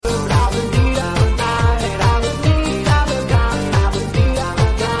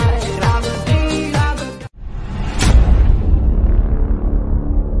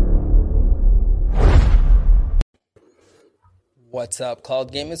What's up,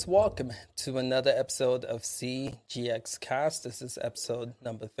 Cloud Gamers? Welcome to another episode of CGX Cast. This is episode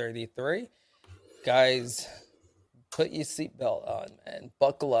number 33. Guys, put your seatbelt on, man.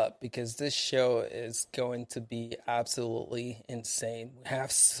 Buckle up because this show is going to be absolutely insane. We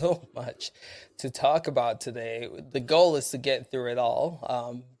have so much to talk about today. The goal is to get through it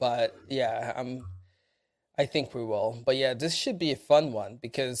all. I think we will. But yeah, this should be a fun one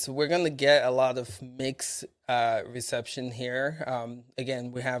because we're going to get a lot of mixed reception here.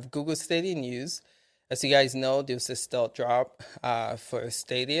 Again, we have Google Stadia news. As you guys know, there was a stealth drop for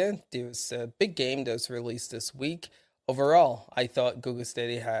Stadia. There was a big game that was released this week. Overall, I thought Google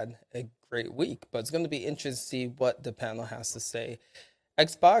Stadia had a great week, but it's going to be interesting to see what the panel has to say.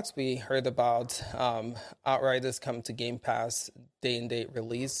 Xbox, we heard about Outriders come to Game Pass day and date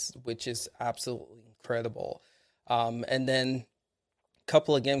release, which is absolutely incredible. And then a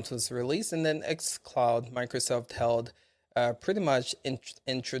couple of games was released, and then xCloud, Microsoft held pretty much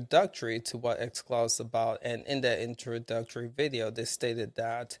introductory to what xCloud is about. And in that introductory video, they stated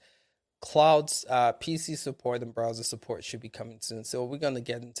that Cloud's PC support and browser support should be coming soon. So we're going to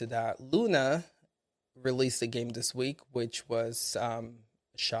get into that. Luna released a game this week, which was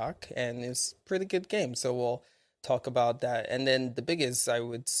shock, and it's a pretty good game. So we'll talk about that. And then the biggest, I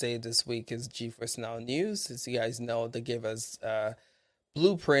would say, this week is GeForce Now news. As you guys know, they give us a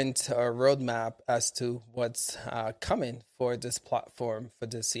blueprint or roadmap as to what's coming for this platform for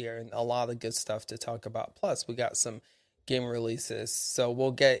this year, and a lot of good stuff to talk about. Plus, we got some game releases. So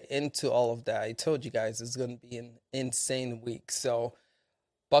we'll get into all of that. I told you guys it's going to be an insane week. So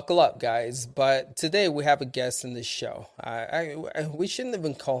buckle up, guys. But today we have a guest in the show. We shouldn't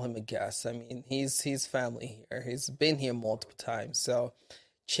even call him a guest. I mean, he's family here. He's been here multiple times. So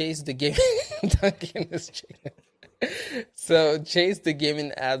Chase the Gaming Duncan is chicken. So Chase the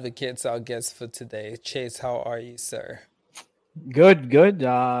Gaming Advocate's our guest for today. Chase, how are you, sir? Good.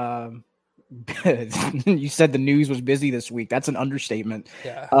 You said the news was busy this week. That's an understatement.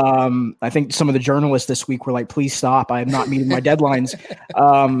 Yeah. I think some of the journalists this week were like, please stop. I am not meeting my deadlines.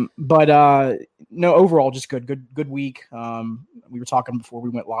 No, overall, just good week. We were talking before we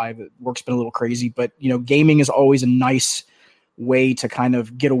went live. Work's been a little crazy, but gaming is always a nice way to kind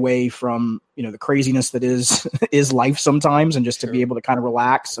of get away from, the craziness that is life sometimes, and just to be able to kind of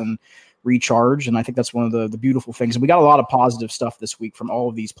relax and recharge. And I think that's one of the beautiful things. And we got a lot of positive stuff this week from all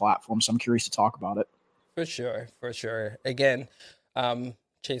of these platforms. So I'm curious to talk about it. For sure. Again,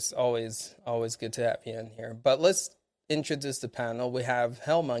 Chase, always good to have you in here. But let's introduce the panel. We have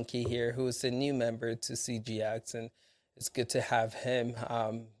Hell Monkey here, who is a new member to CGX, and it's good to have him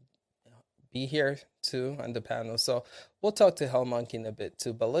be here too on the panel. So we'll talk to Hell Monkey in a bit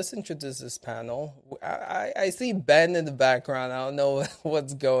too. But let's introduce this panel. I see Ben in the background. I don't know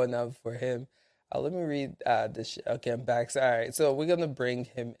what's going on for him. Let me read this. Okay, I'm back. All right, so we're gonna bring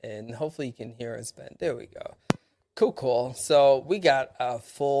him in. Hopefully you can hear us, Ben. There we go. Cool. So we got a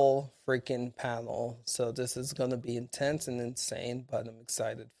full freaking panel. So this is going to be intense and insane, but I'm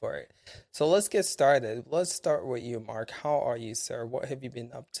excited for it. So let's get started. Let's start with you, Mark. How are you, sir? What have you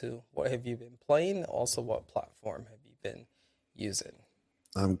been up to? What have you been playing? Also, what platform have you been using?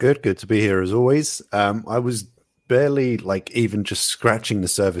 I'm good. Good to be here as always. I was barely even just scratching the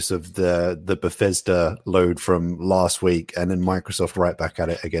surface of the Bethesda load from last week, and then Microsoft right back at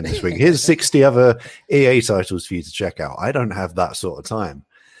it again this week. Here's 60 other EA titles for you to check out. I don't have that sort of time.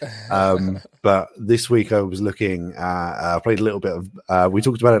 But this week I was looking at, I played a little bit of, we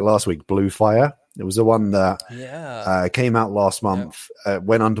talked about it last week, Blue Fire. It was the one that came out last month,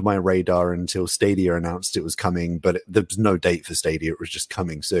 went under my radar until Stadia announced it was coming, but there was no date for Stadia. It was just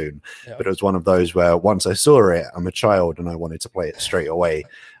coming soon. But it was one of those where once I saw it, I'm a child and I wanted to play it straight away.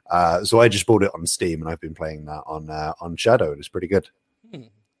 So I just bought it on Steam, and I've been playing that on Shadow. It's pretty good.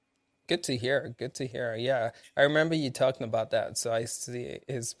 Good to hear. Yeah, I remember you talking about that. So I see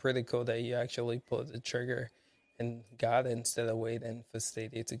it's pretty cool that you actually pulled the trigger and got it instead of waiting for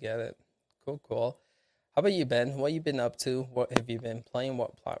Stadia to get it. Cool. How about you, Ben? What have you been up to? What have you been playing?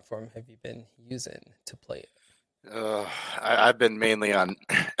 What platform have you been using to play it? I've been mainly on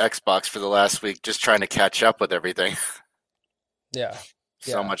Xbox for the last week, just trying to catch up with everything. Yeah.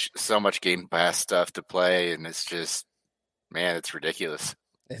 So much Game Pass stuff to play, and it's just, man, it's ridiculous.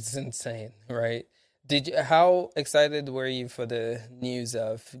 It's insane, right? How excited were you for the news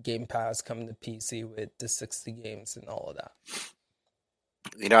of Game Pass coming to PC with the 60 games and all of that?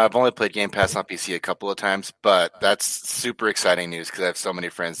 I've only played Game Pass on PC a couple of times, but that's super exciting news because I have so many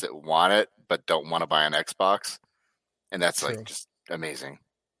friends that want it but don't want to buy an Xbox, and that's just amazing.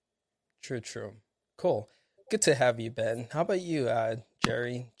 True. Cool. Good to have you, Ben. How about you,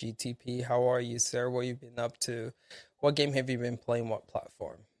 Jerry, GTP? How are you, sir? What have you been up to? What game have you been playing? What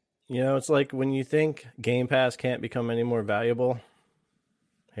platform? It's like when you think Game Pass can't become any more valuable,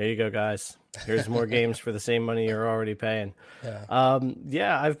 here you go, guys. Here's more games for the same money you're already paying. Yeah. I'm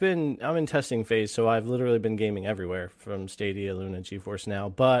in testing phase, so I've literally been gaming everywhere from Stadia, Luna, GeForce Now.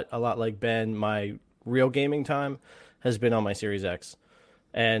 But a lot like Ben, my real gaming time has been on my Series X.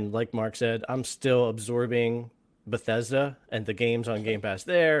 And like Mark said, I'm still absorbing Bethesda and the games on Game Pass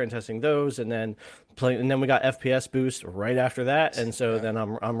there and testing those, and then playing. And then we got FPS Boost right after that, and so then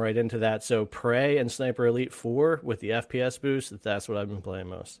I'm right into that. So Prey and Sniper Elite 4 with the FPS Boost, that's what I've been playing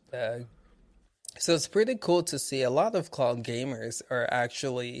most. So it's pretty cool to see a lot of cloud gamers are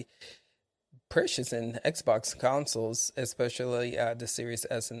actually purchasing Xbox consoles, especially the Series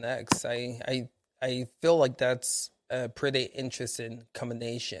S and X. I feel like that's a pretty interesting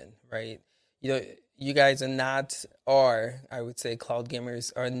combination, right? You guys I would say cloud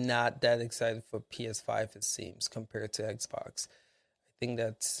gamers are not that excited for PS5, it seems, compared to Xbox. I think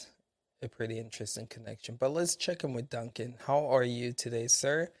that's a pretty interesting connection. But let's check in with Duncan. How are you today,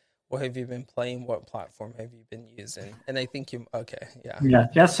 sir? What have you been playing? What platform have you been using? And I think okay, yeah. Yeah,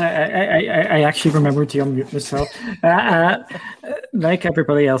 yes, I actually remembered to unmute myself. Like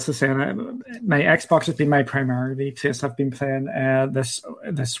everybody else is saying, my Xbox has been my primary place I've been playing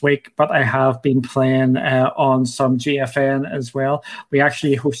this week, but I have been playing on some GFN as well. We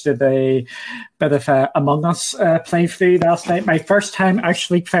actually hosted a bit of Among Us playthrough last night. My first time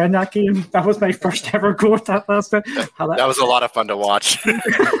actually playing that game. That was my first ever go at that last night. That was a lot of fun to watch.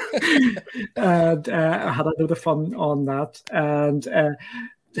 And I had a lot of fun on that. And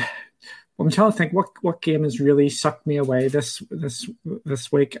I'm trying to think what game has really sucked me away this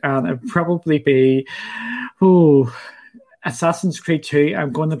week, and it'd probably be Assassin's Creed 2.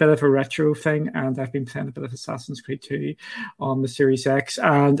 I'm going a bit of a retro thing, and I've been playing a bit of Assassin's Creed 2 on the Series X.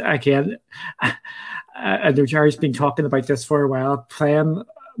 And again, I know Jerry's been talking about this for a while. Playing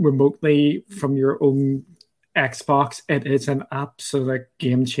remotely from your own Xbox, it is an absolute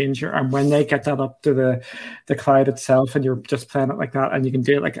game changer. And when they get that up to the cloud itself, and you're just playing it like that, and you can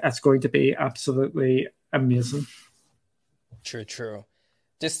do it like it's going to be absolutely amazing. True.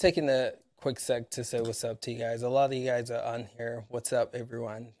 Just taking a quick sec to say what's up to you guys. A lot of you guys are on here. What's up,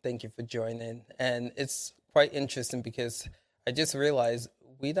 everyone? Thank you for joining. And it's quite interesting because I just realized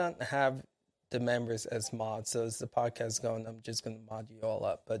we don't have the members as mods. So as the podcast is going, I'm just going to mod you all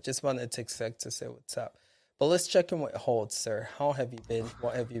up. But just wanted to take a sec to say what's up. But let's check in with Holt, sir. How have you been?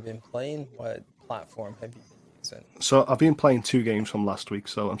 What have you been playing? What platform have you been using? So I've been playing 2 games from last week,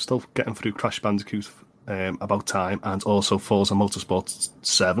 so I'm still getting through Crash Bandicoot About Time and also Forza Motorsport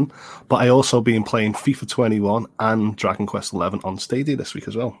 7. But I also been playing FIFA 21 and Dragon Quest 11 on Stadia this week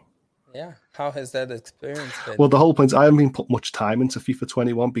as well. Yeah. How has that experience been? Well, the whole point is I haven't been put much time into FIFA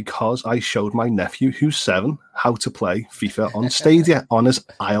 21 because I showed my nephew, who's 7, how to play FIFA on Stadia on his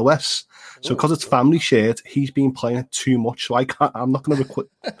iOS. So because it's family shared, he's been playing it too much. So I'm not going to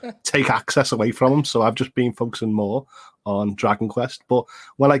take access away from him. So I've just been focusing more on Dragon Quest. But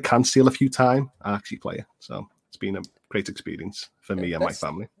when I can steal a few time, I actually play it. So it's been a great experience for me and my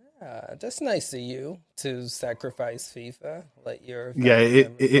family. Yeah, that's nice of you to sacrifice FIFA. Let your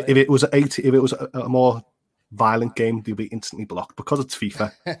if it was a more violent game, they'll be instantly blocked because it's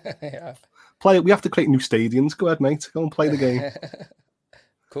FIFA. Yeah. Play it. We have to create new stadiums. Go ahead, mate. Go and play the game.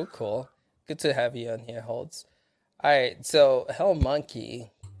 Cool. Good to have you on here, Holtz. All right, so Hell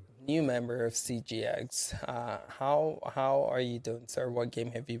Monkey, new member of CGX. How are you doing, sir? What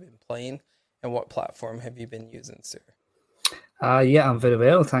game have you been playing, and what platform have you been using, sir? Yeah, I'm very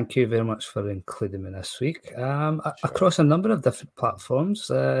well. Thank you very much for including me this week. Across a number of different platforms,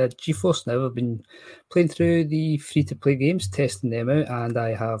 GeForce Now, I've been playing through the free-to-play games, testing them out, and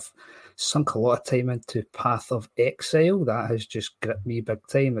I have sunk a lot of time into Path of Exile. That has just gripped me big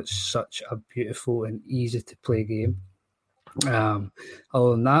time. It's such a beautiful and easy-to-play game. Other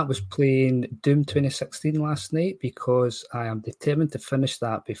than that, I was playing Doom 2016 last night because I am determined to finish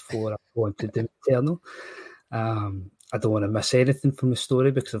that before I go on to Doom Eternal. I don't want to miss anything from the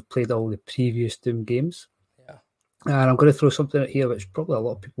story because I've played all the previous Doom games. Yeah. And I'm going to throw something out here which probably a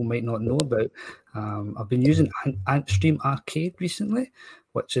lot of people might not know about. I've been using Antstream Arcade recently,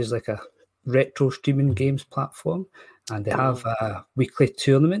 which is like a retro streaming games platform. And they have weekly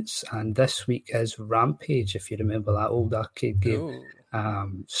tournaments. And this week is Rampage, if you remember that old arcade game.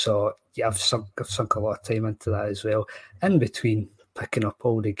 So yeah, I've sunk a lot of time into that as well. In between picking up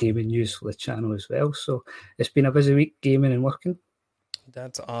all the gaming news for the channel as well. So it's been a busy week gaming and working.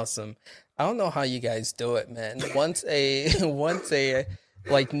 That's awesome. I don't know how you guys do it, man. Once a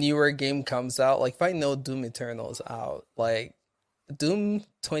like newer game comes out, like if I know Doom Eternal is out, like Doom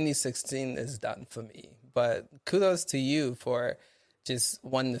 2016 is done for me but kudos to you for just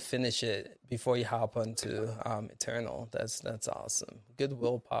wanting to finish it before you hop onto Eternal. That's awesome. Good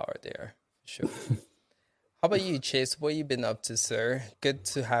willpower there, for sure. How about you, Chase? What you been up to, sir? Good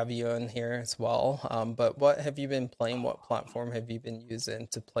to have you on here as well. But what have you been playing? What platform have you been using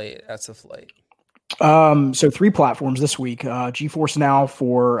to play it as of late? So 3 platforms this week. GeForce Now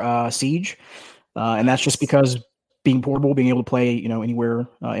for Siege, and that's just because being portable, being able to play, anywhere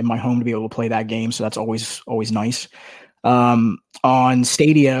in my home to be able to play that game. So that's always nice. On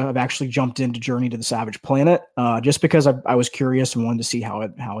Stadia, I've actually jumped into Journey to the Savage Planet, just because I was curious and wanted to see how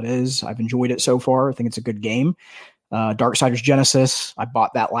it is. I've enjoyed it so far. I think it's a good game. Darksiders Genesis, I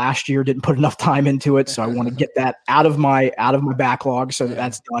bought that last year, didn't put enough time into it, so I want to get that out of my backlog so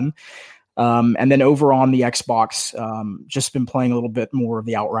that's done. And then over on the Xbox, just been playing a little bit more of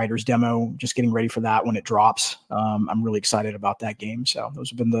the Outriders demo, just getting ready for that when it drops. I'm really excited about that game. So those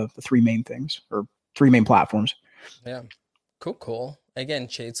have been the 3 main things, or 3 main platforms. Yeah. Cool. Again,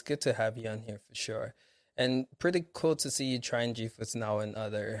 Chase, good to have you on here for sure. And pretty cool to see you trying GeForce Now and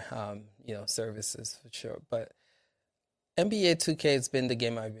other, services for sure. But NBA 2K has been the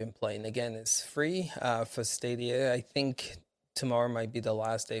game I've been playing. Again, it's free for Stadia. I think tomorrow might be the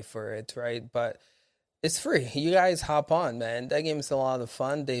last day for it, right? But it's free. You guys hop on, man. That game is a lot of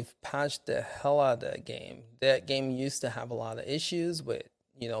fun. They've patched the hell out of that game. That game used to have a lot of issues with,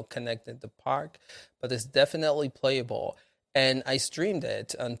 connecting the park, but it's definitely playable. And I streamed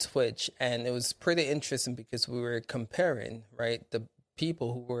it on Twitch, and it was pretty interesting because we were comparing, right, the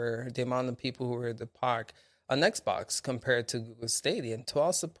amount of people who were at the park on Xbox compared to Google Stadia. And to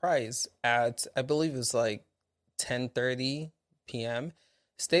our surprise, at, I believe it was like 10:30 p.m.,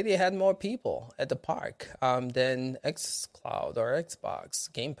 Stadia had more people at the park than xCloud or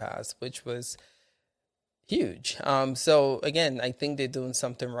Xbox Game Pass, which was huge. So again, I think they're doing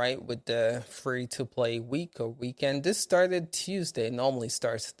something right with the free-to-play week or weekend. This started Tuesday, normally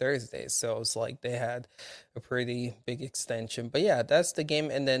starts Thursday, so it's like they had a pretty big extension. But yeah, that's the game.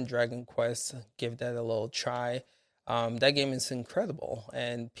 And then Dragon Quest, give that a little try. That game is incredible,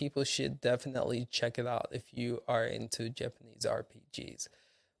 and people should definitely check it out if you are into Japanese RPGs.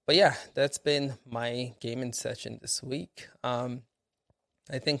 But yeah, that's been my gaming session this week.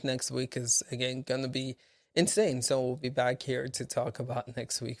 I think next week is, again, going to be insane, so we'll be back here to talk about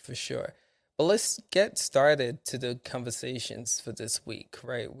next week for sure. But let's get started to the conversations for this week,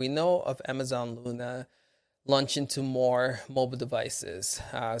 right? We know of Amazon Luna launching to more mobile devices.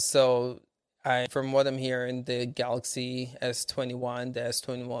 From what I'm hearing, the Galaxy S21, the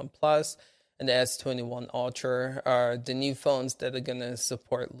S21 Plus, and the S21 Ultra are the new phones that are going to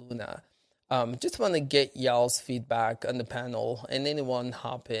support Luna. Just want to get y'all's feedback on the panel, and anyone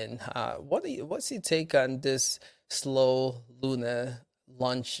hop in. What's your take on this slow Luna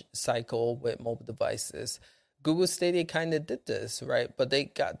launch cycle with mobile devices? Google Stadia kind of did this, right? But they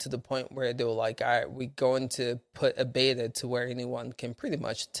got to the point where they were like, all right, we're going to put a beta to where anyone can pretty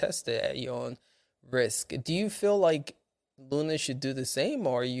much test it at your own risk. Do you feel like Luna should do the same,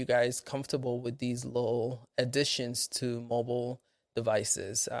 or are you guys comfortable with these little additions to mobile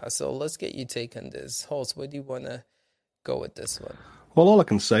devices? So let's get your take on this. Host, where do you want to go with this one? Well, all I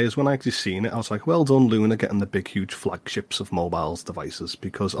can say is when I actually seen it, I was like, well done, Luna, getting the big, huge flagships of mobiles devices,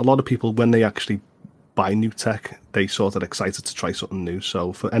 because a lot of people, when they actually buy new tech, they sort of excited to try something new.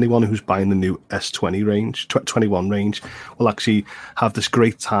 So for anyone who's buying the new S20 range, 21 range, will actually have this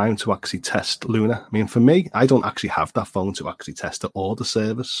great time to actually test Luna. I mean, for me, I don't actually have that phone to actually test it or the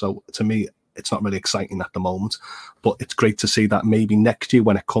service. So to me, it's not really exciting at the moment, but it's great to see that maybe next year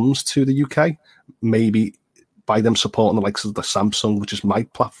when it comes to the UK, maybe by them supporting the likes of the Samsung, which is my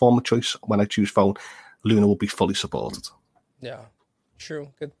platform of choice when I choose phone, Luna will be fully supported. Yeah,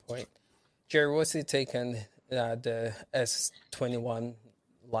 true. Good point. Jerry, what's your take on the S21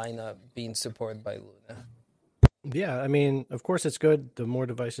 lineup being supported by Luna? Yeah, I mean, of course it's good. The more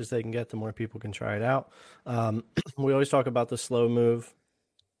devices they can get, the more people can try it out. We always talk about the slow move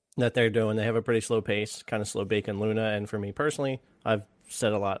that they're doing. They have a pretty slow pace, kind of slow bacon Luna. And for me personally, I've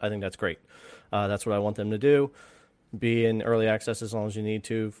said a lot. I think that's great. That's what I want them to do. Be in early access as long as you need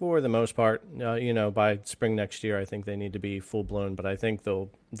to. For the most part, by spring next year, I think they need to be full blown. But I think they'll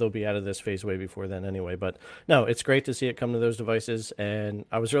be out of this phase way before then anyway. But no, it's great to see it come to those devices. And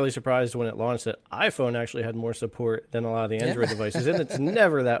I was really surprised when it launched that iPhone actually had more support than a lot of the Android devices. And it's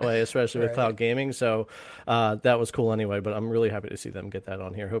never that way, especially with cloud gaming. So that was cool anyway. But I'm really happy to see them get that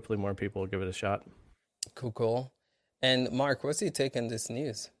on here. Hopefully more people will give it a shot. Cool. And Mark, what's your take on this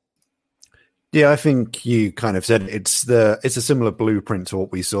news? Yeah, I think you kind of said it's a similar blueprint to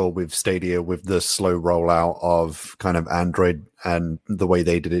what we saw with Stadia, with the slow rollout of kind of Android and the way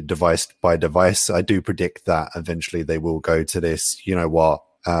they did it device by device. I do predict that eventually they will go to this,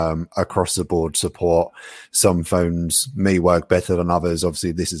 across the board support. Some phones may work better than others.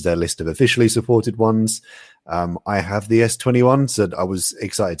 Obviously, this is their list of officially supported ones. I have the S21, so I was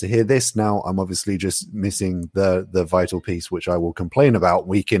excited to hear this. Now I'm obviously just missing the vital piece, which I will complain about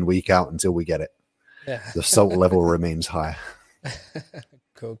week in, week out until we get it. Yeah. The salt level remains high.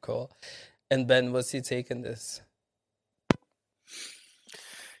 Cool. And Ben, what's your take on this?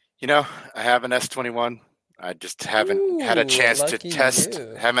 I have an S21. I just haven't had a chance to test.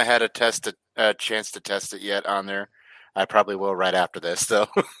 You. Haven't had a chance to test it yet on there. I probably will right after this, though.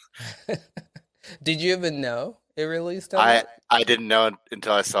 Did you even know it released? I didn't know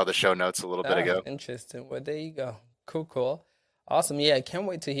until I saw the show notes a little bit ago. Interesting. Well, there you go. Cool. Awesome. Yeah, I can't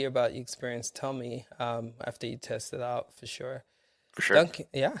wait to hear about your experience. Tell me after you test it out for sure. For sure. Duncan,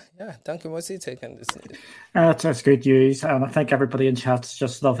 Duncan, what's your take on this? That's good news. And I think everybody in chat's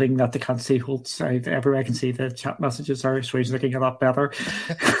just loving that they can't see Holt's. Everywhere I can see the chat messages are, so he's looking a lot better.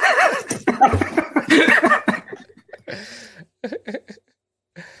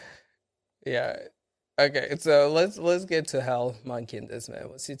 Yeah. Okay, so let's get to Hal Monkey in this, man.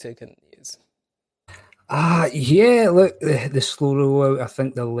 What's your take on the news? Yeah, look, the slow rollout, I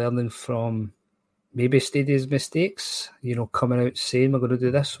think they're learning from maybe Stadia's mistakes, coming out saying we're going to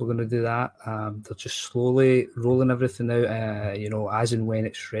do this, we're going to do that. They're just slowly rolling everything out, as and when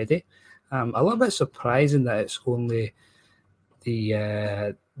it's ready. A little bit surprising that it's only these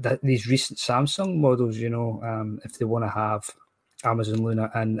recent Samsung models, if they want to have Amazon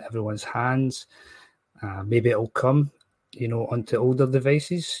Luna in everyone's hands, maybe it'll come, onto older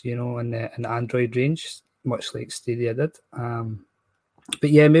devices, in the Android range, much like Stadia did.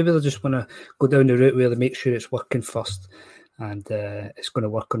 But yeah, maybe they'll just want to go down the route where they make sure it's working first, and it's going to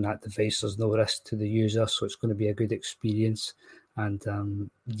work on that device. There's no risk to the user, so it's going to be a good experience. And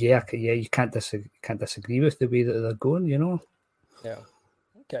you can't disagree with the way that they're going. Yeah.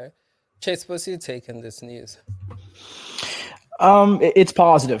 Okay. Chase, what's your take on this news? It's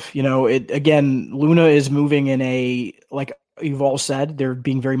positive. Luna is moving in a, like you've all said, they're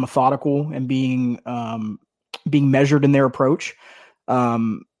being very methodical and being measured in their approach.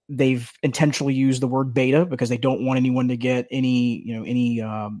 They've intentionally used the word beta because they don't want anyone to get any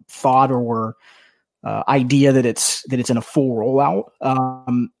thought or idea that it's in a full rollout.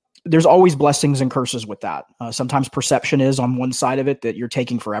 There's always blessings and curses with that. Sometimes perception is on one side of it that you're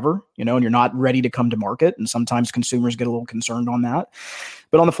taking forever, and you're not ready to come to market. And sometimes consumers get a little concerned on that.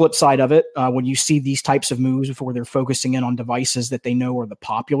 But on the flip side of it, when you see these types of moves before they're focusing in on devices that they know are the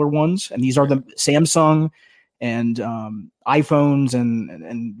popular ones, and these are the Samsung and iPhones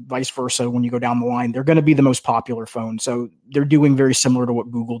and vice versa, when you go down the line, they're going to be the most popular phone. So they're doing very similar to what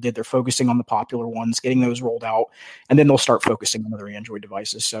Google did. They're focusing on the popular ones, getting those rolled out, and then they'll start focusing on other Android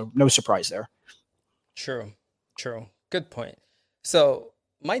devices. So no surprise there. True. Good point. So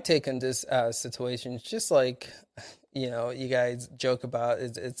my take on this situation is just like, you guys joke about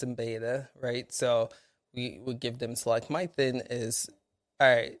it's in beta, right? So we would give them slack. My thing is, all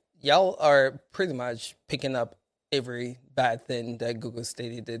right, y'all are pretty much picking up every bad thing that Google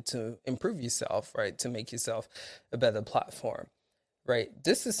Stadia did to improve yourself, right? To make yourself a better platform, right?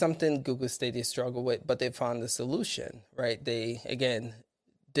 This is something Google Stadia struggled with, but they found a solution, right? They, again,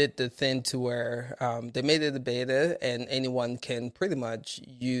 did the thing to where they made it a beta and anyone can pretty much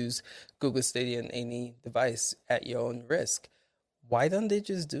use Google Stadia on any device at your own risk. Why don't they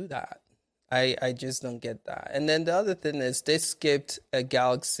just do that? I just don't get that. And then the other thing is they skipped a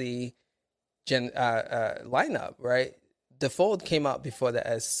Galaxy lineup, right? The Fold came out before the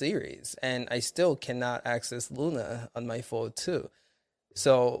S series, and I still cannot access Luna on my Fold 2.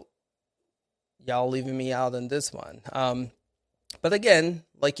 So y'all leaving me out on this one. But again,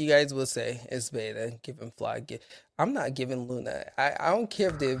 like you guys will say, it's beta. Give them flag. I'm not giving Luna. I don't care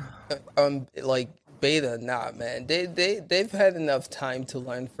if they've beta or not, man. They've had enough time to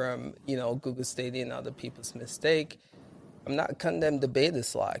learn from Google Stadia and other people's mistake. I'm not cutting them the beta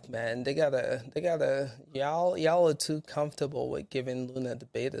slack, man. They gotta y'all are too comfortable with giving Luna the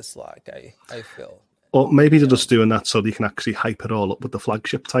beta slack, I feel. Or maybe they're just doing that so they can actually hype it all up with the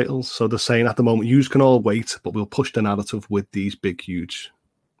flagship titles. So they're saying at the moment, you can all wait, but we'll push the narrative with these big, huge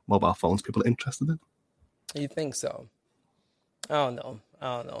mobile phones people are interested in. You think so? I don't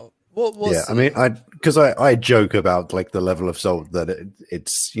know. We'll yeah, see. I mean, I joke about like the level of salt that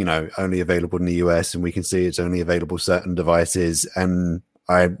it's only available in the US, and we can see it's only available certain devices, and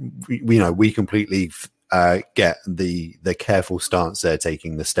we completely get the careful stance they're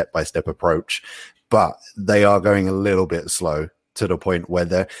taking, the step-by-step approach, but they are going a little bit slow to the point where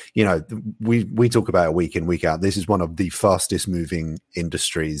they're, we talk about it week in, week out. This is one of the fastest moving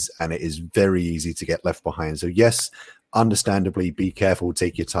industries, and it is very easy to get left behind. So yes, understandably, be careful,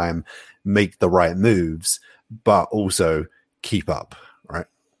 take your time, make the right moves, but also keep up, right?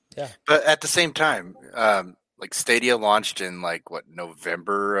 Yeah. But at the same time, like Stadia launched in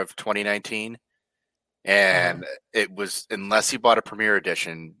November of 2019. And it was, unless you bought a Premier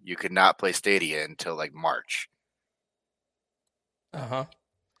Edition, you could not play Stadia until like March.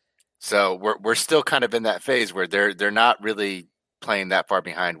 So we're still kind of in that phase where they're not really playing that far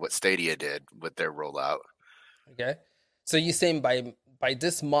behind what Stadia did with their rollout. Okay. So you're saying by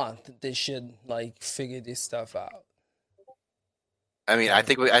this month they should like figure this stuff out? I mean, I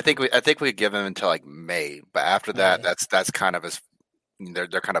think we give them until like May, but after that, that's kind of they're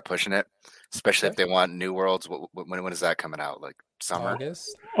kind of pushing it, especially if they want New Worlds. When is that coming out? Like summer?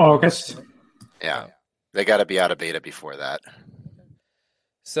 August. Yeah, they got to be out of beta before that.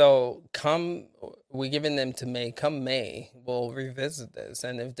 So we're giving them to May. Come May, we'll revisit this,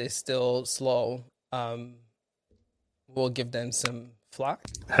 and if they're still slow, we'll give them some flack.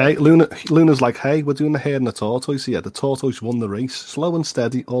 Hey, Luna's like, hey, we're doing the hare and the tortoise here. The tortoise won the race, slow and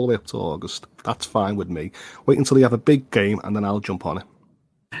steady, all the way up to August. That's fine with me. Wait until they have a big game, and then I'll jump on it.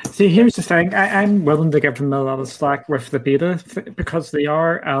 See, here's the thing. I'm willing to give them a lot of slack with the beta because they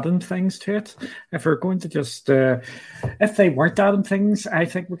are adding things to it. If we're going to just, if they weren't adding things, I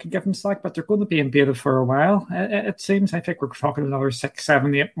think we could give them slack, but they're going to be in beta for a while. It seems. I think we're talking another 6,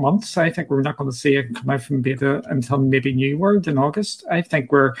 7, 8 months. I think we're not going to see it come out from beta until maybe New World in August. I think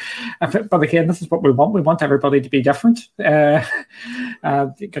but again, this is what we want. We want everybody to be different, get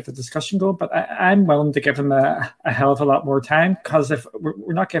the discussion going. But I'm willing to give them a hell of a lot more time because if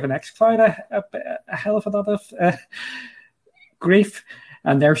we're not giving xCloud a hell of a lot of grief,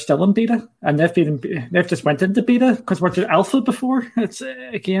 and they're still in beta, and they've just went into beta because we're to alpha before. It's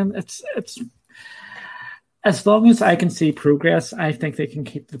as long as I can see progress, I think they can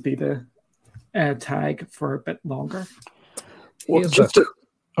keep the beta tag for a bit longer. Well, go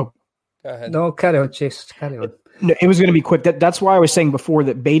ahead. No, carry on, Chase. Carry on. No, it was going to be quick. That's why I was saying before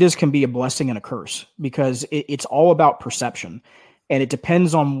that betas can be a blessing and a curse because it's all about perception. And it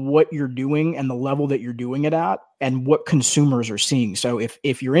depends on what you're doing and the level that you're doing it at and what consumers are seeing. So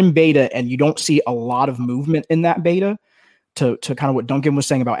if you're in beta and you don't see a lot of movement in that beta, to kind of what Duncan was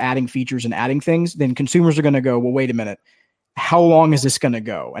saying about adding features and adding things, then consumers are going to go, well, wait a minute, how long is this going to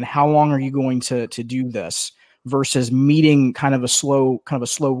go? And how long are you going to do this versus meeting kind of a slow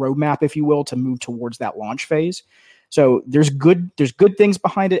roadmap, if you will, to move towards that launch phase. So there's good things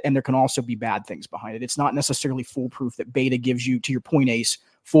behind it, and there can also be bad things behind it. It's not necessarily foolproof that beta gives you, to your point, Ace,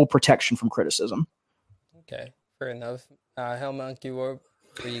 full protection from criticism. Okay, fair enough. Hellmonkey, what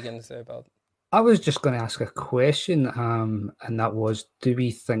were you going to say about it? I was just going to ask a question, and that was, do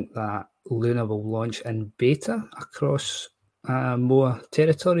we think that Luna will launch in beta across more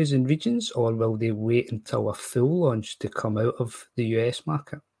territories and regions, or will they wait until a full launch to come out of the US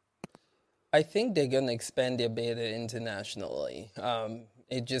market? I think they're going to expand their beta internationally.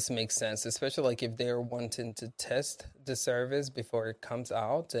 It just makes sense, especially like if they're wanting to test the service before it comes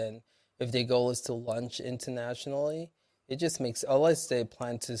out. And if their goal is to launch internationally, it just makes, unless they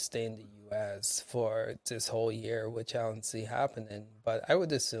plan to stay in the US for this whole year, which I don't see happening. But I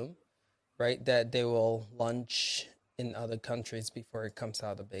would assume, right, that they will launch in other countries before it comes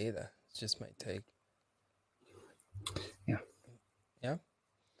out of beta. It's just my take. Yeah. Yeah.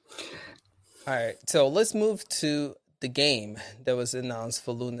 All right, so let's move to the game that was announced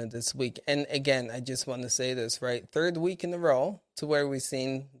for Luna this week. And again, I just want to say this, right? 3rd week in a row to where we've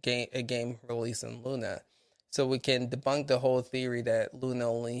seen a game released on Luna. So we can debunk the whole theory that Luna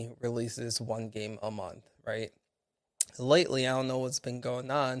only releases one game a month, right? Lately, I don't know what's been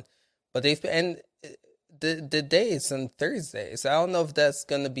going on, but the day is on Thursday. So I don't know if that's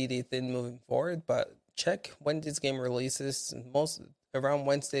going to be the thing moving forward, but check when this game releases, most around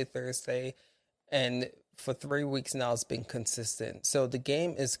Wednesday, Thursday. And for 3 weeks now, it's been consistent. So the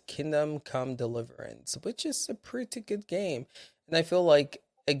game is Kingdom Come Deliverance, which is a pretty good game. And I feel like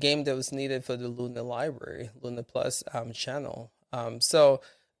a game that was needed for the Luna library, Luna Plus channel. So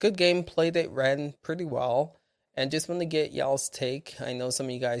good game, played it, ran pretty well. And just want to get y'all's take. I know some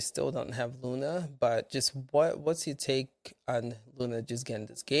of you guys still don't have Luna, but just what's your take on Luna just getting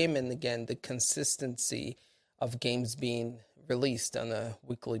this game? And again, the consistency of games being released on a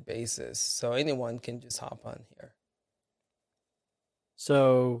weekly basis, so anyone can just hop on here.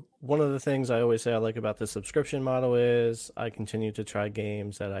 So one of the things I always say I like about the subscription model is I continue to try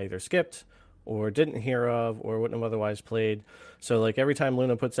games that I either skipped or didn't hear of or wouldn't have otherwise played. So like every time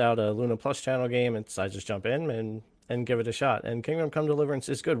Luna puts out a Luna Plus channel game, I just jump in and give it a shot. And Kingdom Come Deliverance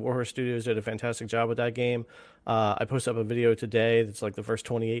is good. Warhorse Studios did a fantastic job with that game. I posted up a video today that's like the first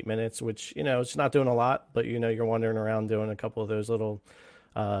 28 minutes, which, it's not doing a lot, but you're wandering around doing a couple of those little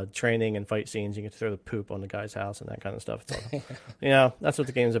training and fight scenes. You get to throw the poop on the guy's house and that kind of stuff. It's all, that's what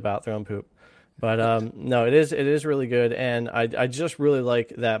the game's about, throwing poop. But no, it is really good, and I just really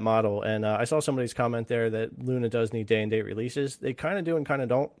like that model. And I saw somebody's comment there that Luna does need day-and-date releases. They kind of do and kind of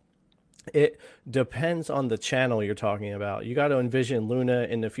don't. It depends on the channel you're talking about. You got to envision Luna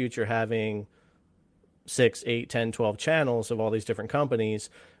in the future having 6, 8, 10, 12 channels of all these different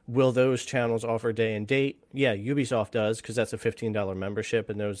companies. Will those channels offer day and date? Yeah, Ubisoft does, because that's a $15 membership,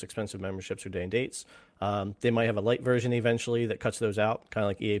 and those expensive memberships are day and dates. They might have a light version eventually that cuts those out, kind of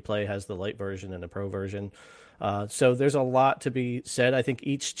like EA Play has the light version and the pro version. So there's a lot to be said. I think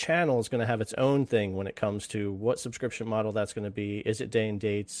each channel is going to have its own thing when it comes to what subscription model that's going to be. Is it day and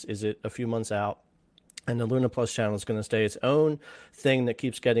dates? Is it a few months out? And the Luna Plus channel is going to stay its own thing that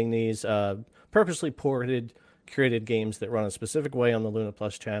keeps getting these purposely ported, curated games that run a specific way on the Luna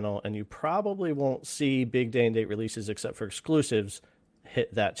Plus channel. And you probably won't see big day and date releases except for exclusives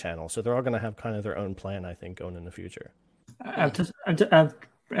hit that channel. So they're all going to have kind of their own plan, I think, going in the future. I'll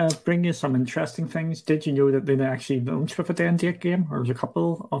bring you some interesting things. Did you know that they actually launched with a day and date game, or there's a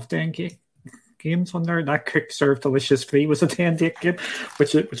couple of day and date games on there? That Quick Serve Delicious 3 was a day and date game,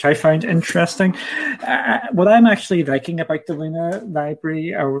 which I find interesting. What I'm actually liking about the Luna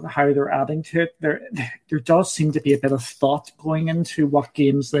library, or how they're adding to it, there does seem to be a bit of thought going into what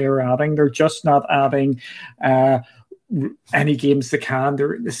games they're adding. They're just not adding any games they can.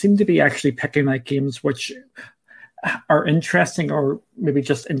 They seem to be actually picking like games which are interesting, or maybe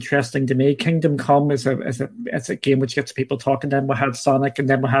just interesting to me. Kingdom Come is a game which gets people talking. Then we had Sonic, and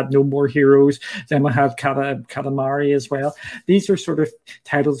then we had No More Heroes. Then we had Katamari as well. These are sort of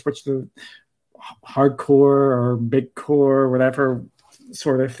titles which the hardcore or big core, whatever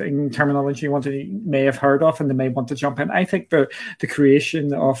sort of thing terminology you may have heard of, and they may want to jump in. I think the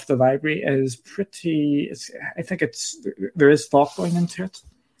creation of the library is pretty. I think there is thought going into it.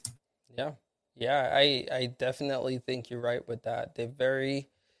 Yeah, I definitely think you're right with that. They're very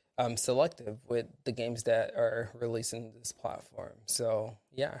selective with the games that are releasing this platform. So,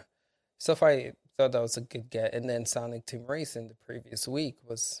 yeah. So far, I thought that was a good get. And then Sonic Team Racing the previous week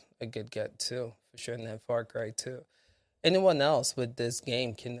was a good get, too, for sure. And then Far Cry 2. Anyone else with this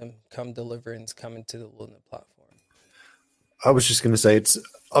game, Kingdom Come Deliverance, coming to the Luna platform? I was just going to say, it's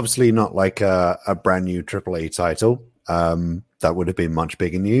obviously not like a brand new AAA title. That would have been much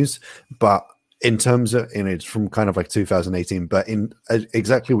bigger news. But in terms of, it's from kind of like 2018, but in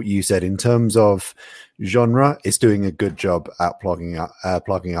exactly what you said, in terms of genre, it's doing a good job at plugging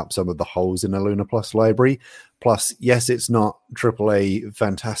up some of the holes in the Luna Plus library. Plus, yes, it's not AAA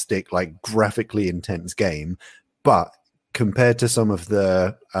fantastic, like graphically intense game, but compared to some of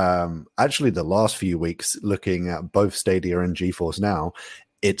the, actually the last few weeks, looking at both Stadia and GeForce Now,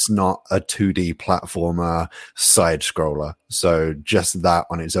 it's not a 2D platformer side scroller. So just that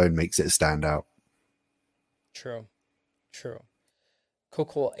on its own makes it stand out. True.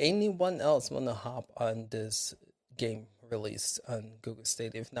 Cool. Anyone else want to hop on this game release on Google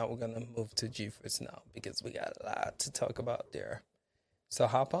Stadia? If not, we're going to move to GeForce Now, because we got a lot to talk about there. So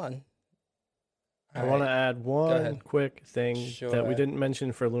hop on. I want to add one quick thing that we didn't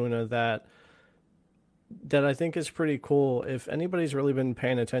mention for Luna that I think is pretty cool. If anybody's really been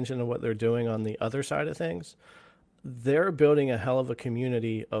paying attention to what they're doing on the other side of things, they're building a hell of a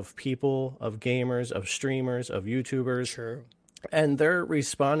community of people, of gamers, of streamers, of YouTubers. Sure. And they're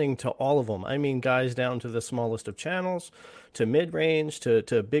responding to all of them. I mean, guys down to the smallest of channels, to mid-range, to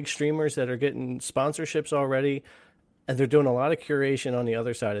big streamers that are getting sponsorships already. And they're doing a lot of curation on the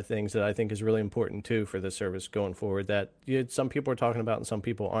other side of things that I think is really important, too, for the service going forward, that some people are talking about and some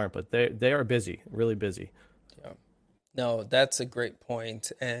people aren't. But they are busy, really busy. Yeah. No, that's a great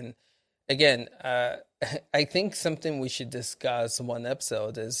point. And again, I think something we should discuss one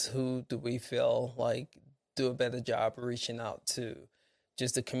episode is who do we feel like do a better job reaching out to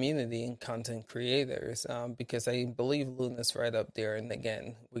just the community and content creators, because I believe Luna's right up there. And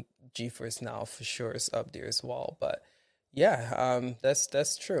again, GeForce Now for sure is up there as well. But yeah,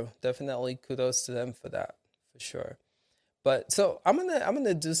 that's true. Definitely kudos to them for that, for sure. But so I'm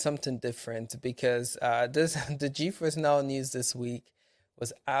gonna do something different, because the GeForce Now news this week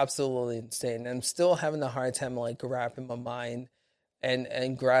was absolutely insane. I'm still having a hard time like wrapping my mind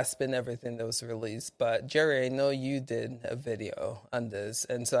and grasping everything that was released. But Jerry, I know you did a video on this,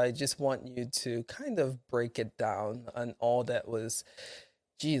 and so I just want you to kind of break it down on all that was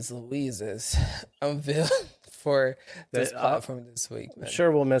Geez Louises, unveiled for this platform this week. Man.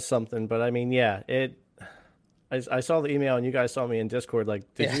 Sure, we'll miss something, but I mean, yeah, I saw the email and you guys saw me in Discord.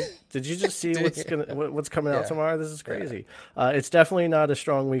 Like, did you just see what's coming out tomorrow? This is crazy. Yeah. It's definitely not a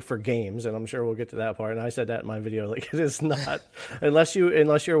strong week for games, and I'm sure we'll get to that part. And I said that in my video. Like, it is not unless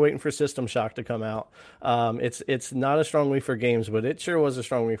you're waiting for System Shock to come out. It's not a strong week for games, but it sure was a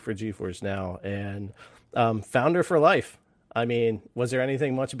strong week for GeForce Now and Founder for Life. I mean, was there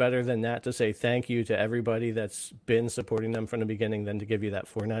anything much better than that to say thank you to everybody that's been supporting them from the beginning than to give you that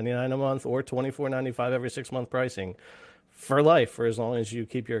 $4.99 a month or $24.95 every 6 month pricing for life for as long as you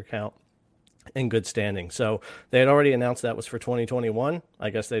keep your account in good standing. So they had already announced that was for 2021. I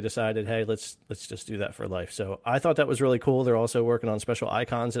guess they decided, hey, let's just do that for life. So I thought that was really cool. They're also working on special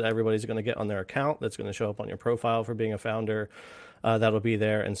icons that everybody's going to get on their account that's going to show up on your profile for being a founder. That'll be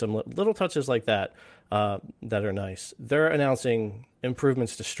there, and some little touches like that that are nice. They're announcing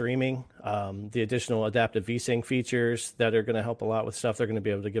improvements to streaming, the additional adaptive VSync features that are going to help a lot with stuff. They're going to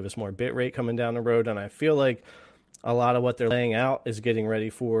be able to give us more bitrate coming down the road, and I feel like a lot of what they're laying out is getting ready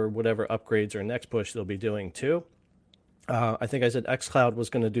for whatever upgrades or next push they'll be doing too. I think I said xCloud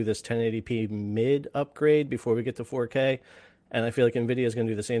was going to do this 1080p mid upgrade before we get to 4K. And I feel like NVIDIA is going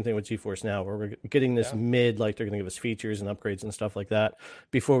to do the same thing with GeForce Now, where we're getting this mid, like they're going to give us features and upgrades and stuff like that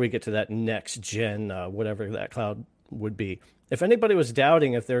before we get to that next gen, whatever that cloud would be. If anybody was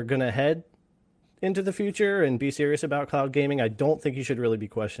doubting if they're going to head into the future and be serious about cloud gaming, I don't think you should really be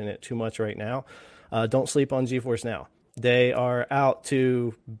questioning it too much right now. Don't sleep on GeForce Now. They are out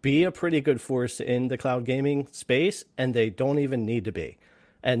to be a pretty good force in the cloud gaming space, and they don't even need to be.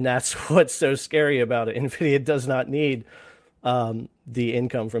 And that's what's so scary about it. NVIDIA does not need the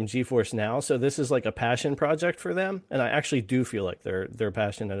income from GeForce Now, so this is like a passion project for them, and I actually do feel like they're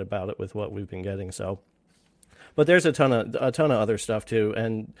passionate about it with what we've been getting. So, but there's a ton of other stuff too,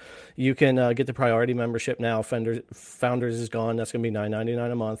 and you can get the priority membership now. Founders is gone. That's going to be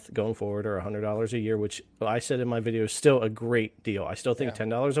 $9.99 a month going forward, or $100 a year, which I said in my video is still a great deal. I still think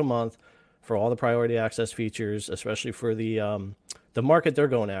 $10 a month for all the priority access features, especially for the market they're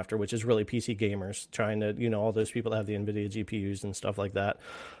going after, which is really PC gamers, trying to, all those people that have the NVIDIA GPUs and stuff like that.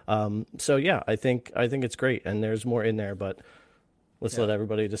 So yeah, I think it's great, and there's more in there, but let's let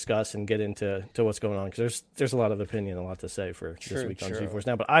everybody discuss and get into what's going on, because there's a lot of opinion, a lot to say for this week on GeForce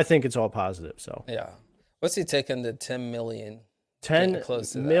Now, but I think it's all positive. So yeah, what's your take on the 10 million? 10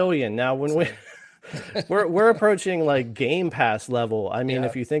 million. Now when we're approaching like Game Pass level. I mean,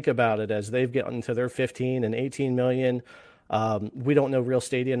 if you think about it, as they've gotten to their 15 and 18 million. We don't know real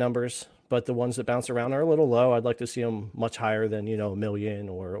Stadia numbers, but the ones that bounce around are a little low. I'd like to see them much higher than, a million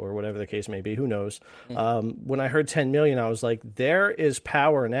or whatever the case may be. Who knows? When I heard 10 million, I was like, there is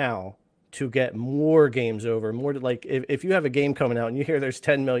power now to get more games over. More to, like, if you have a game coming out and you hear there's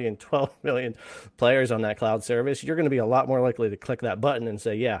 10 million, 12 million players on that cloud service, you're going to be a lot more likely to click that button and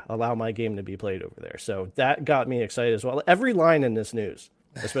say, yeah, allow my game to be played over there. So that got me excited as well. Every line in this news,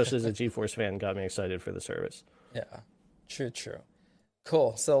 especially as a GeForce fan, got me excited for the service. Yeah. True.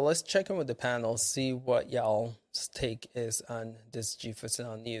 Cool. So let's check in with the panel, see what y'all's take is on this GeForce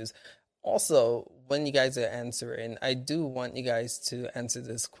Now news. Also, when you guys are answering, I do want you guys to answer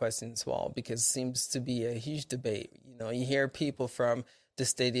this question as well, because it seems to be a huge debate. You hear people from the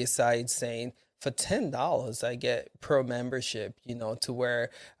Stadia side saying, for $10, I get pro membership, to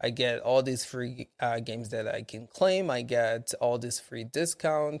where I get all these free games that I can claim. I get all these free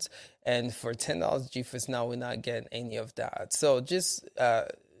discounts. And for $10 GeForce Now, we're not getting any of that. So just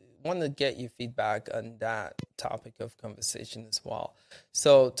want to get your feedback on that topic of conversation as well.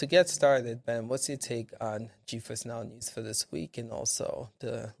 So to get started, Ben, what's your take on GeForce Now news for this week, and also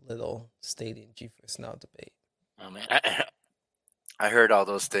the little Stadia GeForce Now debate? Oh, man. I heard all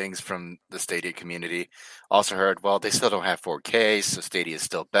those things from the Stadia community. Also heard, well, they still don't have 4K, so Stadia is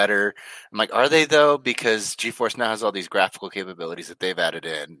still better. I'm like, are they though? Because GeForce Now has all these graphical capabilities that they've added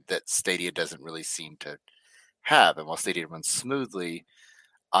in that Stadia doesn't really seem to have. And while Stadia runs smoothly,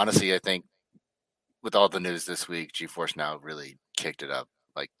 honestly, I think with all the news this week, GeForce Now really kicked it up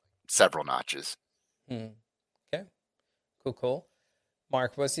like several notches. Okay, cool.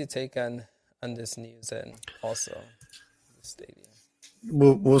 Mark, what's your take on this news and also Stadia?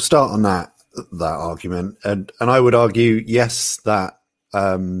 We'll start on that argument, and I would argue, yes, that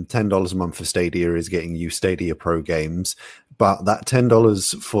 $10 a month for Stadia is getting you Stadia Pro games, but that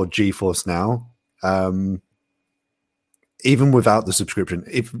 $10 for GeForce Now, even without the subscription,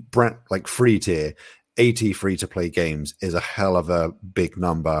 if like free tier, 80 free to play games is a hell of a big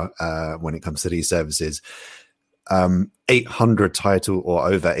number when it comes to these services. 800 title or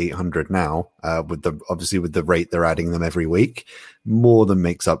over 800 now, with the rate they're adding them every week, more than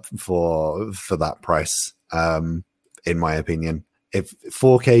makes up for that price, in my opinion. If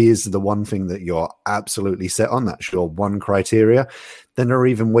 4K is the one thing that you're absolutely set on, that's your one criteria, then there are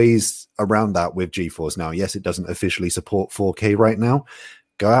even ways around that with GeForce Now. Yes, it doesn't officially support 4K right now.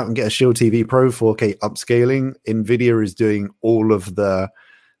 Go out and get a Shield TV Pro 4K upscaling. NVIDIA is doing all of the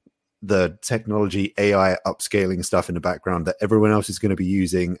technology AI upscaling stuff in the background that everyone else is going to be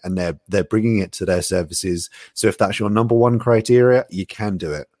using, and they're bringing it to their services. So if that's your number one criteria, you can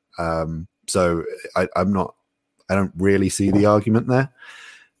do it. So I don't really see the argument there.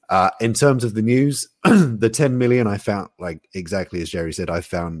 In terms of the news, the 10 million I found, like exactly as Jerry said, I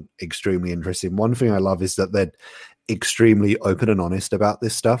found extremely interesting. One thing I love is that they're extremely open and honest about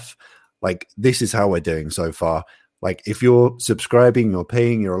this stuff. Like, this is how we're doing so far. Like, if you're subscribing, you're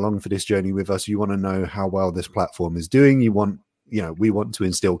paying, you're along for this journey with us, you want to know how well this platform is doing. We want to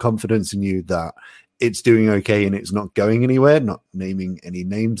instill confidence in you that it's doing okay and it's not going anywhere, not naming any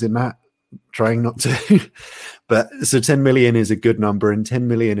names in that, trying not to. But so 10 million is a good number, and 10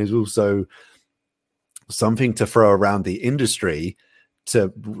 million is also something to throw around the industry.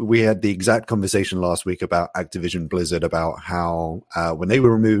 We had the exact conversation last week about Activision Blizzard, about how when they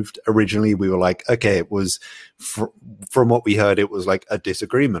were removed originally, we were like, okay, it was from what we heard, it was like a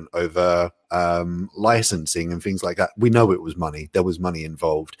disagreement over licensing and things like that. We know it was money. There was money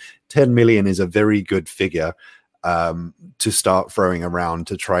involved. 10 million is a very good figure to start throwing around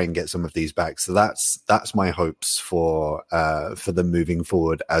to try and get some of these back. So that's my hopes for them moving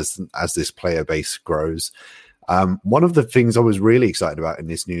forward as this player base grows. One of the things I was really excited about in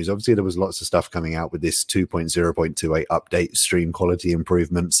this news, obviously there was lots of stuff coming out with this 2.0.28 update, stream quality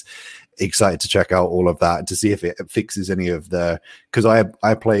improvements. Excited to check out all of that to see if it fixes any of because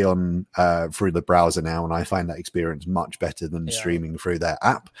I play on through the browser now, and I find that experience much better than streaming through their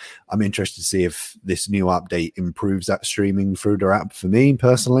app. I'm interested to see if this new update improves that streaming through their app for me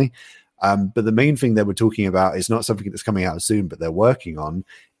personally. But the main thing they were talking about is not something that's coming out soon, but they're working on,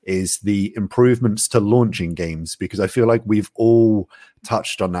 is the improvements to launching games, because I feel like we've all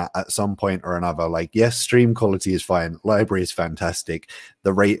touched on that at some point or another. Like, yes, stream quality is fine, library is fantastic,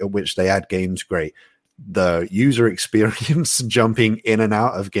 the rate at which they add games, great. The user experience jumping in and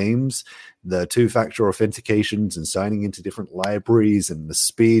out of games, the two-factor authentications and signing into different libraries, and the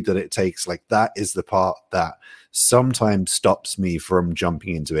speed that it takes, like, that is the part that sometimes stops me from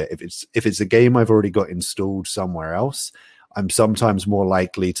jumping into it. If it's a game I've already got installed somewhere else, I'm sometimes more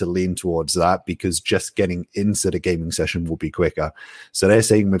likely to lean towards that, because just getting into the gaming session will be quicker. So they're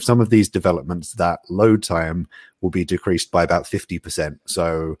saying with some of these developments that load time will be decreased by about 50%.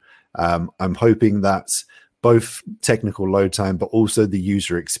 So I'm hoping that's both technical load time, but also the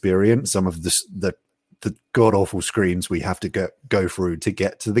user experience. Some of the god-awful screens we have to go through to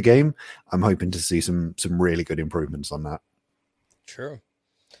get to the game, I'm hoping to see some really good improvements on that. True.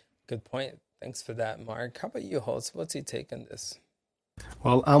 Good point. Thanks for that, Mark. How about you, host? What's your take on this?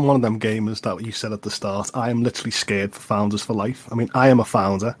 Well, I'm one of them gamers that you said at the start. I am literally scared for founders for life. I mean, I am a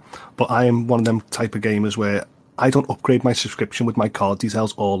founder, but I am one of them type of gamers where I don't upgrade my subscription with my card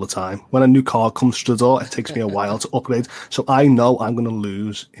details all the time. When a new card comes to the door, it takes me a while to upgrade. So I know I'm going to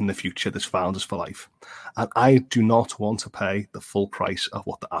lose in the future this founders for life. And I do not want to pay the full price of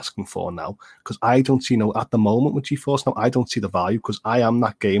what they're asking for now, because I don't see, at the moment with GeForce Now, I don't see the value, because I am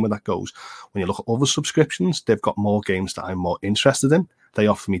that gamer that goes, when you look at other subscriptions, they've got more games that I'm more interested in. They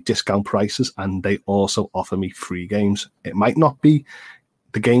offer me discount prices, and they also offer me free games. It might not be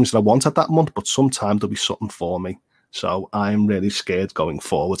the games that I want at that month, but sometimes there'll be something for me. So I'm really scared going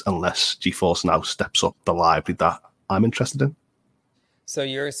forward unless GeForce Now steps up the library that I'm interested in. So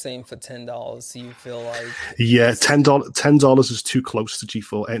you're saying for $10, you feel like... Yeah, $10 is too close to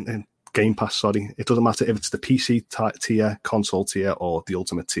G4 and Game Pass, sorry. It doesn't matter if it's the PC tier, console tier, or the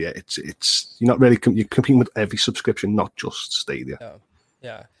Ultimate tier. It's you're not really... You're competing with every subscription, not just Stadia.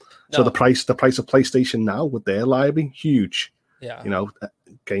 Yeah. No. So the price of PlayStation Now with their library, huge. Yeah.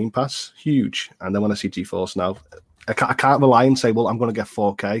 Game Pass, huge. And then when I see GeForce Now, I can't rely and say, well, I'm going to get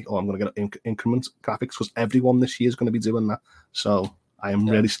 4K or I'm going to get increment graphics, because everyone this year is going to be doing that. So I am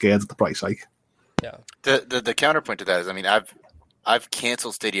really scared of the price hike. Yeah. The counterpoint to that is, I mean, I've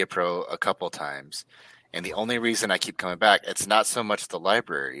canceled Stadia Pro a couple times, and the only reason I keep coming back, it's not so much the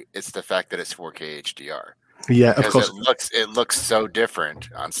library, it's the fact that it's 4K HDR. Yeah, of course. It looks so different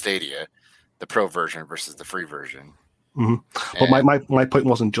on Stadia, the Pro version versus the free version. Mm-hmm. But my point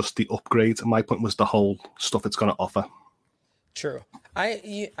wasn't just the upgrade. My point was the whole stuff it's going to offer. True.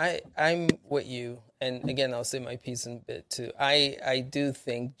 I'm with you. And again, I'll say my piece in a bit too. I do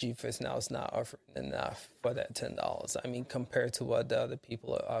think GeForce Now is not offering enough for that $10. I mean, compared to what the other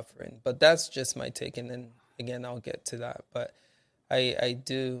people are offering. But that's just my take. And then again, I'll get to that. But I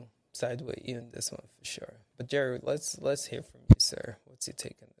do side with you in this one for sure. But Jerry, let's hear from you, sir. What's your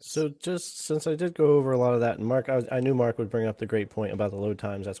take on this? So just since I did go over a lot of that, and Mark, I knew Mark would bring up the great point about the load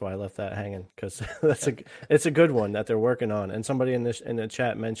times. That's why I left that hanging, because it's a good one that they're working on. And somebody in the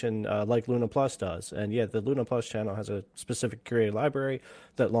chat mentioned like Luna Plus does, and yeah, the Luna Plus channel has a specific curated library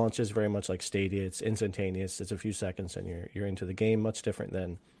that launches very much like Stadia. It's instantaneous. It's a few seconds, and you're into the game. Much different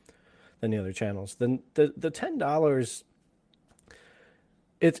than the other channels. Then the $10.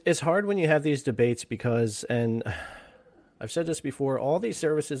 It's hard when you have these debates because, and I've said this before, all these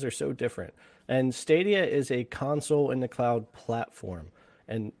services are so different. And Stadia is a console in the cloud platform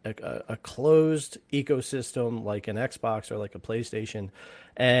and a closed ecosystem like an Xbox or like a PlayStation.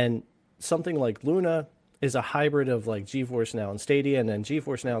 And something like Luna is a hybrid of like GeForce Now and Stadia. And then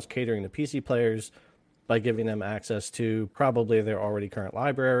GeForce Now is catering to PC players by giving them access to probably their already current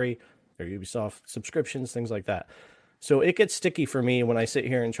library, their Ubisoft subscriptions, things like that. So it gets sticky for me when I sit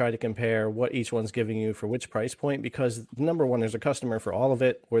here and try to compare what each one's giving you for which price point, because number one, there's a customer for all of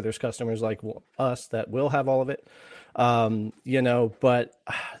it, where there's customers like us that will have all of it, but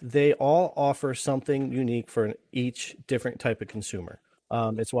they all offer something unique for each different type of consumer.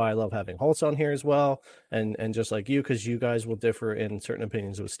 It's why I love having Holtz on here as well. And just like you, because you guys will differ in certain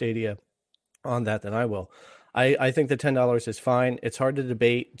opinions with Stadia on that than I will. I think the $10 is fine. It's hard to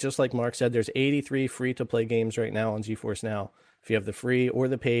debate. Just like Mark said, there's 83 free-to-play games right now on GeForce Now. If you have the free or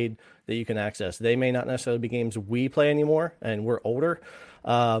the paid that you can access, they may not necessarily be games we play anymore, and we're older.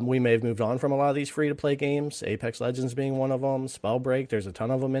 We may have moved on from a lot of these free-to-play games, Apex Legends being one of them, Spellbreak, there's a ton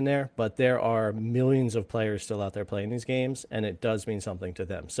of them in there, but there are millions of players still out there playing these games, and it does mean something to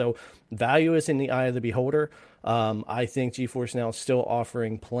them. So value is in the eye of the beholder. I think GeForce Now is still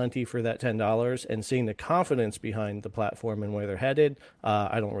offering plenty for that $10, and seeing the confidence behind the platform and where they're headed,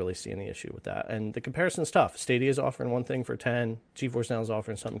 I don't really see any issue with that. And the comparison's tough. Stadia is offering one thing for 10, GeForce Now is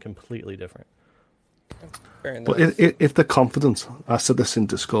offering something completely different. But if they're confident, I said this in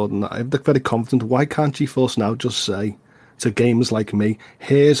Discord, and if they're very confident, why can't GeForce Now just say to gamers like me,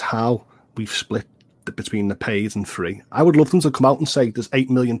 here's how we've split between the paid and free? I would love them to come out and say there's 8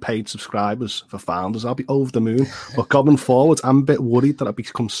 million paid subscribers for Founders. I'll be over the moon. But going forward, I'm a bit worried that I've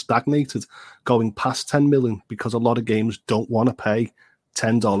become stagnated going past 10 million because a lot of gamers don't want to pay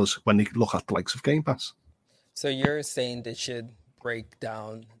 $10 when they look at the likes of Game Pass. So you're saying they should break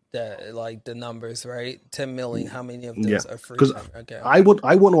down the numbers, right? 10 million, how many of those are free? Because I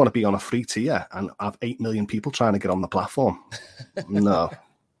wouldn't want to be on a free tier and have 8 million people trying to get on the platform. No.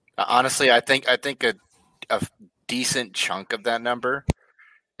 Honestly, I think a decent chunk of that number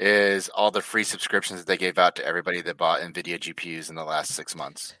is all the free subscriptions that they gave out to everybody that bought NVIDIA GPUs in the last 6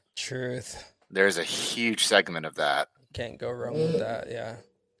 months. Truth. There's a huge segment of that. Can't go wrong with that. Yeah,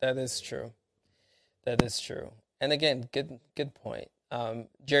 that is true. That is true. And again, good point.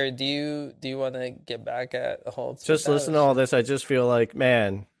 Jared, do you want to get back at Holtz? Just listen to all this. I just feel like,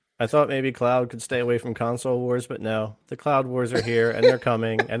 man, I thought maybe cloud could stay away from console wars, but no, the cloud wars are here and they're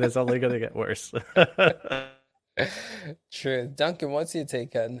coming, and it's only going to get worse. True. Duncan, what's your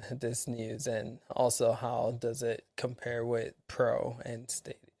take on this news, and also how does it compare with Pro and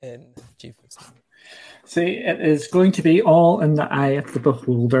State and GeForce? See, it is going to be all in the eye of the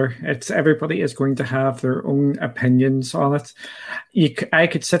beholder. Everybody is going to have their own opinions on it. I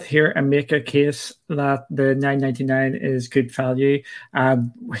could sit here and make a case that the $9.99 is good value.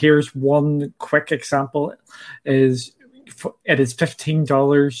 Here's one quick example: it is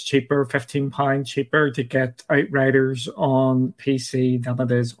 $15 cheaper, £15 cheaper to get Outriders on PC than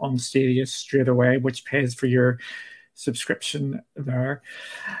it is on Stadia straight away, which pays for your subscription there.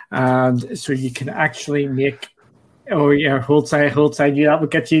 And so you can actually make Holtz, I knew that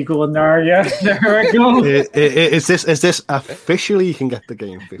would get you going there. Yeah, there we go. Is this officially you can get the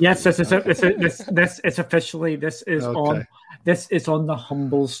game? Yes, this is officially. This is on the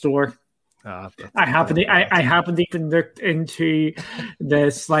Humble store. I haven't even looked into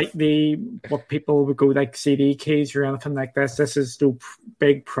the slightly what people would go like CD keys or anything like this. This is the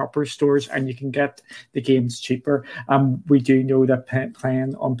big proper stores, and you can get the games cheaper. We do know that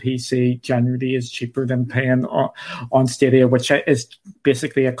playing on PC generally is cheaper than playing on Stadia, which is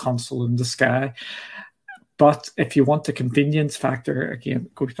basically a console in the sky. But if you want the convenience factor, again,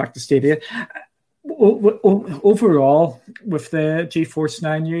 goes back to Stadia. Overall, with the GeForce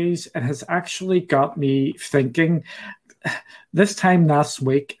Now news, it has actually got me thinking. this time last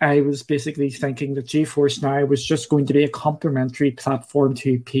week, I was basically thinking that GeForce Now was just going to be a complementary platform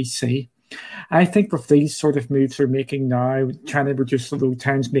to PC. I think with these sort of moves they're making now, trying to reduce the load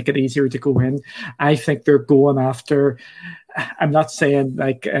times, make it easier to go in, I think they're going after, I'm not saying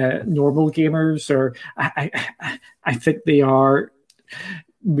like normal gamers, or I think they are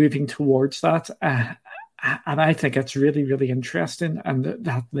moving towards that. And I think it's really, really interesting, and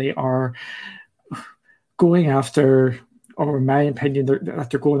that they are going after, or in my opinion, that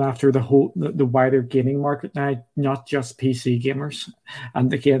they're going after the wider gaming market now, not just PC gamers.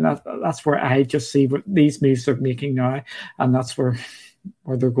 And again, that's where I just see what these moves they're making now, and that's where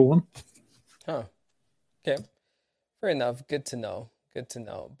they're going. Huh. Okay. Fair enough. Good to know. Good to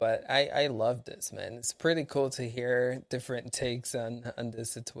know. But I love this, man. It's pretty cool to hear different takes on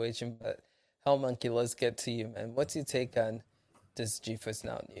this situation. But Hell Monkey, let's get to you, man. What's your take on this GeForce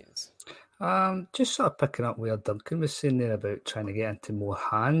Now news? Just sort of picking up where Duncan was saying there about trying to get into more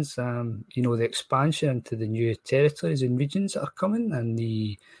hands. The expansion into the new territories and regions that are coming, and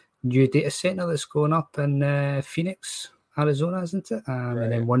the new data center that's going up in Phoenix, Arizona, isn't it? Right.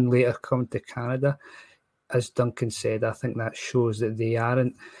 And then one later coming to Canada. As Duncan said, I think that shows that they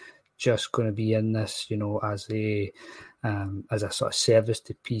aren't just going to be in this, as a sort of service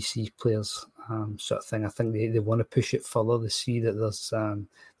to PC players, sort of thing. I think they want to push it further. They see that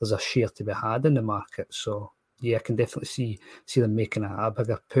there's a share to be had in the market. So yeah, I can definitely see them making a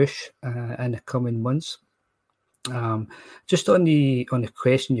bigger push in the coming months. Just on the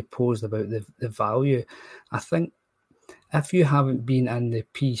question you posed about the value, I think if you haven't been in the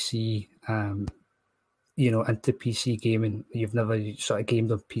PC, into PC gaming, you've never sort of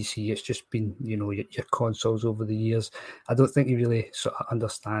gamed on PC, it's just been, your consoles over the years, I don't think you really sort of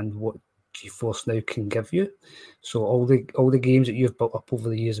understand what GeForce Now can give you. So all the games that you've built up over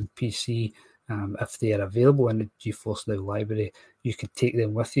the years in PC, if they are available in the GeForce Now library, you can take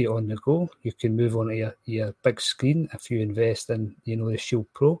them with you on the go. You can move on to your big screen if you invest in, the Shield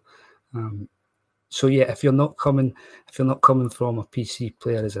Pro. So yeah, if you're not coming from a PC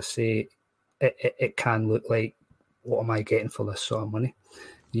player, as I say, it can look like, what am I getting for this sort of money?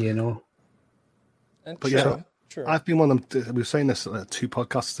 But yeah, true. I've been one of them. We were saying this 2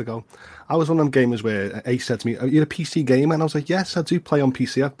 podcasts ago. I was one of them gamers where Ace said to me, "Are you a PC gamer?" And I was like, "Yes, I do play on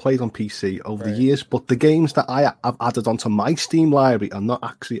PC. I've played on PC over the years, but the games that I've added onto my Steam library are not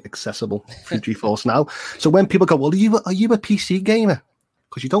actually accessible through GeForce Now." So when people go, "Well, are you a PC gamer?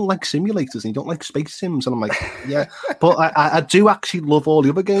 Because you don't like simulators and you don't like space sims," and I'm like, yeah, but I do actually love all the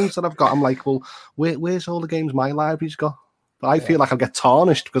other games that I've got. I'm like, well, where's all the games my library's got? But I feel like I'll get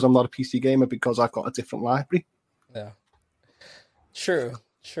tarnished because I'm not a PC gamer because I've got a different library. Yeah, true.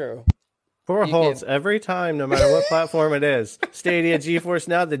 Poor Holtz, every time, no matter what platform it is, Stadia, GeForce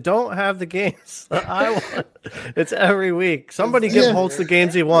Now, they don't have the games that I want. It's every week. Somebody give Holtz the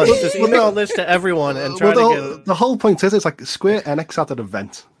games he wants. Just email a list to everyone and try to get it. The whole point is, it's like Square Enix had an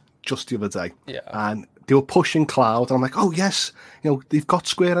event just the other day. Yeah. And they were pushing cloud. And I'm like, oh, yes. They've got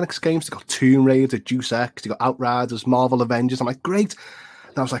Square Enix games. They've got Tomb Raider, Deus Ex. They've got Outriders, Marvel Avengers. I'm like, great.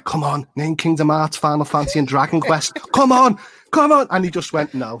 And I was like, come on, name Kingdom Hearts, Final Fantasy, and Dragon Quest. Come on. And he just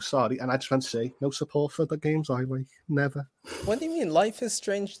went, no, sorry. And I just went, see, no support for the games I like. Never. What do you mean? Life is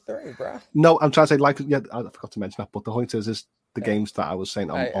Strange 3, bro? No, I'm trying to say, I forgot to mention that. But the point is the games that I was saying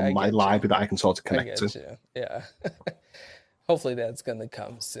on my library that I can sort of connect to. You. Yeah. Hopefully that's going to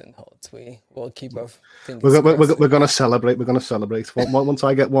come soon, Holtz. We'll keep our fingers crossed. We're going to celebrate. We're going to celebrate. Once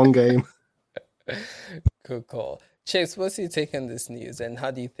I get one game. Cool. Chase, what's your take on this news, and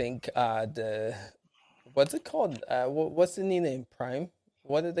how do you think what's it called? What's the new name? Prime?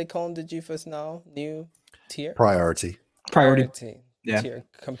 What did they call the GeForce Now new tier? Priority. Yeah. Tier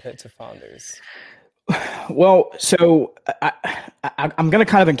compared to Founders. Well, so I'm going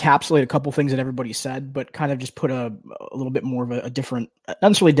to kind of encapsulate a couple things that everybody said, but kind of just put a little bit more of a different, not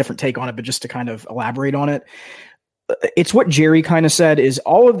necessarily a different take on it, but just to kind of elaborate on it. It's what Jerry kind of said, is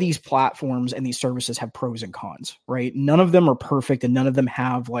all of these platforms and these services have pros and cons, right? None of them are perfect, and none of them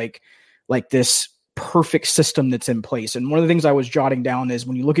have like this perfect system that's in place. And one of the things I was jotting down is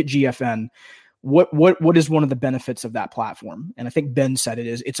when you look at GFN, what is one of the benefits of that platform? And I think Ben said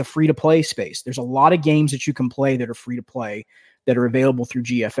it's a free to play space. There's a lot of games that you can play that are free to play that are available through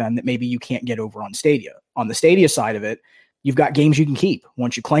GFN that maybe you can't get over on Stadia. On the Stadia side of it, you've got games you can keep.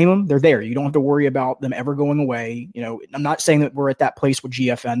 Once you claim them, they're there. You don't have to worry about them ever going away. I'm not saying that we're at that place with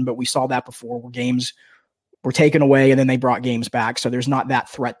GFN, but we saw that before where games were taken away and then they brought games back. So there's not that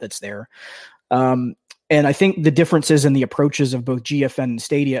threat that's there. And I think the differences in the approaches of both GFN and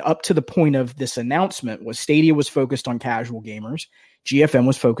Stadia up to the point of this announcement was Stadia was focused on casual gamers GFN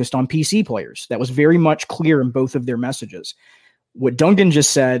was focused on PC players. That was very much clear in both of their messages. What Duncan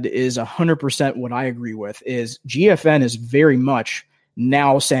just said is 100% what I agree with, is GFN is very much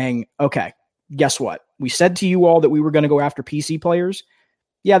now saying, okay, guess what? We said to you all that we were going to go after PC players.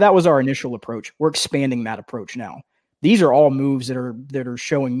 Yeah, that was our initial approach. We're expanding that approach now. These are all moves that are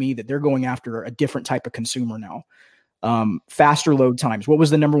showing me that they're going after a different type of consumer now. Faster load times. What was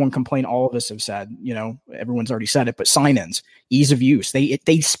the number one complaint all of us have said? You know, everyone's already said it, but sign-ins, ease of use.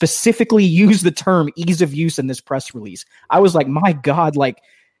 They specifically use the term ease of use in this press release. I was like, my God, like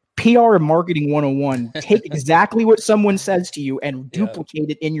PR and marketing 101, take exactly what someone says to you and duplicate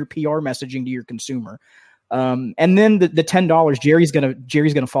it in your PR messaging to your consumer. And then the $10, Jerry's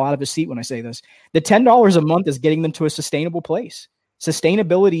gonna fall out of his seat when I say this. The $10 a month is getting them to a sustainable place.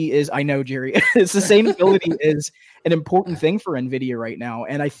 Sustainability is, I know, Jerry, sustainability is an important thing for NVIDIA right now.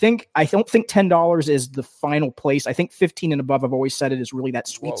 And I don't think $10 is the final place. I think 15 and above, I've always said it, is really that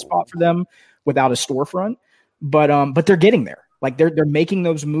sweet spot for them without a storefront. But they're getting there. Like they're making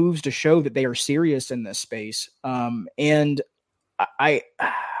those moves to show that they are serious in this space. And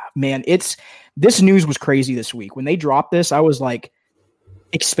this news was crazy this week. When they dropped this, I was like,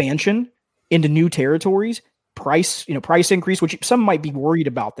 expansion into new territories. Price increase, which some might be worried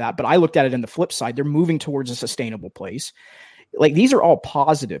about that, but I looked at it in the flip side. They're moving towards a sustainable place. Like these are all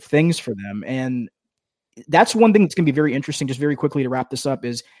positive things for them. And that's one thing that's going to be very interesting, just very quickly to wrap this up,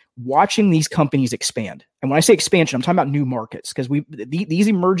 is watching these companies expand. And when I say expansion, I'm talking about new markets, because these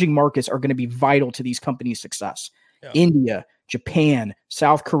emerging markets are going to be vital to these companies' success. Yeah. India, Japan,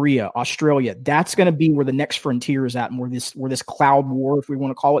 South Korea, Australia, that's going to be where the next frontier is at, and where this cloud war, if we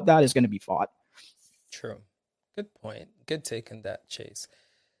want to call it that, is going to be fought. True. Good point. Good take on that, Chase.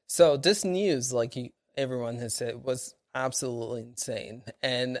 So this news, like everyone has said, was absolutely insane.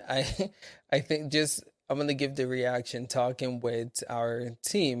 And I think I'm going to give the reaction talking with our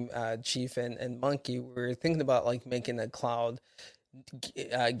team, Chief and Monkey. We were thinking about like making a cloud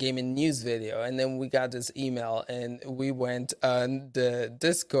gaming news video. And then we got this email and we went on the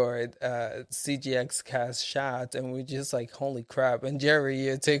Discord, CGX Cast chat, and we just like, holy crap. And Jerry,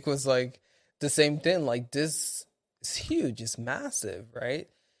 your take was like, the same thing, like this is huge, it's massive, right?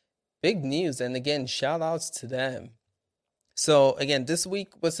 Big news. And again, shout outs to them. So again, this week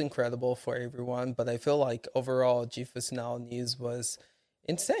was incredible for everyone, but I feel like overall GeForce Now news was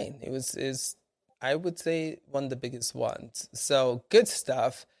insane. It was I would say one of the biggest ones. So good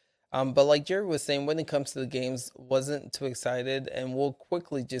stuff. But like Jerry was saying, when it comes to the games, wasn't too excited, and we'll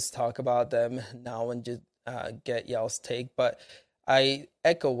quickly just talk about them now and just get y'all's take. But I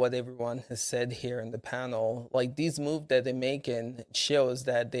echo what everyone has said here in the panel. Like these moves that they're making shows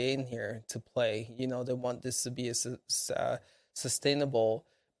that they're in here to play. You know, they want this to be a sustainable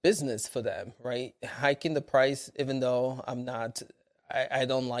business for them, right? Hiking the price, even though I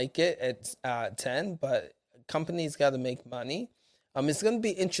don't like it at 10, but companies got to make money. It's going to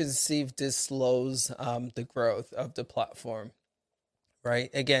be interesting to see if this slows the growth of the platform, right?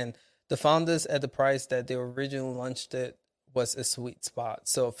 Again, the founders at the price that they originally launched it was a sweet spot.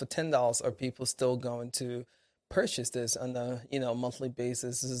 So for $10, are people still going to purchase this on a monthly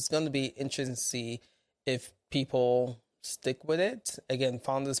basis? It's going to be interesting to see if people stick with it. Again,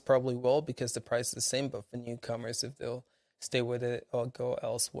 founders probably will, because the price is the same, but for newcomers, if they'll stay with it or go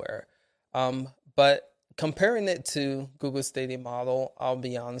elsewhere. But comparing it to Google Stadia model, I'll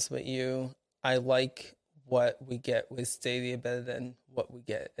be honest with you, I like what we get with Stadia better than what we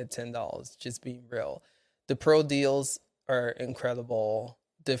get at $10, just being real. The pro deals are incredible.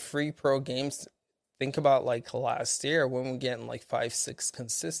 The free pro games, think about like last year when we're getting like 5-6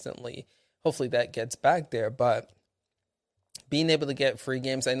 consistently. Hopefully that gets back there, but being able to get free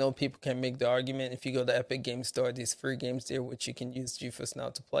games, I know people can make the argument if you go to Epic Game Store, these free games there which you can use GeForce Now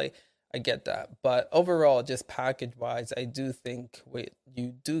to play. I get that, but overall, just package wise, I do think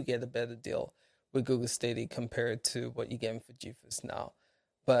you do get a better deal with Google Stadia compared to what you get for GeForce Now.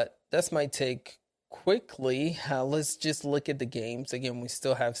 But that's my take. Quickly, let's just look at the games. Again, we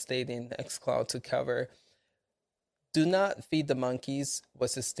still have Stadia and xCloud to cover. Do Not Feed the Monkeys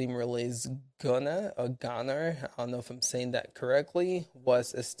was a Steam release. Goner, I don't know if I'm saying that correctly,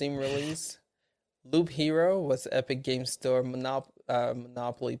 was a Steam release. Loop Hero was Epic Game Store.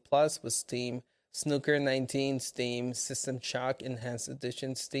 Monopoly Plus was Steam. Snooker 19, Steam. System Shock Enhanced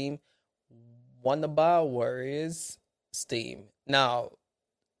Edition, Steam. Wannabe Warriors, Steam. Now,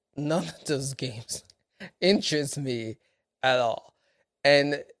 none of those games interest me at all.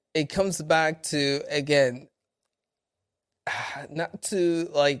 And it comes back to, again, not to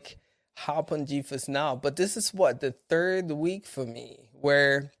like hop on GeForce Now, but this is the third week for me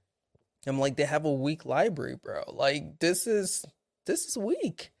where I'm like, they have a weak library, bro. Like this is this is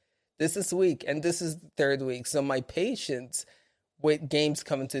weak. This is weak, and this is the third week. So my patience with games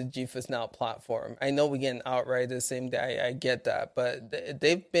coming to the GeForce Now platform. I know we get an outright the same day. I get that, but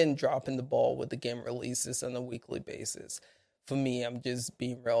they've been dropping the ball with the game releases on a weekly basis. For me, I'm just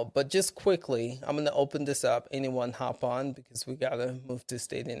being real. But just quickly, I'm going to open this up. Anyone hop on because we got to move to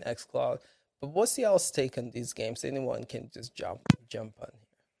Stadia and xCloud. But what's y'all's take on these games? Anyone can just jump on here.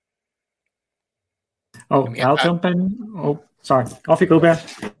 Oh, I'll jump in. Oh, sorry. Off you go, Ben.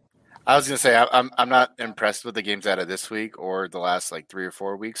 I was gonna say I'm not impressed with the games out of this week or the last like 3 or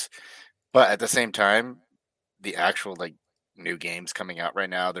 4 weeks, but at the same time, the actual like new games coming out right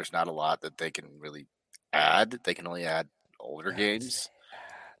now, there's not a lot that they can really add. They can only add older games.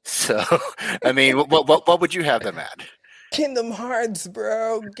 So, I mean, what would you have them add? Kingdom Hearts,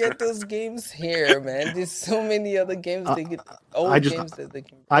 bro. Get those games here, man. There's so many other games they get. Games that they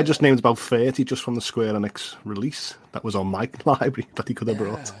can. I just named about 30 just from the Square Enix release that was on my library that he could have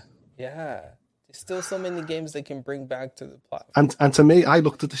brought. Yeah, there's still so many games they can bring back to the platform. And to me, I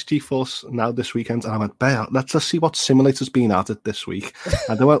looked at this GeForce Now this weekend and I went, Bear, let's just see what simulators been added this week.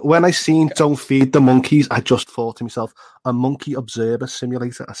 And then when I seen Don't Feed the Monkeys, I just thought to myself, a monkey observer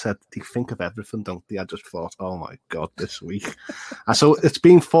simulator. I said, they think of everything, don't they? I just thought, oh my God, this week. And so it's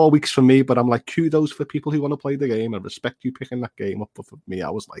been 4 weeks for me, but I'm like, kudos for people who want to play the game. I respect you picking that game up. But for me,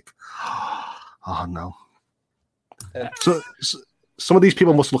 I was like, oh no. So some of these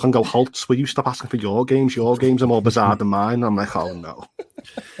people must look and go, Holtz, will you stop asking for your games? Your games are more bizarre than mine. I'm like, oh no.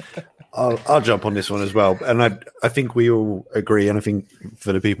 I'll jump on this one as well. And I think we all agree. And I think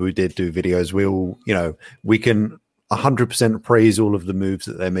for the people who did do videos, we can 100% praise all of the moves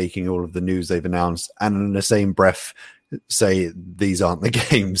that they're making, all of the news they've announced, and in the same breath say these aren't the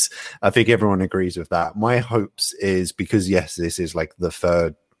games. I think everyone agrees with that. My hopes is because, yes, this is like the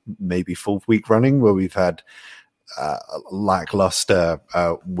third, maybe fourth week running where we've had lackluster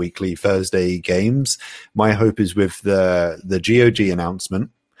weekly Thursday games. My hope is with the GOG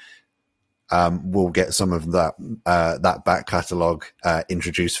announcement, we'll get some of that back catalog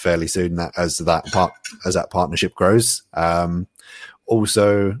introduced fairly soon. As that partnership grows.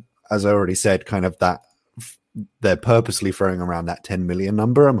 Also, as I already said, kind of that they're purposely throwing around that 10 million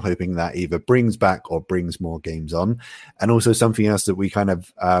number. I'm hoping that either brings back or brings more games on. And also something else that we kind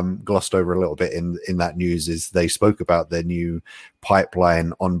of glossed over a little bit in that news is they spoke about their new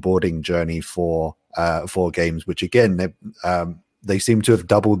pipeline onboarding journey for games, which again, they seem to have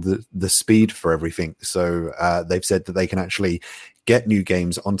doubled the speed for everything. So they've said that they can actually get new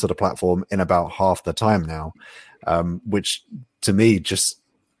games onto the platform in about half the time now, which to me just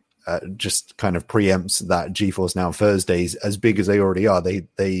kind of preempts that GeForce Now Thursdays, as big as they already are.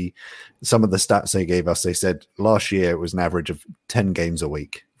 They some of the stats they gave us, they said last year it was an average of 10 games a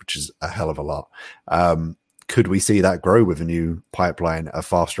week, which is a hell of a lot. Could we see that grow with a new pipeline, a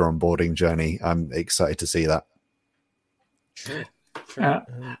faster onboarding journey? I'm excited to see that. Sure.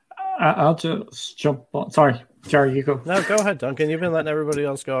 I'll just jump on. Sorry, Jerry, you go. No, go ahead, Duncan. You've been letting everybody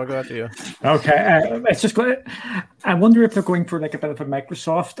else go. I'll go after you. Okay. It's just. I wonder if they're going for like a bit of a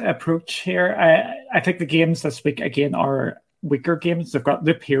Microsoft approach here. I think the games this week again are weaker games. They've got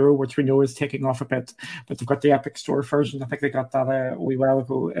Loop Hero, which we know is taking off a bit, but they've got the Epic Store version. I think they got that a wee while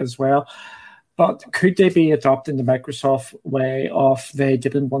ago as well. But could they be adopting the Microsoft way of they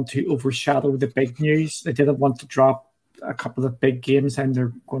didn't want to overshadow the big news? They didn't want to drop a couple of big games, and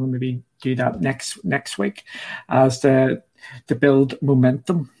they're going to maybe do that next week as to build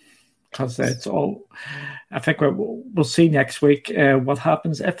momentum, because it's all. I think we'll see next week what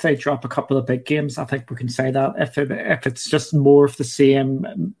happens if they drop a couple of big games. I think we can say that if it's just more of the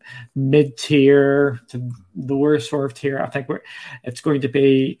same mid-tier to lower sort of tier, I think it's going to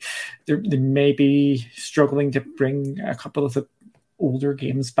be they may be struggling to bring a couple of the older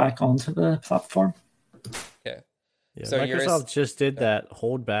games back onto the platform. Yeah, so Microsoft just did that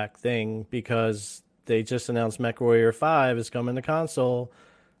holdback thing because they just announced MechWarrior 5 is coming to console,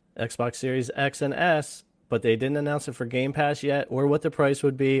 Xbox Series X and S, but they didn't announce it for Game Pass yet, or what the price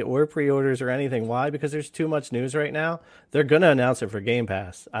would be, or pre-orders or anything. Why? Because there's too much news right now. They're gonna announce it for Game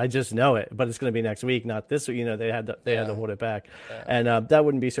Pass. I just know it, but it's gonna be next week, not this week. You know, they had to hold it back, and that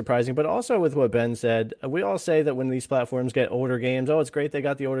wouldn't be surprising. But also with what Ben said, we all say that when these platforms get older games, oh, it's great they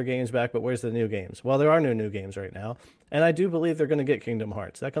got the older games back, but where's the new games? Well, there are no new games right now, and I do believe they're gonna get Kingdom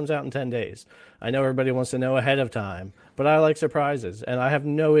Hearts. That comes out in 10 days. I know everybody wants to know ahead of time, but I like surprises, and I have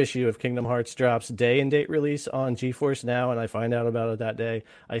no issue if Kingdom Hearts drops day and date release on GeForce Now, and I find out about it that day.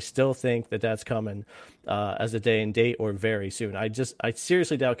 I still think that that's coming as a day and date or very soon. I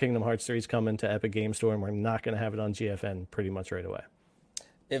seriously doubt Kingdom Hearts 3 is coming to Epic Game Store, and we're not going to have it on GFN pretty much right away.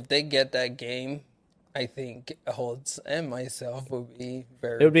 If they get that game, I think Holtz and myself would be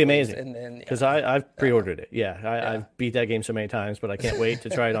very. It would be pleased. amazing. And then because I've pre-ordered it. I've beat that game so many times, but I can't wait to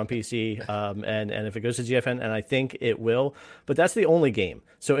try it on PC. And if it goes to GFN, and I think it will, but that's the only game.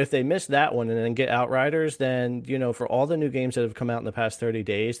 So if they miss that one and then get Outriders, then for all the new games that have come out in the past 30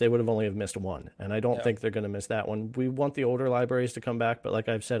 days, they would have only have missed one. And I don't think they're going to miss that one. We want the older libraries to come back, but like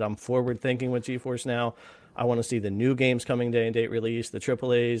I've said, I'm forward thinking with GeForce Now. I want to see the new games coming day and date release, the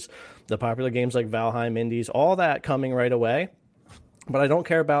AAAs, the popular games like Valheim, Indies, all that coming right away. But I don't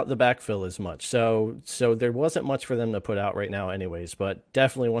care about the backfill as much. So there wasn't much for them to put out right now anyways, but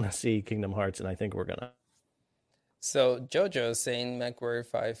definitely want to see Kingdom Hearts, and I think we're going to. So Jojo is saying MechWarrior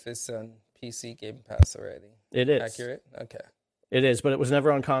 5 is on PC Game Pass already. It is. Accurate? Okay. It is, but it was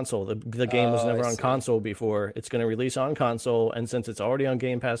never on console. The game was never on console before. It's going to release on console, and since it's already on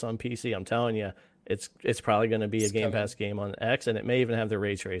Game Pass on PC, I'm telling you, it's probably going to be a Game Pass game on X, and it may even have the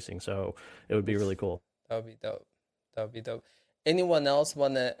ray tracing, so it would be really cool. That would be dope. Anyone else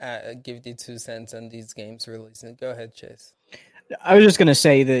want to give the 2 cents on these games releasing? Go ahead, Chase. I was just going to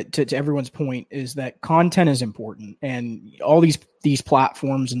say that to everyone's point is that content is important, and all these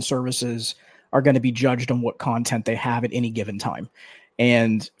platforms and services are going to be judged on what content they have at any given time.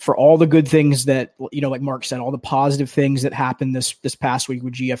 And for all the good things that, like Mark said, all the positive things that happened this past week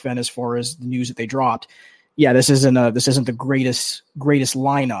with GFN as far as the news that they dropped, this isn't the greatest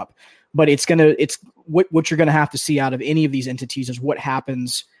lineup, but it's what you're going to have to see out of any of these entities is what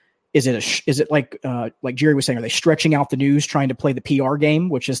happens. Is it like Jerry was saying, are they stretching out the news, trying to play the PR game,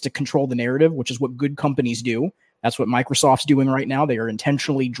 which is to control the narrative, which is what good companies do. That's what Microsoft's doing right now. They are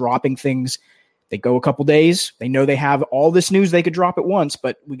intentionally dropping things. They go a couple days. They know they have all this news they could drop at once,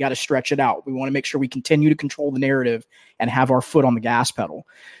 but we got to stretch it out. We want to make sure we continue to control the narrative and have our foot on the gas pedal.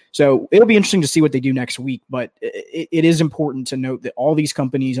 So it'll be interesting to see what they do next week, but it is important to note that all these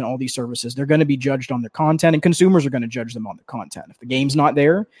companies and all these services, they're going to be judged on their content, and consumers are going to judge them on their content. If the game's not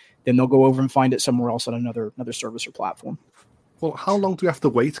there, then they'll go over and find it somewhere else on another service or platform. Well, how long do we have to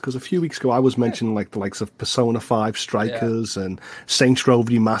wait? Because a few weeks ago I was mentioning like the likes of Persona 5 Strikers and Saints Row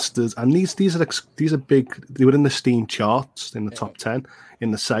Remastered, and these are big. They were in the Steam charts in the top 10 in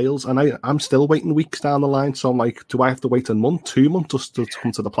the sales, and I'm still waiting weeks down the line. So I'm like, do I have to wait a month, 2 months just to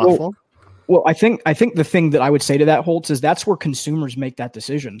come to the platform? Well, I think the thing that I would say to that, Holtz, is that's where consumers make that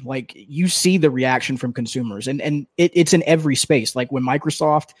decision. Like, you see the reaction from consumers, and it's in every space. Like when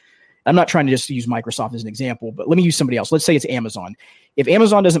Microsoft. I'm not trying to just use Microsoft as an example, but let me use somebody else. Let's say it's Amazon. If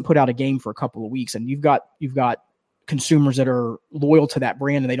Amazon doesn't put out a game for a couple of weeks and you've got consumers that are loyal to that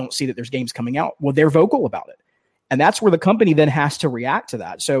brand and they don't see that there's games coming out, well, they're vocal about it. And that's where the company then has to react to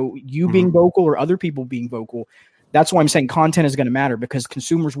that. So you being vocal or other people being vocal, that's why I'm saying content is going to matter, because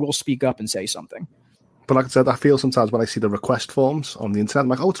consumers will speak up and say something. But like I said, I feel sometimes when I see the request forms on the internet, I'm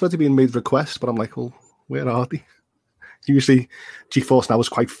like, oh, it's already being made request, but I'm like, well, where are they? Usually, GeForce Now is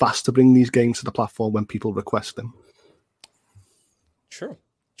quite fast to bring these games to the platform when people request them. True.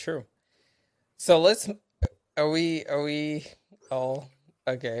 So are we all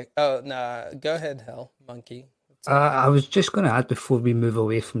okay? Oh, nah, go ahead, Hell Monkey. I was just going to add before we move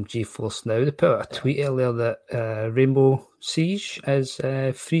away from GeForce Now, they put out a tweet earlier that Rainbow Siege is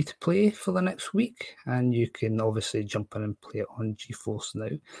free to play for the next week, and you can obviously jump in and play it on GeForce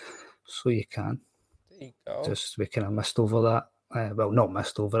Now, so you can. There you go. Just we kind of missed over that. Well, not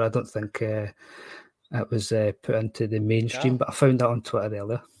missed over. I don't think it was put into the mainstream, but I found that on Twitter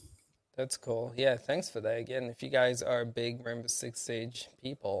earlier. That's cool. Yeah, thanks for that. Again, if you guys are big Rainbow Six Siege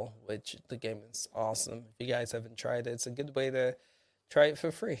people, which the game is awesome, if you guys haven't tried it, it's a good way to try it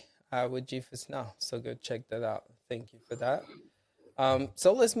for free with GeForce Now. So go check that out. Thank you for that.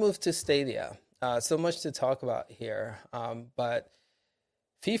 So let's move to Stadia. So much to talk about here, but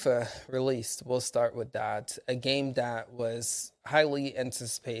FIFA released. We'll start with that. A game that was highly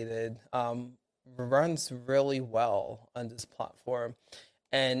anticipated, runs really well on this platform.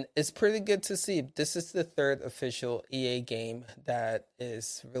 And it's pretty good to see. This is the third official EA game that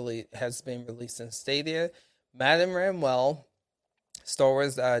has been released in Stadia. Madden ran well. Star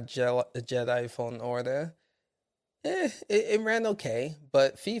Wars Jedi Fallen Order, it ran okay.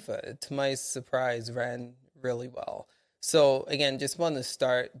 But FIFA, to my surprise, ran really well. So again, just want to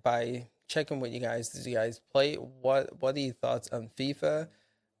start by checking with you guys. Did you guys play? What are your thoughts on FIFA?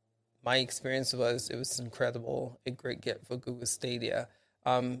 My experience was it was incredible. A great get for Google Stadia.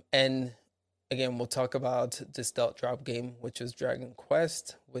 And again, we'll talk about the stealth drop game, which was Dragon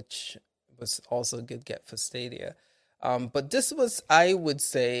Quest, which was also a good get for Stadia. But this was, I would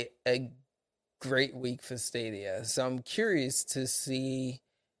say, a great week for Stadia. So I'm curious to see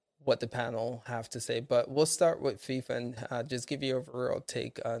what the panel have to say. But we'll start with FIFA and just give you a overall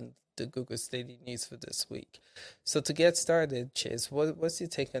take on the Google Stadia news for this week. So to get started, Chase, what's your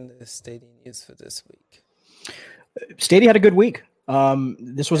take on the Stadia news for this week? Stadia had a good week.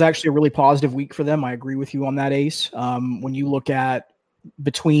 This was actually a really positive week for them. I agree with you on that, Ace. When you look at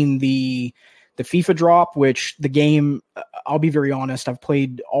between the FIFA drop, which the game, I'll be very honest, I've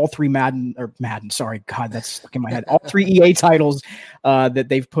played all three Madden, sorry, God, that's stuck in my head. All three EA titles that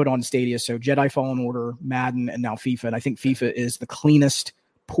they've put on Stadia. So Jedi Fallen Order, Madden, and now FIFA. And I think FIFA is the cleanest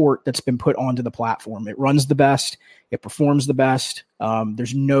port that's been put onto the platform. It runs the best. It performs the best.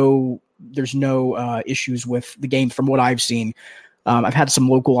 There's no issues with the game from what I've seen. I've had some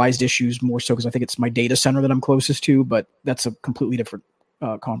localized issues more so because I think it's my data center that I'm closest to, but that's a completely different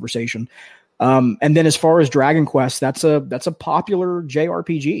conversation. And then as far as Dragon Quest, that's a popular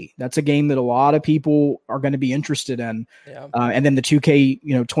JRPG. That's a game that a lot of people are going to be interested in. Yeah. And then the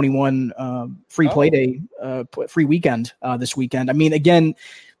 2K, 21 free play day, free weekend this weekend. I mean, again,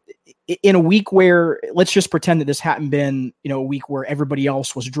 in a week where, let's just pretend that this hadn't been, a week where everybody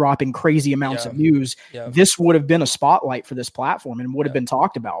else was dropping crazy amounts of news, this would have been a spotlight for this platform and would have been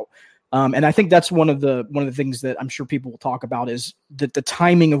talked about. And I think that's one of the things that I'm sure people will talk about is that the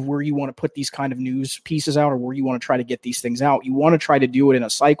timing of where you want to put these kind of news pieces out or where you want to try to get these things out. You want to try to do it in a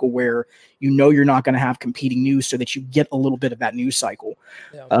cycle where you're not going to have competing news so that you get a little bit of that news cycle.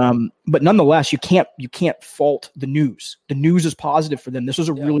 Yeah. But nonetheless, you can't fault the news. The news is positive for them. This was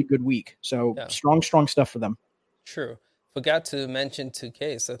a really good week. So strong stuff for them. True. Forgot to mention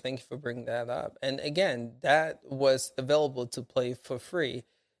 2K, so thank you for bringing that up. And again, that was available to play for free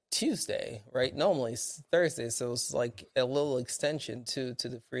Tuesday, right? Normally it's Thursday, so it's like a little extension to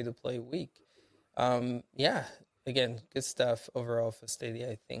the free-to-play week. Again, good stuff overall for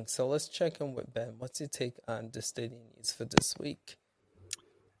Stadia, I think. So let's check in with Ben. What's your take on the Stadia news for this week?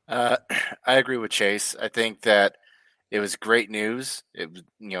 I agree with Chase. I think that it was great news. It was,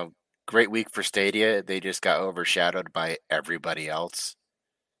 great week for Stadia. They just got overshadowed by everybody else.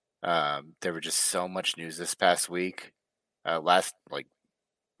 There were just so much news this past week. Last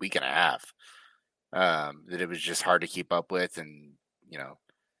week and a half, that it was just hard to keep up with, and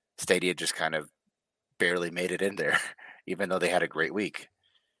Stadia just kind of barely made it in there, even though they had a great week.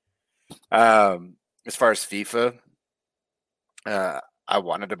 As far as FIFA, I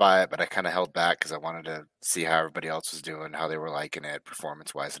wanted to buy it, but I kind of held back because I wanted to see how everybody else was doing, how they were liking it,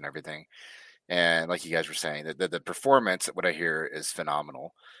 performance-wise and everything. And like you guys were saying, the performance, what I hear, is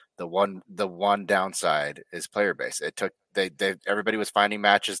phenomenal. The one downside is player base. It took everybody was finding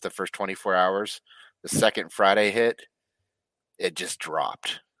matches the first 24 hours. The second Friday hit, it just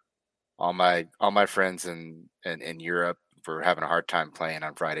dropped. All my friends in Europe were having a hard time playing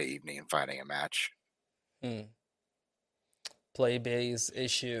on Friday evening and finding a match. Play base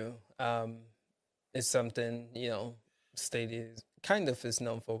issue is something Stadia kind of is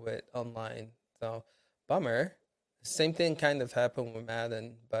known for with online. So bummer. Same thing kind of happened with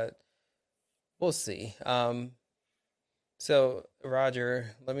Madden, but we'll see. So,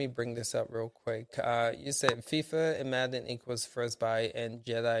 Roger, let me bring this up real quick. You said FIFA and Madden equals First Buy and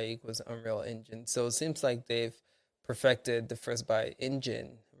Jedi equals Unreal Engine. So it seems like they've perfected the First Buy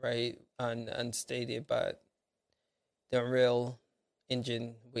engine, right, on Stadia, but the Unreal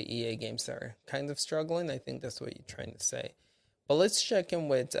Engine with EA games are kind of struggling. I think that's what you're trying to say. But let's check in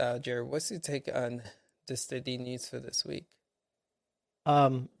with Jared. What's your take on the Stadia news for this week?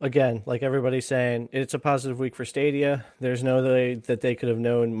 Again, like everybody's saying, it's a positive week for Stadia. There's no way that they could have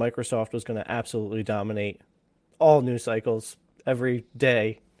known Microsoft was going to absolutely dominate all news cycles every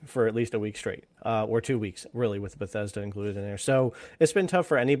day for at least a week straight, or 2 weeks, really, with Bethesda included in there. So it's been tough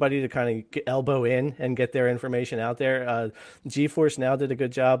for anybody to kind of elbow in and get their information out there. GeForce Now did a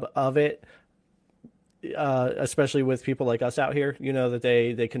good job of it. Especially with people like us out here, that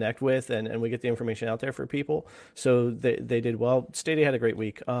they connect with and we get the information out there for people. So they did well. Stadia had a great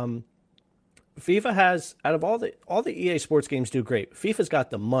week. FIFA has, out of all the EA sports games do great. FIFA's got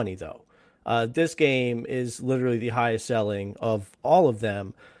the money though. This game is literally the highest selling of all of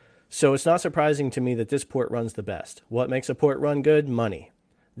them. So it's not surprising to me that this port runs the best. What makes a port run good? Money.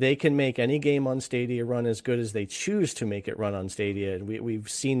 They can make any game on Stadia run as good as they choose to make it run on Stadia. And we've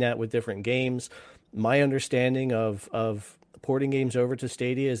seen that with different games. My understanding of porting games over to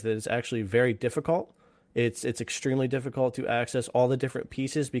Stadia is that it's actually very difficult. It's extremely difficult to access all the different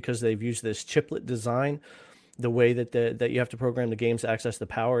pieces because they've used this chiplet design, the way that you have to program the games to access the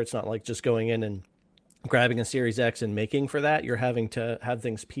power. It's not like just going in and grabbing a Series X and making for that. You're having to have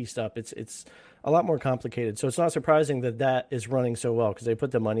things pieced up. It's a lot more complicated. So it's not surprising that is running so well because they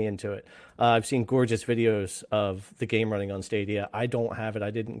put the money into it. I've seen gorgeous videos of the game running on Stadia. I don't have it. I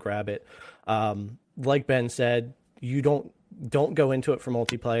didn't grab it. Like Ben said, you don't don't go into it for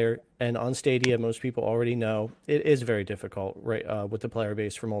multiplayer. And on Stadia, most people already know it is very difficult, right, with the player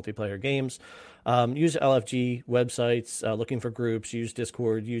base for multiplayer games. Use LFG websites, looking for groups, use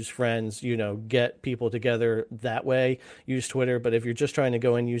Discord, use friends, get people together that way, use Twitter. But if you're just trying to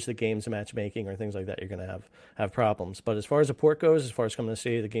go and use the game's matchmaking or things like that, you're going to have problems. But as far as the port goes, as far as coming to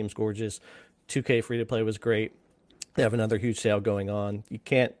Stadia, the game's gorgeous. 2K free to play was great. They have another huge sale going on. You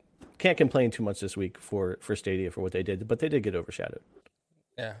can't complain too much this week for Stadia for what they did, but they did get overshadowed.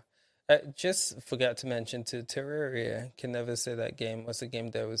 Yeah. Just forgot to mention too, Terraria Can Never Say That game was a game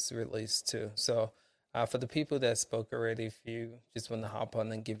that was released too. So for the people that spoke already, if you just want to hop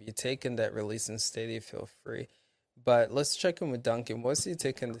on and give your take on that release in Stadia, feel free. But let's check in with Duncan. What's your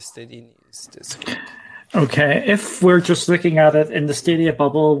take on the Stadia news this week? Okay, if we're just looking at it in the Stadia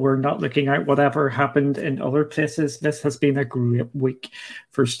bubble, we're not looking at whatever happened in other places. This has been a great week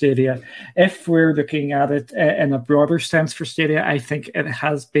for Stadia. If we're looking at it in a broader sense for Stadia, I think it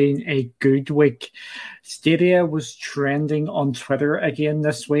has been a good week. Stadia was trending on Twitter again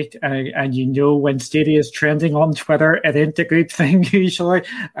this week, and when Stadia is trending on Twitter, it ain't a good thing usually,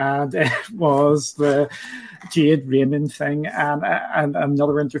 and it was the Jade Raymond thing, and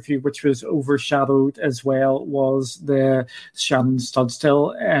another interview which was overshadowed as well was the Shannon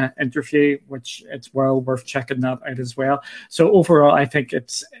Studstill interview, which it's well worth checking that out as well. So overall, I think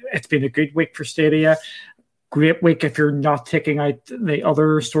it's been a good week for Stadia. Great week if you're not taking out the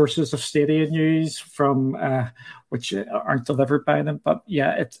other sources of Stadia news from which aren't delivered by them. But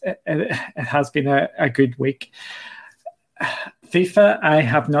yeah, it has been a good week. FIFA, I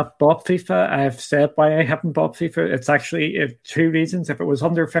have not bought FIFA. I've said why I haven't bought FIFA. It's actually two reasons. If it was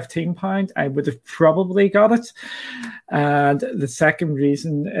under £15, I would have probably got it. And the second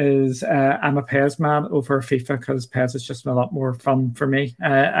reason is I'm a PES man over FIFA because PES is just a lot more fun for me.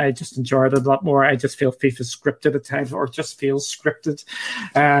 I just enjoy it a lot more. I just feel FIFA's scripted at times, or just feels scripted.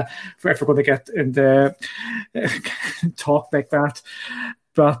 If we're going to get into talk like that.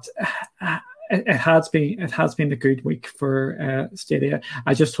 But it has been a good week for Stadia.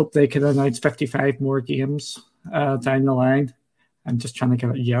 I just hope they can announce 55 more games down the line. I'm just trying to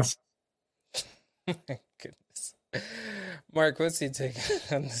get it. Yes. Goodness, Mark, what's your take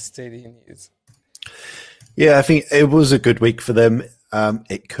on the Stadia news? Yeah, I think it was a good week for them.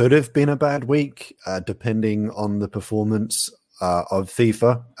 It could have been a bad week, depending on the performance of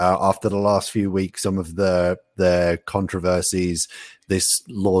FIFA. After the last few weeks, some of their controversies, this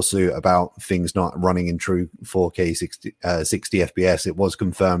lawsuit about things not running in true 4K 60 FPS, it was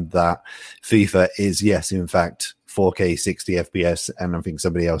confirmed that FIFA is, yes, in fact, 4K 60 FPS, and I think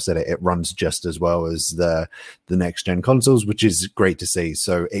somebody else said it runs just as well as the next gen consoles, which is great to see.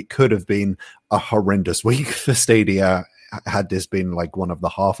 So it could have been a horrendous week for Stadia had this been like one of the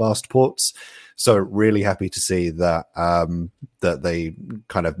half-assed ports. So really happy to see that that they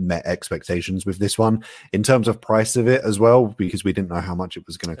kind of met expectations with this one in terms of price of it as well, because we didn't know how much it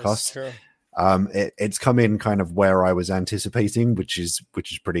was going to cost. True. It's come in kind of where I was anticipating, which is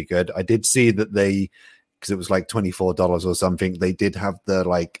pretty good. I did see that because it was like $24 or something, they did have the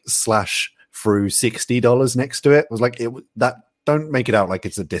like slash through $60 next to it. It was like that. Don't make it out like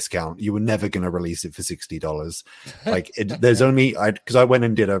it's a discount. You were never going to release it for $60. Like there's only, because I went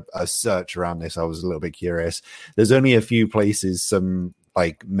and did a search around this. I was a little bit curious. There's only a few places, some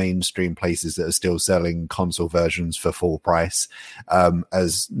like mainstream places that are still selling console versions for full price.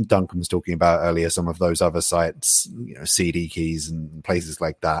 As Duncan was talking about earlier, some of those other sites, CD Keys and places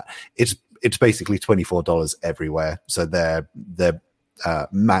like that, it's basically $24 everywhere. So they're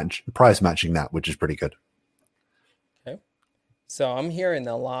price matching that, which is pretty good. So I'm hearing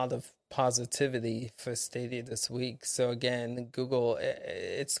a lot of positivity for Stadia this week. So again, Google,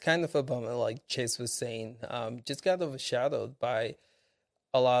 it's kind of a bummer, like Chase was saying, just got overshadowed by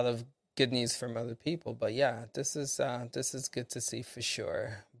a lot of good news from other people. But yeah, this is good to see for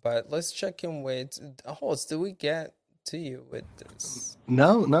sure. But let's check in with Holtz. Do we get to you with this?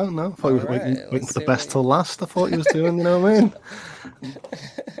 No. I thought you were waiting for the best till last. I thought you was doing, you know what I mean?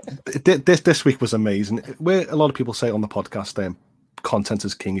 This week was amazing. Where a lot of people say on the podcast, content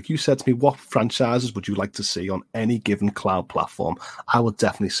is king. If you said to me, what franchises would you like to see on any given cloud platform, I would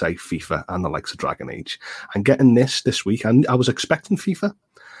definitely say FIFA and the likes of Dragon Age. And getting this week, and I was expecting FIFA,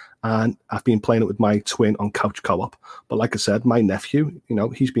 and I've been playing it with my twin on couch co-op. But like I said, my nephew,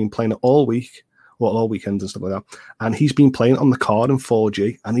 he's been playing it all week. Well, all weekends and stuff like that. And he's been playing on the card in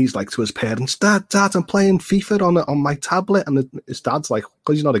 4G. And he's like to his parents, Dad, I'm playing FIFA on my tablet. And his dad's like,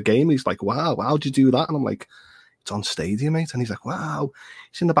 because he's not a gamer, he's like, wow, how'd you do that? And I'm like, it's on Stadia, mate. And he's like, wow,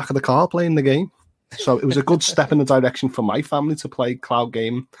 he's in the back of the car playing the game. So it was a good step in the direction for my family to play cloud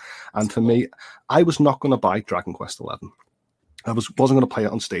game. And for me, I was not going to buy Dragon Quest XI. I wasn't going to play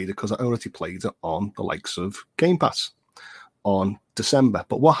it on Stadia because I already played it on the likes of Game Pass on December.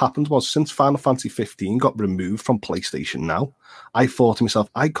 But what happened was, since Final Fantasy 15 got removed from PlayStation Now, I thought to myself,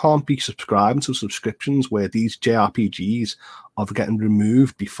 I can't be subscribing to subscriptions where these JRPGs are getting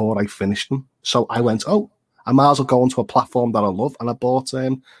removed before I finish them. So I went, I might as well go onto a platform that I love, and I bought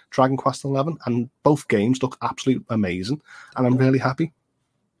Dragon Quest XI, and both games look absolutely amazing, and I'm really happy.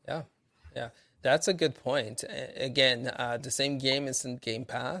 Yeah. That's a good point. Again, the same game is in Game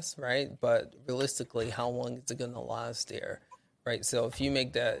Pass, right? But realistically, how long is it going to last there, right? So if you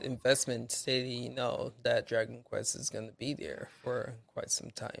make that investment, Stadia, you know that Dragon Quest is going to be there for quite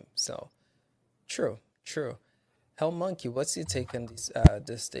some time. So, true. Hell Monkey, what's your take on this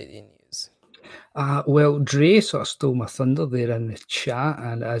Stadia news? Well, Dre sort of stole my thunder there in the chat,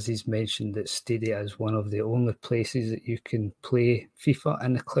 and as he's mentioned, that Stadia is one of the only places that you can play FIFA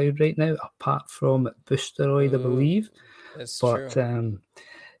in the cloud right now, apart from Boosteroid, I believe. That's true.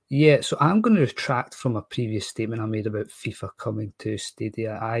 Yeah, so I'm going to retract from a previous statement I made about FIFA coming to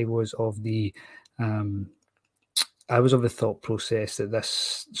Stadia. I was of the thought process that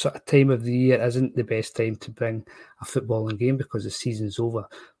this sort of time of the year isn't the best time to bring a footballing game because the season's over.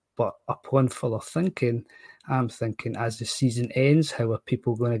 But upon fuller thinking, I'm thinking, as the season ends, how are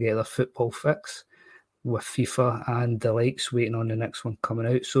people going to get their football fix with FIFA and the likes waiting on the next one coming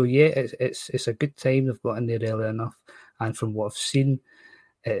out? So yeah, it's a good time. They've got in there early enough, and from what I've seen,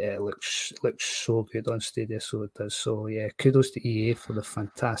 it looks so good on Stadia. So it does. So yeah, kudos to EA for the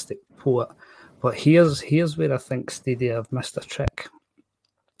fantastic port. But here's where I think Stadia have missed a trick.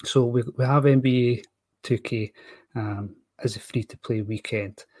 So we have NBA 2K as a free-to-play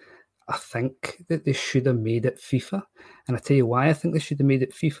weekend. I think that they should have made it FIFA. And I tell you why I think they should have made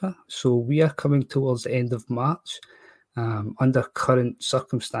it FIFA. So we are coming towards the end of March. Under current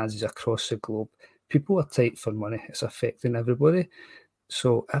circumstances across the globe, people are tight for money. It's affecting everybody.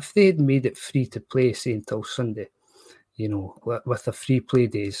 So if they had made it free to play, say, until Sunday, with the free play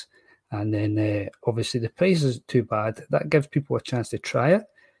days, and then obviously the price isn't too bad, that gives people a chance to try it,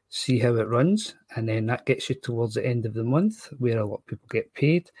 see how it runs, and then that gets you towards the end of the month where a lot of people get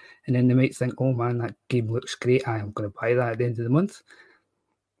paid, and then they might think, oh man, that game looks great, I am going to buy that at the end of the month.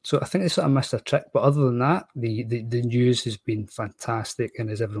 So I think they sort of missed a trick, but other than that, the news has been fantastic, and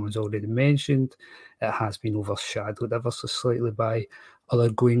as everyone's already mentioned, it has been overshadowed ever so slightly by other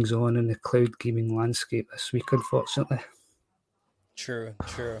goings on in the cloud gaming landscape this week, unfortunately. True.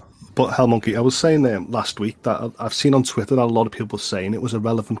 But Hell Monkey, I was saying last week that I've seen on Twitter that a lot of people saying it was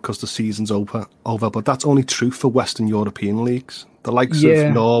irrelevant because the season's over, but that's only true for Western European leagues. The likes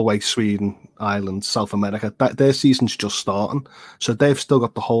of Norway, Sweden, Ireland, South America, their season's just starting. So they've still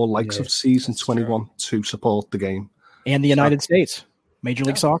got the whole likes of season 21 to support the game. And the United States, Major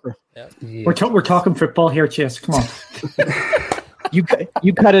League Soccer. Yeah. We're talking football here, Chase. Come on.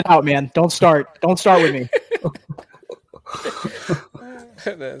 You cut it out, man. Don't start with me.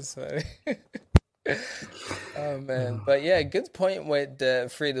 That's funny. Oh man, but yeah, good point with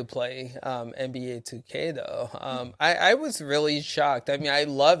the free-to-play NBA 2K though. I was really shocked. I mean, I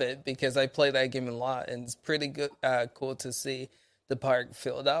love it because I play that game a lot, and it's pretty good, cool to see the park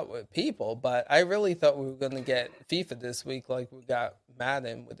filled out with people. But I really thought we were going to get FIFA this week, like we got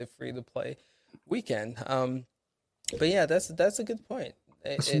Madden with the free-to-play weekend. But yeah, that's a good point.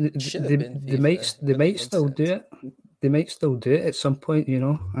 It should have been FIFA. They might still do it. They might still do it at some point,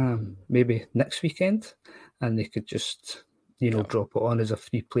 maybe next weekend, and they could just, drop it on as a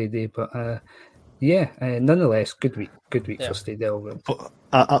free play day. But nonetheless, good week for Stadia. But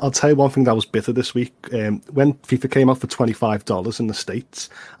I'll tell you one thing that was bitter this week. When FIFA came out for $25 in the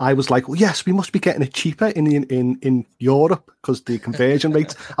States, I was like, well, yes, we must be getting it cheaper in Europe because the conversion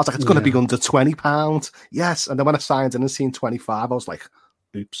rate. I was like, it's going to be under £20. Yes, and then when I signed in and seen 25, I was like,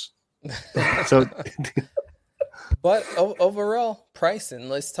 oops. So. But overall, pricing,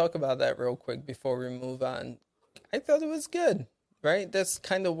 let's talk about that real quick before we move on. I thought it was good, right? That's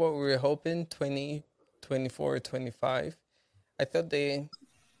kind of what we were hoping, 20, 24, 25. I thought they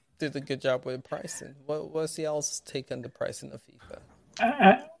did a good job with pricing. What's y'all's take on the pricing of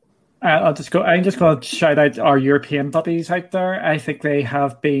FIFA? I'm just going to shout out our European buddies out there. I think they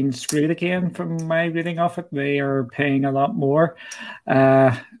have been screwed again from my reading of it. They are paying a lot more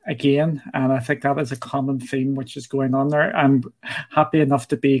again, and I think that is a common theme which is going on there. I'm happy enough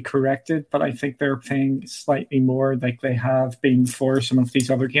to be corrected, but I think they're paying slightly more like they have been for some of these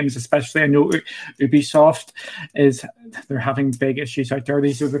other games, especially I know Ubisoft they're having big issues out there.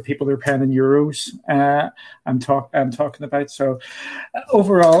 These are the people they're paying in euros. I'm talking about. So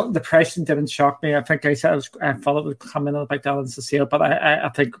overall, the pricing didn't shock me. I think I said I thought it would come in about that as a sale, but I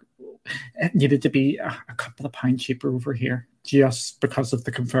think it needed to be a couple of pounds cheaper over here just because of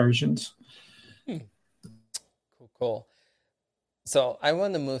the conversions. Cool. So I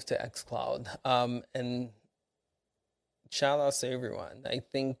want to move to xCloud. And shout out to everyone. I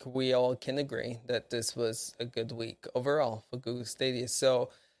think we all can agree that this was a good week overall for Google Stadia. So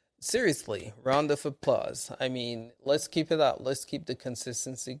seriously, round of applause. I mean, let's keep it up. Let's keep the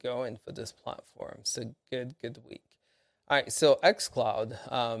consistency going for this platform. So good week. All right, so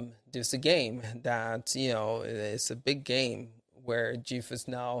xCloud, there's a game that, it's a big game where GeForce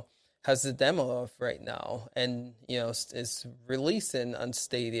Now has the demo of right now, and, is releasing on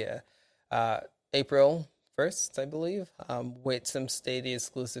Stadia April 1st, I believe, with some Stadia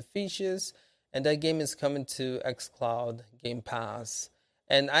exclusive features, and that game is coming to xCloud Game Pass.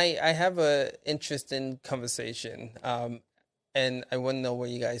 And I have an interesting conversation, and I want to know where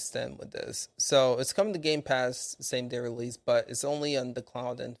you guys stand with this. So it's coming to Game Pass, same day release, but it's only on the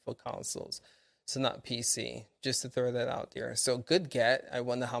cloud and for consoles, so not PC, just to throw that out there. So good get. I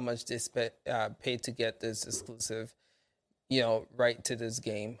wonder how much they paid to get this exclusive, right to this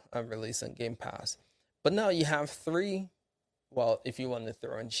game release on Game Pass. But now you have 3, well, if you want to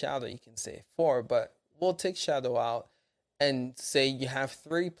throw in Shadow, you can say 4, but we'll take Shadow out and say you have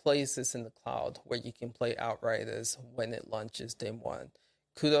 3 places in the cloud where you can play Outriders when it launches day 1.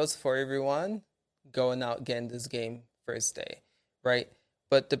 Kudos for everyone going out getting this game first day, right?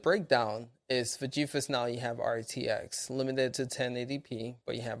 But the breakdown is for GeForce Now, you have RTX, limited to 1080p,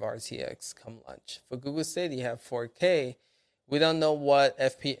 but you have RTX come launch. For Google Stadia, you have 4K. We don't know what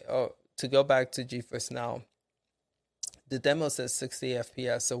to go back to GeForce Now, the demo says 60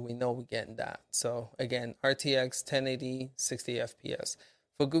 FPS, so we know we're getting that. So again, RTX 1080, 60 FPS.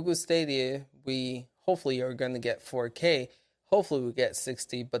 For Google Stadia, we hopefully are going to get 4K. Hopefully we get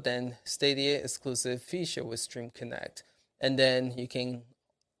 60, but then Stadia exclusive feature with Stream Connect. And then you can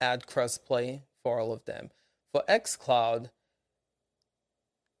add crossplay for all of them. For xCloud,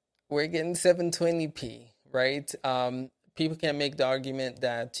 we're getting 720p, right? People can make the argument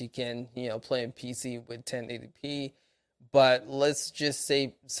that you can, play on PC with 1080p, but let's just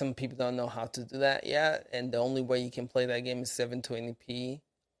say some people don't know how to do that yet, and the only way you can play that game is 720p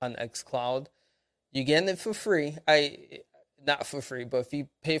on xCloud. You're getting it for free. Not for free, but if you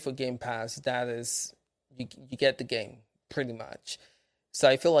pay for Game Pass, that is, you get the game pretty much. So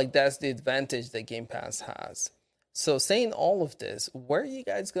I feel like that's the advantage that Game Pass has. So saying all of this, where are you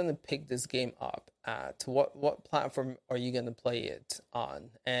guys going to pick this game up at? What platform are you going to play it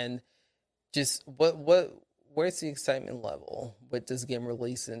on? And just where's the excitement level with this game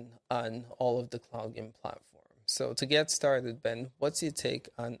releasing on all of the cloud game platforms? So to get started, Ben, what's your take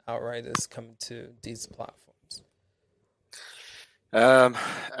on Outriders coming to these platforms?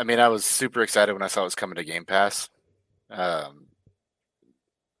 I was super excited when I saw it was coming to Game Pass.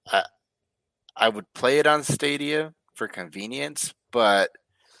 I would play it on Stadia for convenience, but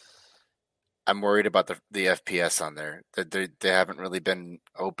I'm worried about the FPS on there. They haven't really been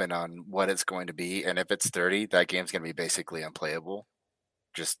open on what it's going to be, and if it's 30, that game's going to be basically unplayable.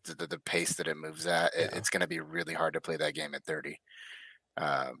 Just the pace that it moves at, it's going to be really hard to play that game at 30.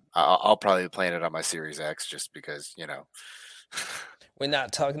 I'll probably be playing it on my Series X just because, We're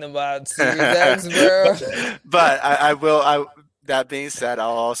not talking about Series X, bro. But I will. That being said,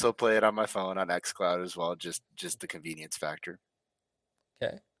 I'll also play it on my phone on xCloud as well, just the convenience factor.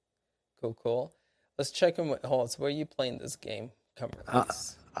 Okay, cool. Let's check in with Holtz. Where are you playing this game?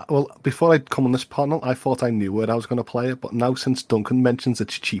 Well, before I come on this panel, I thought I knew where I was going to play it, but now since Duncan mentions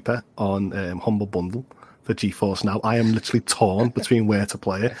it's cheaper on Humble Bundle for GeForce Now, I am literally torn between where to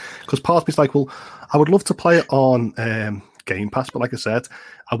play it. Because part of me's like, well, I would love to play it on Game Pass, but like I said,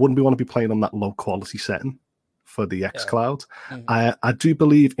 I wouldn't want to be playing on that low quality setting for the xCloud. Mm-hmm. I do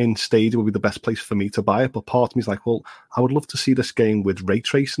believe in Stadia would be the best place for me to buy it, but part of me is like, well, I would love to see this game with ray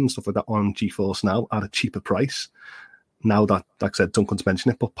tracing and stuff like that on GeForce Now at a cheaper price. Now that, like I said, Duncan's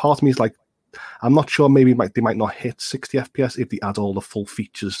mentioned it, but part of me is like, I'm not sure, maybe they might not hit 60 FPS if they add all the full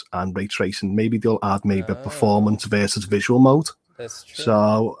features and ray tracing. Maybe they'll add performance versus visual mode. That's true.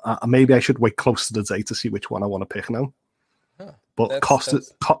 So maybe I should wait close to the day to see which one I want to pick now. But cost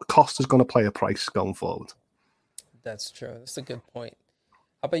is going to play a price going forward. That's true. That's a good point.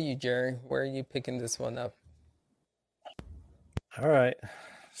 How about you, Jerry? Where are you picking this one up? All right.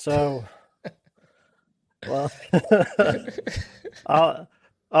 So, well, I'll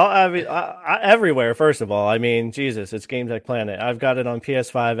everywhere. First of all, I mean, Jesus, it's Game Tech Planet. I've got it on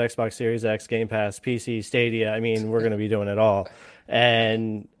PS5, Xbox Series X, Game Pass, PC, Stadia. I mean, we're going to be doing it all.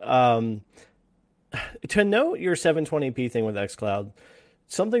 And to note your 720p thing with xCloud,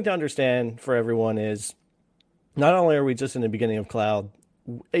 something to understand for everyone is not only are we just in the beginning of cloud,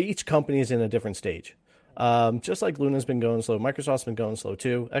 each company is in a different stage. Just like Luna's been going slow, Microsoft's been going slow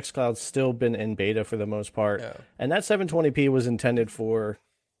too. xCloud's still been in beta for the most part. Yeah. And that 720p was intended for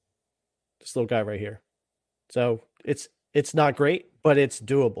this little guy right here. So it's not great, but it's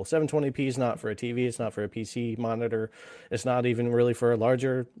doable. 720p is not for a TV. It's not for a PC monitor. It's not even really for a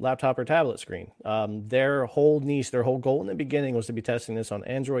larger laptop or tablet screen. Their whole niche, their whole goal in the beginning was to be testing this on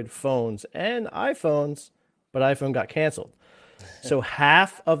Android phones and iPhones, but iPhone got canceled. So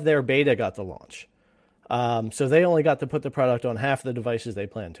half of their beta got to launch. So they only got to put the product on half of the devices they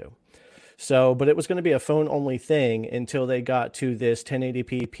planned to. So, but it was going to be a phone-only thing until they got to this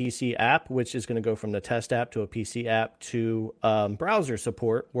 1080p PC app, which is going to go from the test app to a PC app to browser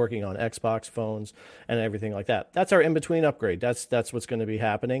support, working on Xbox phones and everything like that. That's our in-between upgrade. That's what's going to be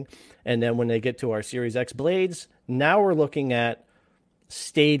happening. And then when they get to our Series X blades, now we're looking at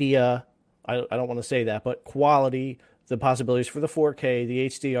Stadia. I don't want to say that, but quality, the possibilities for the 4K, the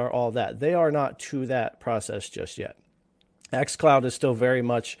HDR, all that. They are not to that process just yet. xCloud is still very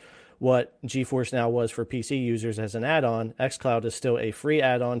much what GeForce Now was for PC users as an add-on. xCloud is still a free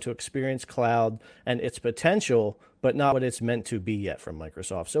add-on to experience cloud and its potential, but not what it's meant to be yet from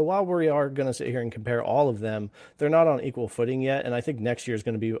Microsoft. So while we are going to sit here and compare all of them, they're not on equal footing yet. And I think next year is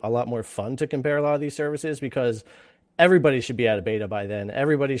going to be a lot more fun to compare a lot of these services because everybody should be out of beta by then.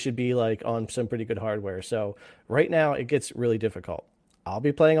 Everybody should be like on some pretty good hardware. So right now it gets really difficult. I'll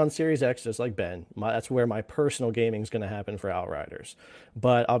be playing on Series X just like Ben. That's where my personal gaming is going to happen for Outriders.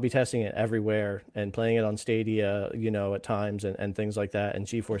 But I'll be testing it everywhere and playing it on Stadia, at times and things like that, and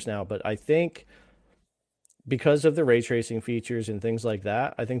GeForce Now. But I think because of the ray tracing features and things like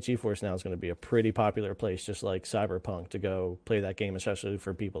that, I think GeForce Now is going to be a pretty popular place, just like Cyberpunk, to go play that game, especially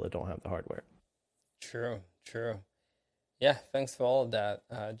for people that don't have the hardware. True. Yeah, thanks for all of that,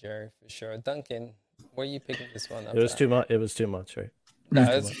 Jerry, for sure. Duncan, where are you picking this one up? It was too much. It was too much, right? No,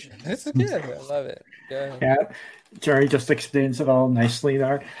 it's good. I love it. Yeah, Jerry just explains it all nicely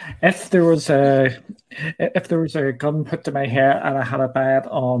there. If there was a gun put to my head and I had to buy it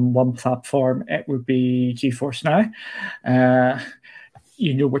on one platform, it would be GeForce Now.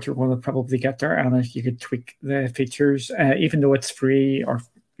 You know what you're going to probably get there, and you could tweak the features, even though it's free or.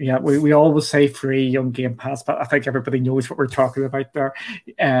 Yeah, we always say free on Game Pass, but I think everybody knows what we're talking about there.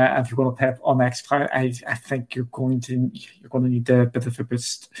 If you're going to play on xCloud, I think you're going to need a bit of a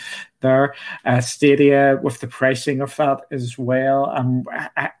boost there. Stadia with the pricing of that as well.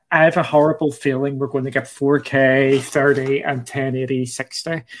 I have a horrible feeling we're going to get 4K 30 and 1080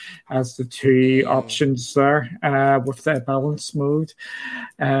 60 as the two options there with the balance mode.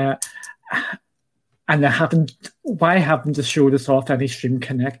 And why haven't they showed us off any Stream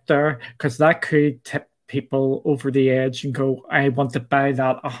Connect there? Because that could tip people over the edge and go, I want to buy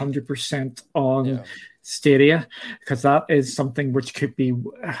that 100% on Stadia, because that is something which could be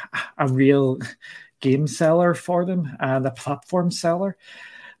a real game seller for them and a platform seller.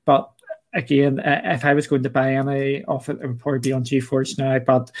 But again, if I was going to buy any of it, it would probably be on GeForce Now.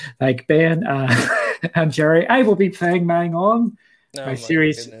 But like Ben and Jerry, I will be playing mine on my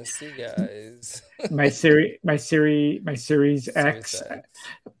Series. Goodness, you guys. my Series X,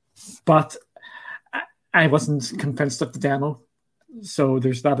 but I wasn't convinced of the demo, so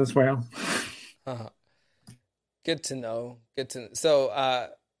there's that as well. Good to know. So,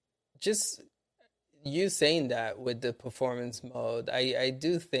 just you saying that with the performance mode, I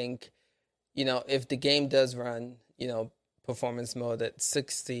do think, if the game does run, performance mode at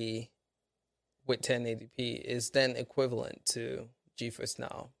 60 with 1080p is then equivalent to GeForce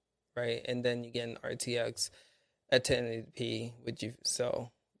Now. Right, and then you get an RTX at 1080p with you.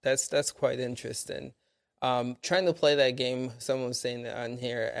 So that's quite interesting. Trying to play that game, someone was saying that on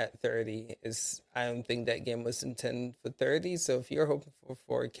here at 30 I don't think that game was intended for 30. So if you're hoping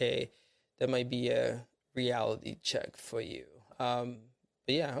for 4K, that might be a reality check for you. But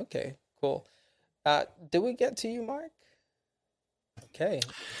yeah, okay, cool. Did we get to you, Mark? Okay,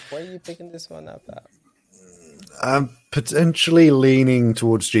 where are you picking this one up at? I'm potentially leaning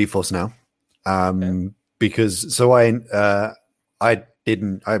towards GeForce Now, because I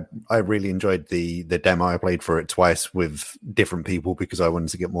really enjoyed the demo. I played for it twice with different people because I wanted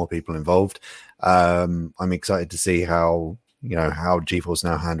to get more people involved. I'm excited to see how GeForce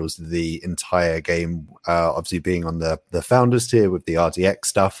Now handles the entire game. Obviously, being on the founders tier with the RTX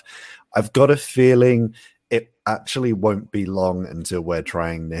stuff, I've got a feeling it actually won't be long until we're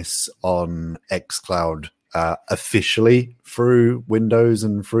trying this on xCloud. Officially through Windows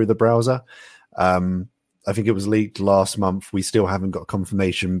and through the browser. I think it was leaked last month. We still haven't got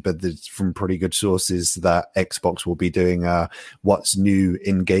confirmation, but it's from pretty good sources that Xbox will be doing what's new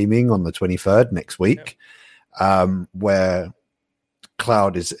in gaming on the 23rd next week, where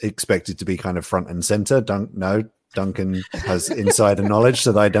Cloud is expected to be kind of front and center. Duncan has insider knowledge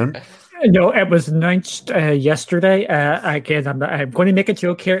that I don't. No, it was announced yesterday. Again, I'm going to make a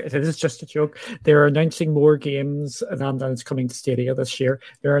joke here. It is just a joke. They're announcing more games than is coming to Stadia this year.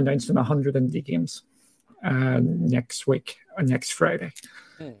 They're announcing 100 indie games next week or next Friday.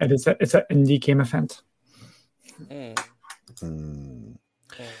 It's an indie game event.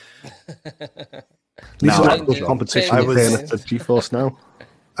 Now, competition at GeForce Now.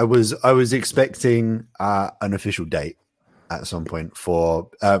 I was expecting an official date at some point for,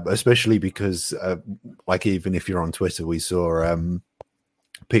 especially because, like, even if you're on Twitter, we saw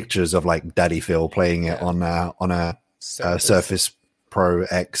pictures of like Daddy Phil playing it on a Surface Pro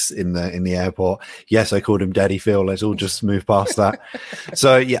X in the airport. Yes, I called him Daddy Phil. Let's all just move past that.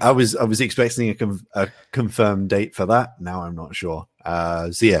 So yeah, I was expecting a confirmed date for that. Now I'm not sure.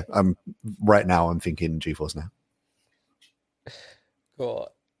 So yeah, I'm thinking GeForce Now. Cool.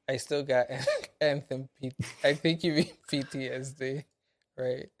 I still got Anthem. I think you mean PTSD,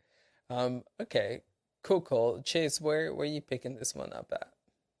 right? Okay. Cool. Chase, where are you picking this one up at?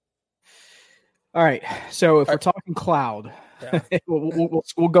 All right. So if we're talking cloud,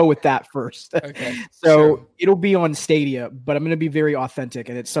 we'll go with that first. Okay. So it'll be on Stadia, but I'm going to be very authentic,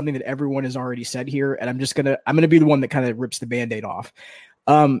 and it's something that everyone has already said here, and I'm going to be the one that kind of rips the Band-Aid off.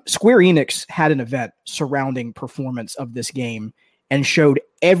 Square Enix had an event surrounding performance of this game and showed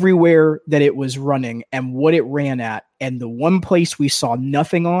everywhere that it was running and what it ran at. And the one place we saw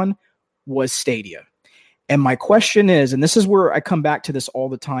nothing on was Stadia. And my question is, and this is where I come back to this all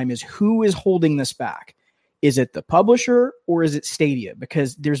the time, is who is holding this back? Is it the publisher or is it Stadia?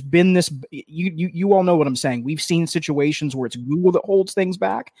 Because there's been this, you all know what I'm saying. We've seen situations where it's Google that holds things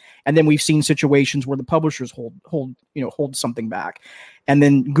back, and then we've seen situations where the publishers hold something back. And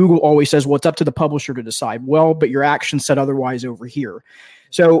then Google always says, well, it's up to the publisher to decide. Well, but your action said otherwise over here.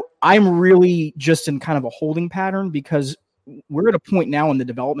 So I'm really just in kind of a holding pattern, because we're at a point now in the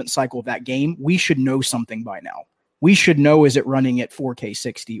development cycle of that game. We should know something by now. We should know, is it running at 4K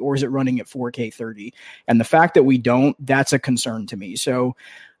 60 or is it running at 4K 30? And the fact that we don't, that's a concern to me. So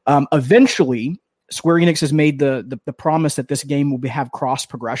eventually, Square Enix has made the promise that this game will have cross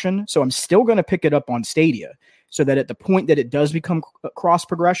progression. So I'm still going to pick it up on Stadia, so that at the point that it does become cross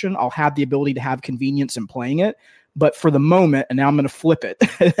progression, I'll have the ability to have convenience in playing it. But for the moment, and now I'm going to flip it,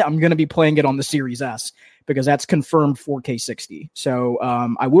 I'm going to be playing it on the Series S, because that's confirmed 4K 60. So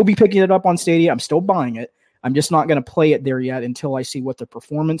I will be picking it up on Stadia. I'm still buying it. I'm just not going to play it there yet until I see what the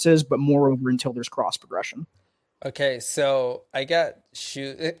performance is, but moreover, until there's cross progression. Okay, so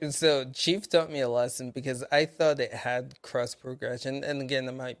so Chief taught me a lesson, because I thought it had cross progression, and again,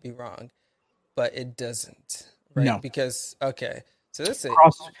 I might be wrong, but it doesn't, right? No. Because so this is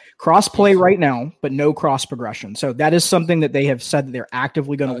cross play right now, but no cross progression. So that is something that they have said that they're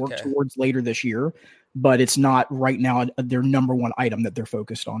actively going to work towards later this year, but it's not right now their number one item that they're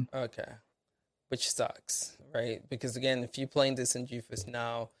focused on. Okay. Which sucks, right? Because again, if you're playing this in GeForce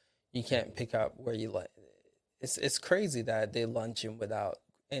Now, you can't pick up where you like. It's crazy that they launch them without.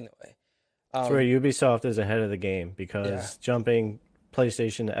 Anyway, that's where Ubisoft is ahead of the game, because jumping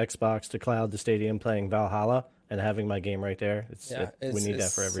PlayStation to Xbox to Cloud to Stadium, playing Valhalla, and having my game right there. We need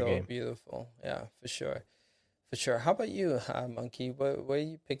that for every game. Beautiful, yeah, for sure. How about you, Monkey? Where are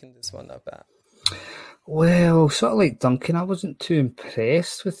you picking this one up at? Well, sort of like Duncan, I wasn't too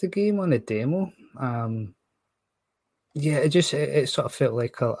impressed with the game on the demo. It sort of felt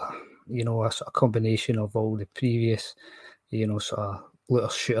like a sort of combination of all the previous, sort of little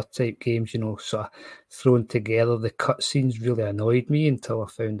shooter type games, sort of thrown together. The cutscenes really annoyed me until I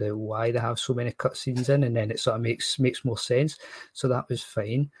found out why they have so many cutscenes in, and then it sort of makes more sense. So that was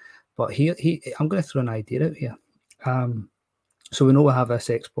fine. But I'm going to throw an idea out here. So we know we'll have this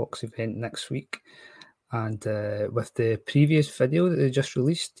Xbox event next week. And with the previous video that they just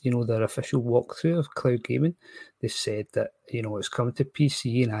released, their official walkthrough of cloud gaming, they said that, it's coming to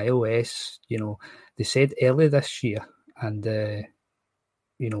PC and iOS, they said early this year. And,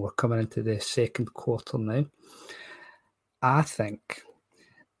 we're coming into the second quarter now. I think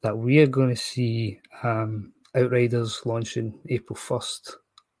that we are going to see Outriders launching April 1st,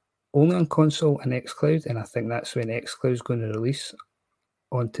 only on console and xCloud. And I think that's when xCloud is going to release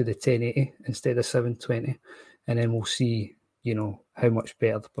onto the 1080 instead of 720, and then we'll see, how much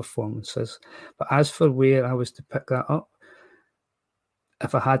better the performance is. But as for where I was to pick that up,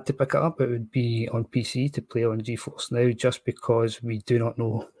 if I had to pick it up, it would be on PC to play on GeForce Now, just because we do not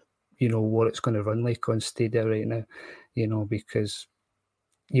know, what it's going to run like on Stadia right now, because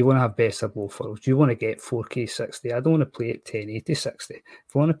you want to have best of both worlds. You want to get 4K 60. I don't want to play at 1080 60.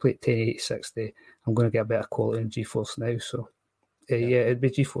 If I want to play at 1080 60, I'm going to get better quality on GeForce Now. So Yeah, it'd be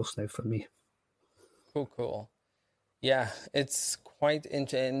GeForce Now for me. Cool. Yeah, it's quite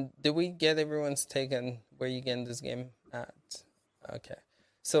interesting. Did we get everyone's take on where you getting this game at? Okay.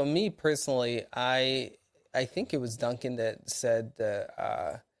 So me personally, I think it was Duncan that said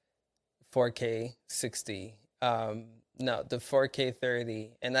the 4K 60. No, the 4K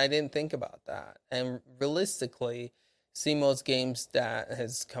 30, and I didn't think about that. And realistically, see most games that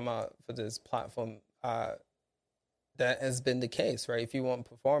has come out for this platform, that has been the case, right? If you want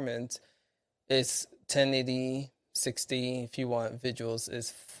performance, it's 1080 60. If you want visuals,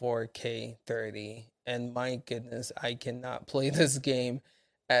 it's 4K 30. And my goodness, I cannot play this game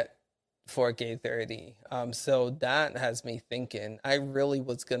at 4K 30. So that has me thinking I really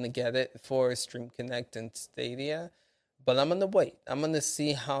was gonna get it for Stream Connect and Stadia, but I'm gonna wait. I'm gonna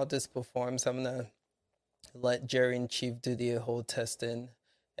see how this performs. I'm gonna let Jerry and Chief do the whole testing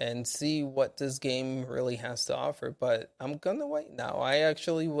and see what this game really has to offer. But I'm gonna wait now. I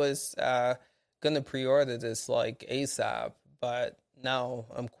actually was gonna pre-order this like ASAP, but now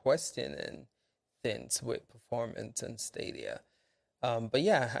I'm questioning things with performance and Stadia. But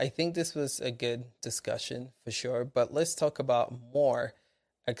yeah, I think this was a good discussion for sure. But let's talk about more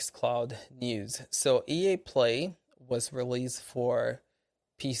xCloud news. So EA Play was released for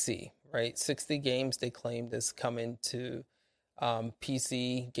PC, right? 60 games they claimed is coming to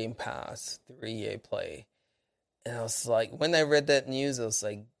PC Game Pass through EA Play. And I was like, when I read that news, I was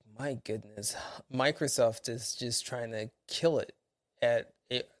like, my goodness, Microsoft is just trying to kill it at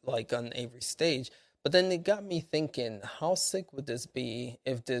it, like on every stage. But then it got me thinking, how sick would this be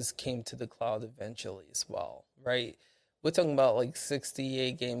if this came to the cloud eventually as well, right? We're talking about like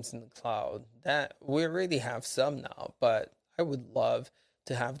 68 games in the cloud. That we already have some now, but I would love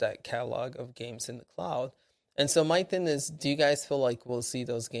to have that catalog of games in the cloud. And so my thing is, do you guys feel like we'll see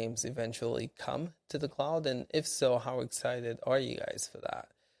those games eventually come to the cloud? And if so, how excited are you guys for that?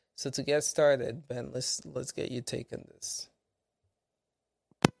 So to get started, Ben, let's get your take on this.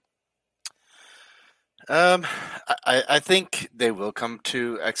 I think they will come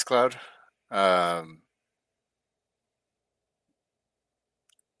to xCloud. I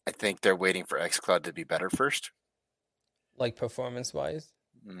think they're waiting for xCloud to be better first. Like performance wise?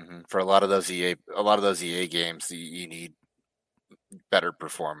 Mm-hmm. For a lot of those EA games, you need better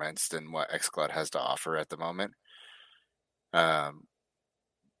performance than what xCloud has to offer at the moment.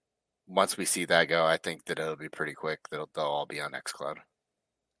 Once we see that go, I think that it'll be pretty quick. They'll all be on xCloud.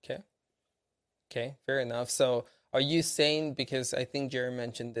 Okay, fair enough. So are you saying, because I think Jerry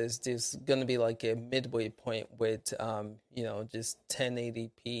mentioned this, there's going to be like a midway point with, just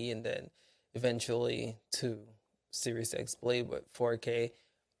 1080p and then eventually to Series X Blade with 4K.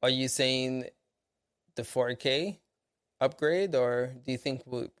 Are you saying the 4K upgrade, or do you think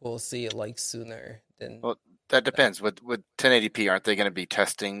we'll see it like sooner than? Well, that depends. With 1080p, aren't they going to be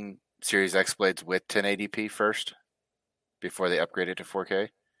testing Series X Blades with 1080p first before they upgrade it to 4K?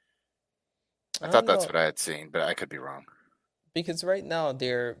 I thought that's what I had seen, but I could be wrong. Because right now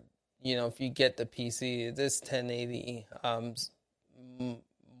they're, if you get the PC, this 1080.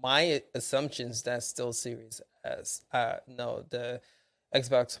 My assumptions that's still Series S. No, the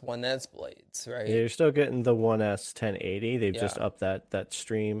Xbox One S blades, right? Yeah, you're still getting the One S 1080. They've just upped that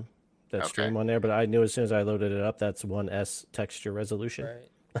stream on there. But I knew as soon as I loaded it up, that's One S texture resolution. Right.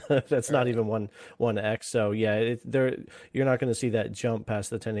 That's not even one X. So yeah, you're not going to see that jump past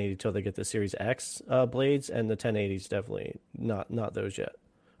the 1080 till they get the Series X blades, and the 1080 is definitely not those yet.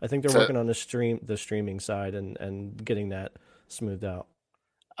 I think they're working on the streaming side and getting that smoothed out.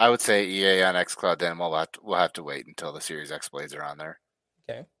 I would say EA on xCloud. Then we'll have to wait until the Series X blades are on there.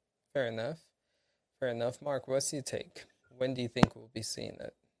 Okay, fair enough. Mark, what's your take? When do you think we'll be seeing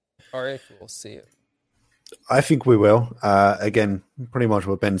it, or if we'll see it? I think we will. Again, pretty much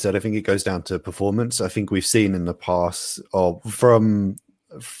what Ben said. I think it goes down to performance. I think we've seen in the past, or from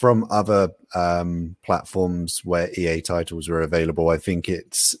other platforms where EA titles are available, I think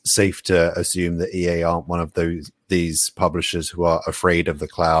it's safe to assume that EA aren't one of these publishers who are afraid of the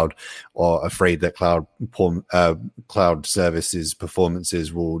cloud or afraid that cloud services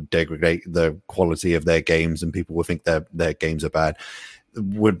performances will degrade the quality of their games and people will think their games are bad.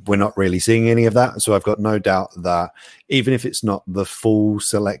 We're not really seeing any of that. So I've got no doubt that even if it's not the full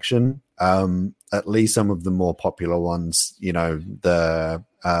selection, at least some of the more popular ones, the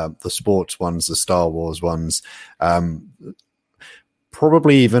sports ones, the Star Wars ones,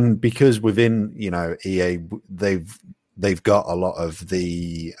 probably even because within, EA, they've got a lot of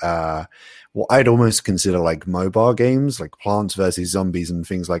the what I'd almost consider like mobile games, like Plants vs. Zombies and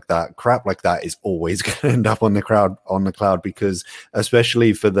things like that. Crap like that is always going to end up on the cloud because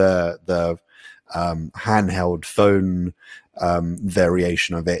especially for the handheld phone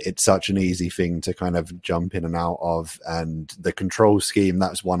variation of it. It's such an easy thing to kind of jump in and out of, and the control scheme,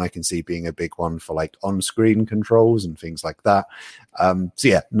 that's one I can see being a big one for like on-screen controls and things like that. So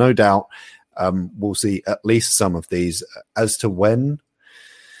yeah, no doubt we'll see at least some of these. As to when,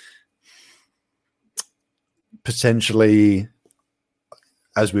 potentially,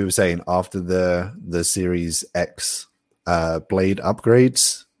 as we were saying, after the Series X blade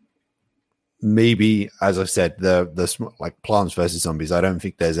upgrades, maybe, as I said, the like Plants vs Zombies, I don't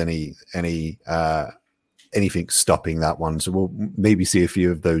think there's anything stopping that one. So we'll maybe see a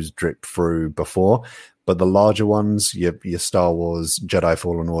few of those drip through before. But the larger ones, your Star Wars, Jedi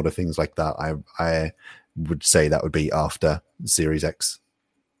Fallen Order, things like that, I would say that would be after Series X.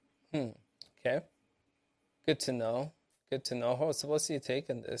 Okay. Good to know. So what's your take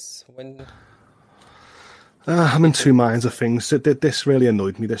on this? When I'm in two minds of things. This really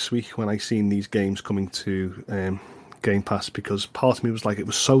annoyed me this week when I seen these games coming to Game Pass, because part of me was like, it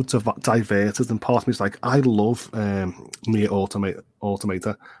was so diverted, and part of me was like, I love Nier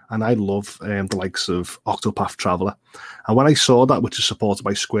Automata, and I love the likes of Octopath Traveler. And when I saw that, which is supported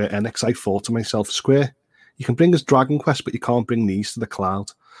by Square Enix, I thought to myself, Square, you can bring us Dragon Quest, but you can't bring these to the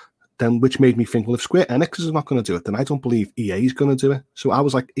cloud. Then, which made me think, well, if Square Enix is not going to do it, then I don't believe EA is going to do it. So I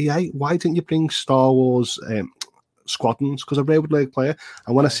was like, EA, why didn't you bring Star Wars Squadrons? Because I really would like to play it.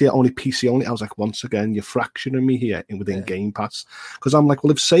 And when I see it only PC only, I was like, once again, you're fracturing me here within Game Pass. Because I'm like,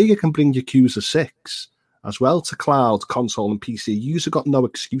 well, if Sega can bring Yakuza 6 as well to cloud, console, and PC, you've got no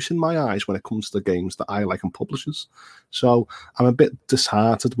excuse in my eyes when it comes to the games that I like and publishers. So I'm a bit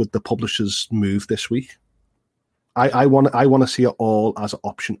disheartened with the publishers' move this week. I want to see it all as an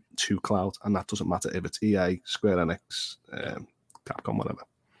option to cloud, and that doesn't matter if it's EA, Square Enix, Capcom, whatever.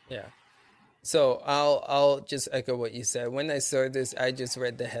 Yeah. So I'll just echo what you said. When I saw this, I just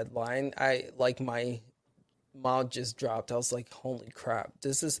read the headline. My mouth just dropped. I was like, "Holy crap!"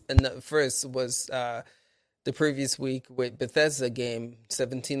 This is, and the first was the previous week with Bethesda game.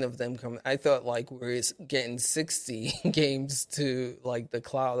 17 of them come. I thought like we're getting 60 games to like the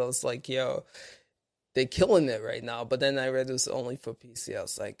cloud. I was like, "Yo." They're killing it right now, but then I read it was only for PC. I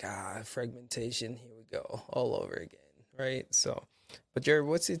was like, fragmentation, here we go, all over again, right? So, but Jared,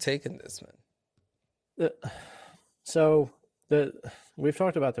 what's your take on this, man? We've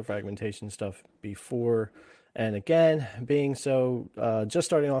talked about the fragmentation stuff before, and again, being so just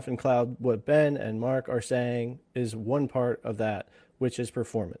starting off in cloud, what Ben and Mark are saying is one part of that, which is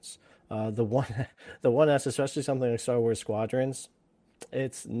performance. The one that's especially something like Star Wars Squadrons.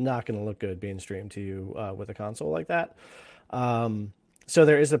 It's not going to look good being streamed to you with a console like that. So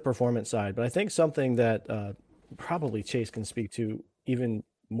there is a performance side, but I think something that probably Chase can speak to even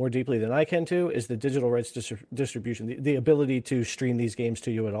more deeply than I can too is the digital rights distribution, the ability to stream these games to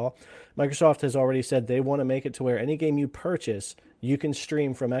you at all. Microsoft has already said they want to make it to where any game you purchase, you can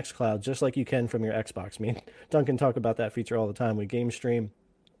stream from xCloud just like you can from your Xbox. Me and Duncan talk about that feature all the time. We game stream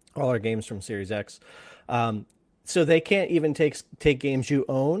all our games from Series X. So they can't even take games you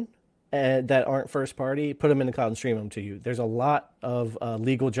own that aren't first party, put them in the cloud and stream them to you. There's a lot of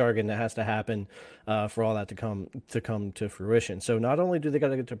legal jargon that has to happen for all that to come to fruition. So not only do they got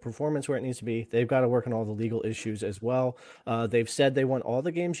to get the performance where it needs to be, they've got to work on all the legal issues as well. They've said they want all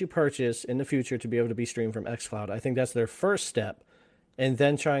the games you purchase in the future to be able to be streamed from xCloud. I think that's their first step, and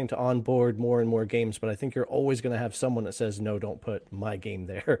then trying to onboard more and more games. But I think you're always going to have someone that says, no, don't put my game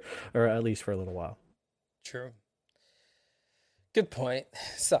there, or at least for a little while. True. Good point.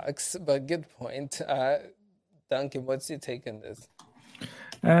 Sucks, but good point. Duncan, what's your take on this?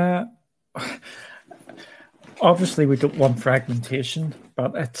 Obviously, we don't want fragmentation,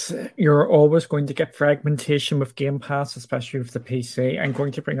 but you're always going to get fragmentation with Game Pass, especially with the PC. I'm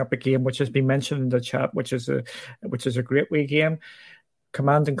going to bring up a game which has been mentioned in the chat, which is a great Wii game,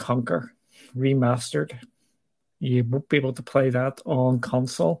 Command & Conquer Remastered. You won't be able to play that on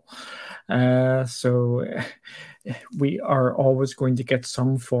console. So we are always going to get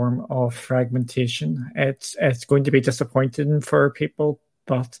some form of fragmentation. It's going to be disappointing for people,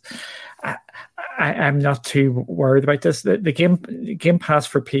 but I'm not too worried about this. The Game Pass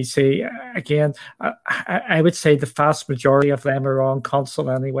for PC, again, I would say the vast majority of them are on console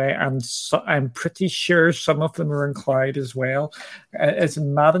anyway, and so I'm pretty sure some of them are in cloud as well. Is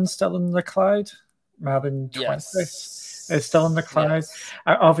Madden still in the cloud? Madden 20 is still in the cloud. Yes.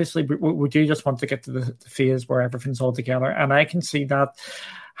 Obviously, we do just want to get to the phase where everything's all together, and I can see that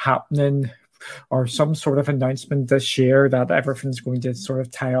happening or some sort of announcement this year that everything's going to sort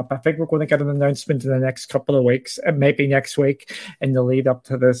of tie up. I think we're going to get an announcement in the next couple of weeks, maybe next week, in the lead up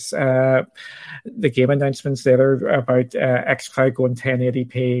to this, the game announcements later about xCloud going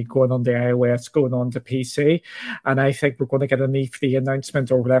 1080p, going on the iOS, going on to PC. And I think we're going to get an E3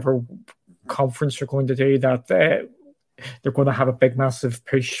 announcement or whatever conference they're going to do that they're going to have a big, massive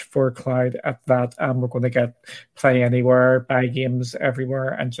push for cloud at that, and we're going to get play anywhere, buy games everywhere,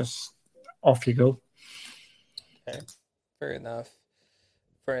 and just off you go. Okay, fair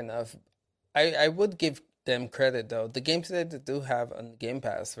enough. I would give them credit though. The games that they do have on Game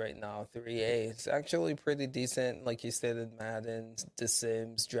Pass right now, 3A, it's actually pretty decent. Like you stated, Madden, The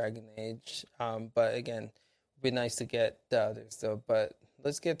Sims, Dragon Age. But again, it'd be nice to get the others though. But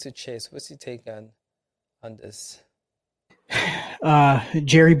let's get to Chase. What's your take on this?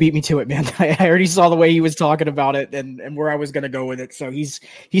 Jerry beat me to it, man. I already saw the way he was talking about it and where I was going to go with it. So he's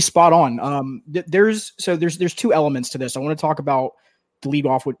spot on. There's two elements to this. I want to talk about to lead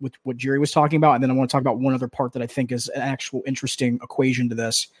off with what Jerry was talking about, and then I want to talk about one other part that I think is an actual interesting equation to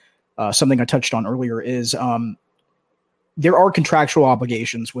this. Something I touched on earlier is there are contractual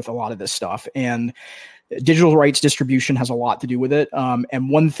obligations with a lot of this stuff, and digital rights distribution has a lot to do with it. And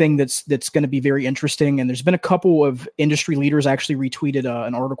one thing that's going to be very interesting, and there's been a couple of industry leaders actually retweeted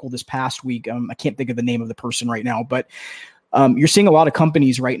an article this past week. I can't think of the name of the person right now, but you're seeing a lot of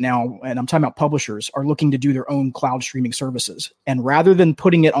companies right now, and I'm talking about publishers, are looking to do their own cloud streaming services. And rather than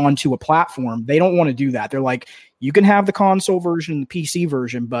putting it onto a platform, they don't want to do that. They're like, you can have the console version, the PC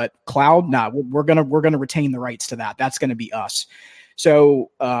version, but cloud, nah, we're gonna retain the rights to that. That's going to be us. So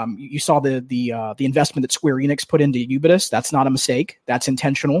you saw the investment that Square Enix put into Ubisoft. That's not a mistake. That's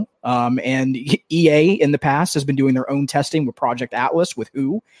intentional. And EA in the past has been doing their own testing with Project Atlas, with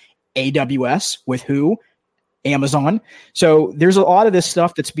who? AWS, with who? Amazon. So there's a lot of this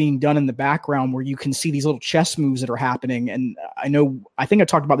stuff that's being done in the background where you can see these little chess moves that are happening. And I think I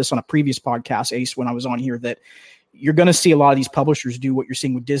talked about this on a previous podcast, Ace, when I was on here, that you're going to see a lot of these publishers do what you're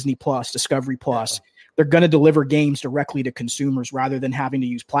seeing with Disney Plus, Discovery Plus. Yeah. They're going to deliver games directly to consumers rather than having to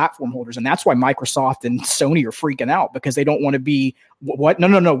use platform holders. And that's why Microsoft and Sony are freaking out, because they don't want to be what?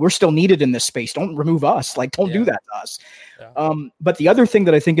 No. We're still needed in this space. Don't remove us. Like, don't do that to us. Yeah. But the other thing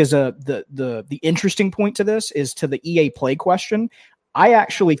that I think is the interesting point to this is to the EA Play question. I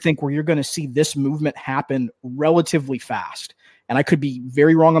actually think where you're going to see this movement happen relatively fast. And I could be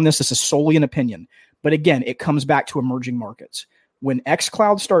very wrong on this. This is solely an opinion. But again, it comes back to emerging markets. When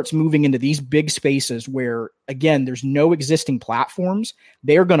xCloud starts moving into these big spaces where, again, there's no existing platforms,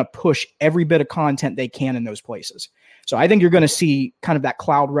 they're going to push every bit of content they can in those places. So I think you're going to see kind of that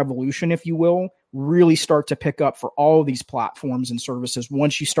cloud revolution, if you will, really start to pick up for all of these platforms and services.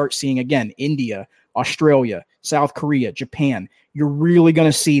 Once you start seeing, again, India, Australia, South Korea, Japan, you're really going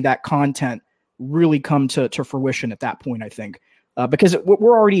to see that content really come to fruition at that point, I think. Because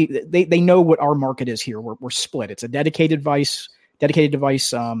we're already, they know what our market is here. We're split. It's a dedicated device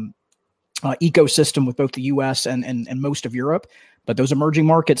ecosystem with both the US and most of Europe. But those emerging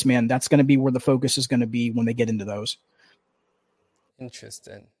markets, man, that's going to be where the focus is going to be when they get into those.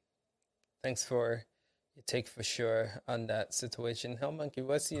 Interesting. Thanks for your take for sure on that situation. Hellmonkey,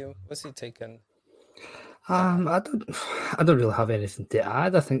 what's your take on? I don't really have anything to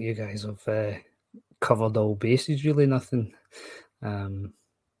add. I think you guys have covered all bases. Really, nothing.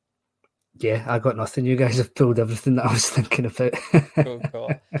 Yeah, I got nothing. You guys have pulled everything that I was thinking about. Cool.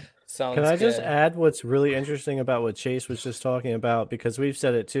 Sounds Can I good. just add what's really interesting about what Chase was just talking about? Because we've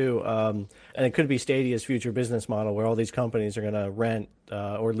said it too, and it could be Stadia's future business model, where all these companies are going to rent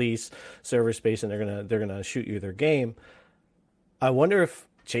or lease server space, and they're gonna shoot you their game. I wonder if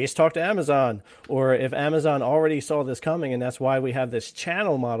Chase talked to Amazon, or if Amazon already saw this coming, and that's why we have this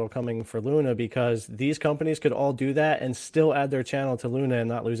channel model coming for Luna, because these companies could all do that and still add their channel to Luna and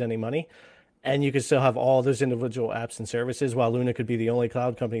not lose any money. And you could still have all those individual apps and services, while Luna could be the only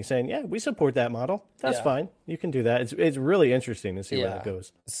cloud company saying, yeah, we support that model. That's fine. You can do that. It's really interesting to see where that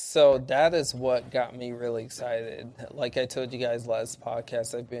goes. So that is what got me really excited. Like I told you guys last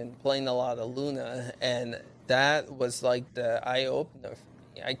podcast, I've been playing a lot of Luna, and that was like the eye-opener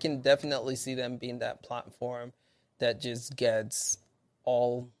for me. I can definitely see them being that platform that just gets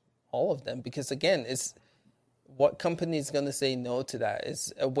all of them. Because again, it's what company is going to say no to that?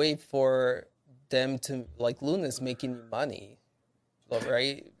 It's a way for them to, like, Luna's making you money,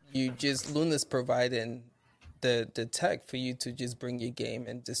 right? Luna's providing the tech for you to just bring your game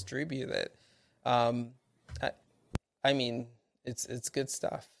and distribute it. I mean, it's good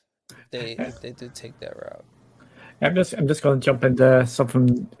stuff. They do take that route. I'm just going to jump into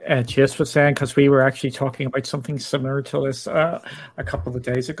something Chase was saying, because we were actually talking about something similar to this a couple of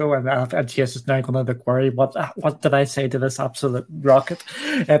days ago, and Chase is now going to worry, what did I say to this absolute rocket?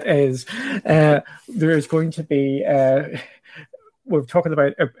 It is there is going to be. We're talking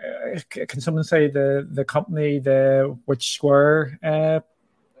about. Can someone say the company, which Square?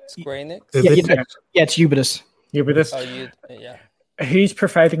 Square Enix. Yeah, it's Ubisoft. Ubisoft. Oh, yeah. Who's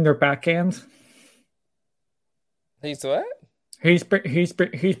providing their back end? He's what? Who's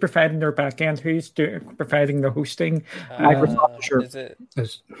providing their back end? Who's providing the hosting? Microsoft, sure. Is it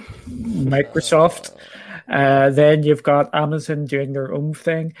Microsoft. Then you've got Amazon doing their own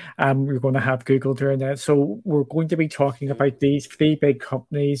thing. We're going to have Google doing that. So we're going to be talking about these three big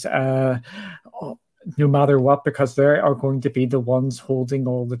companies, no matter what, because they are going to be the ones holding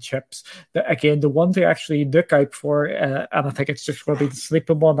all the chips. The one to actually look out for, and I think it's just going to be the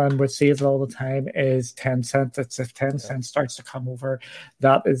sleeping one, and we see it all the time, is Tencent. It's if Tencent starts to come over,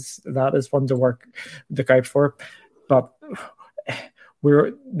 that is one to look out for. But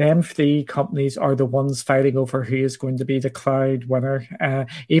them three companies are the ones fighting over who is going to be the cloud winner.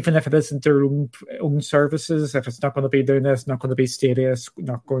 Even if it isn't their own services, if it's not going to be doing this, not going to be Stadia, it's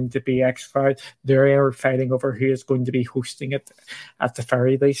not going to be xCloud, they are fighting over who is going to be hosting it at the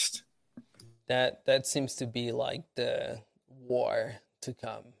very least. That seems to be like the war to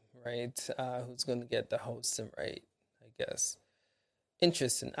come, right? Who's going to get the hosting right, I guess.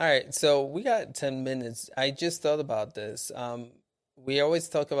 Interesting. All right, so we got 10 minutes. I just thought about this. We always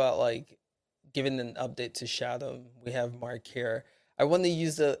talk about like giving an update to Shadow. We have Mark here. I want to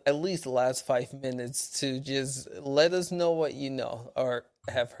use at least the last 5 minutes to just let us know what you know or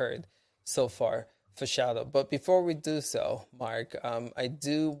have heard so far for Shadow. But before we do so, Mark, I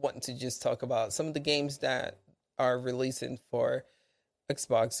do want to just talk about some of the games that are releasing for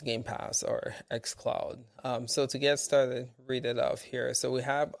Xbox Game Pass or xCloud. So to get started, read it off here. So we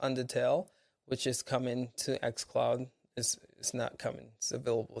have Undertale, which is coming to xCloud. It's not coming. It's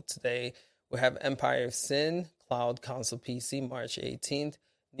available today. We have Empire of Sin, Cloud Console PC, March 18th.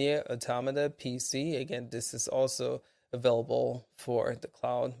 Nier Automata PC. Again, this is also available for the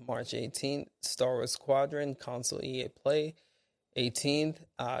cloud, March 18th. Star Wars Squadron, Console EA Play, 18th.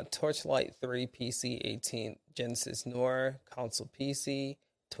 Torchlight 3 PC, 18th. Genesis Noir, Console PC,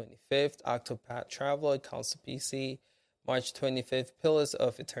 25th. Octopath Traveler, Console PC, March 25th. Pillars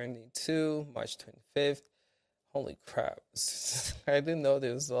of Eternity 2, March 25th. Holy crap. I didn't know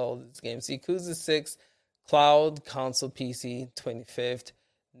there was all these games. Yakuza 6, Cloud, Console PC, 25th.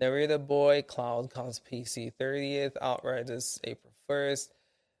 Narrator Boy, Cloud, Console PC, 30th. Outriders, April 1st.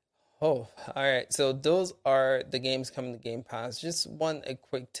 Oh, all right. So those are the games coming to Game Pass. Just a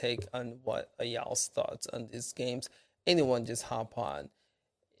quick take on what are y'all's thoughts on these games. Anyone just hop on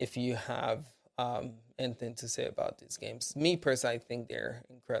if you have anything to say about these games. Me personally, I think they're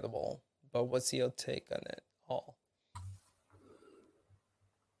incredible. But what's your take on it?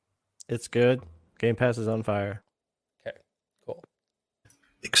 It's good. Game Pass is on fire. Okay, cool.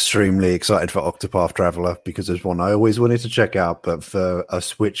 Extremely excited for Octopath Traveler because it's one I always wanted to check out, but for a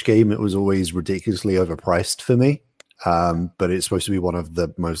Switch game, it was always ridiculously overpriced for me. But it's supposed to be one of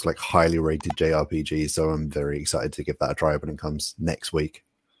the most highly rated JRPGs, so I'm very excited to give that a try when it comes next week.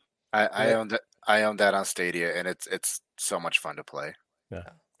 I own that on Stadia, and it's so much fun to play. Yeah,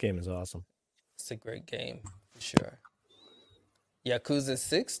 game is awesome. It's a great game, for sure. Yakuza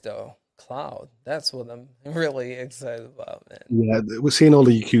 6, though, Cloud. That's what I'm really excited about, man. Yeah, we're seeing all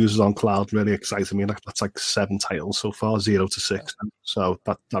the Yakuzas on Cloud really excites me. That's 7 titles so far, 0 to 6. Yeah. So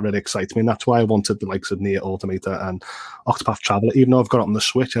that really excites me. And that's why I wanted the likes of Nier Automata and Octopath Traveler. Even though I've got it on the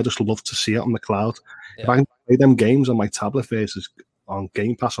Switch, I just love to see it on the cloud. Yeah. If I can play them games on my tablet versus on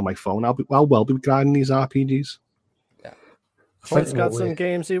Game Pass on my phone, I'll well be grinding these RPGs. Yeah. Clint's got some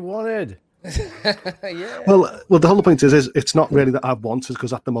games he wanted. Yeah. Well, the whole point is it's not really that I want it,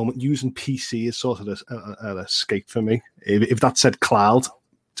 because at the moment using PC is sort of an escape for me. If that said cloud,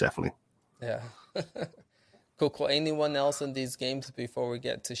 definitely. Yeah. Cool. Anyone else in these games before we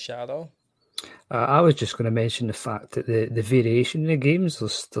get to Shadow? I was just going to mention the fact that the variation in the games,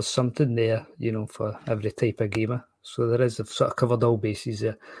 there's something there, for every type of gamer. So there is, I've sort of covered all bases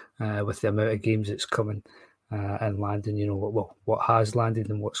there with the amount of games that's coming. And landing, what has landed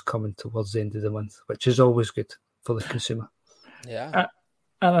and what's coming towards the end of the month, which is always good for the consumer. Yeah.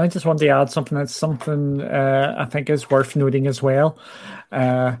 And I just want to add something I think is worth noting as well.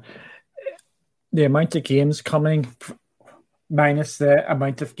 The amount of games coming minus the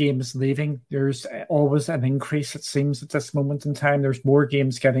amount of games leaving, there's always an increase, it seems, at this moment in time. There's more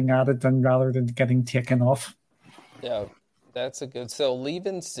games getting added rather than getting taken off. Yeah. That's a good. So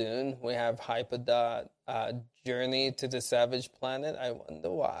leaving soon, we have Hyperdot, Journey to the Savage Planet. I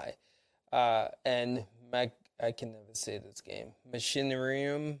wonder why. And I can never say this game.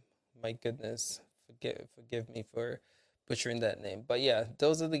 Machinarium. My goodness, forgive me for butchering that name. But yeah,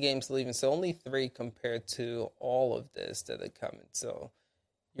 those are the games leaving. So only 3 compared to all of this that are coming. So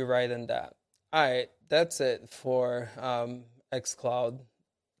you're right on that. All right, that's it for xCloud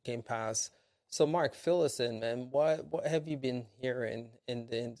Game Pass. So, Mark, fill us in, man. What have you been hearing in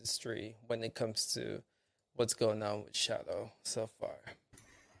the industry when it comes to what's going on with Shadow so far?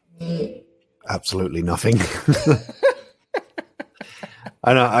 Absolutely nothing.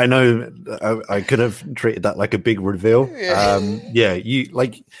 I know. I could have treated that like a big reveal.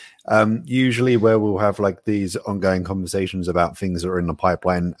 Usually where we'll have like these ongoing conversations about things that are in the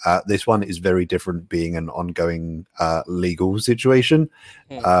pipeline. This one is very different, being an ongoing legal situation.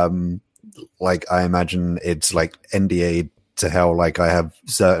 Like I imagine it's like NDA to hell. Like I have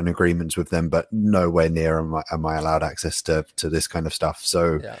certain agreements with them, but nowhere near am I allowed access to this kind of stuff.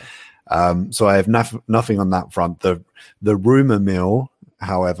 So, so I have nothing on that front. The rumor mill,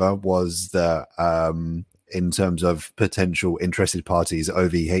 however, was that in terms of potential interested parties,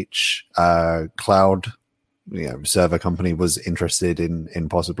 OVH Cloud, server company, was interested in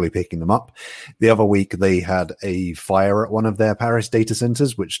possibly picking them up. The other week they had a fire at one of their Paris data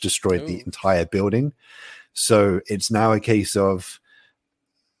centers, which destroyed the entire building. So it's now a case of,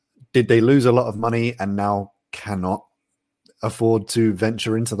 did they lose a lot of money and now cannot afford to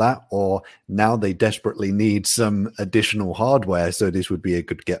venture into that, or now they desperately need some additional hardware, so this would be a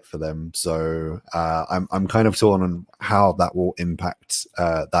good get for them. So I'm kind of torn on how that will impact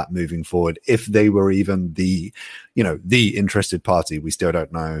that moving forward. If they were even the interested party, we still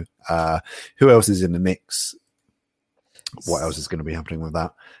don't know. Who else is in the mix? What else is going to be happening with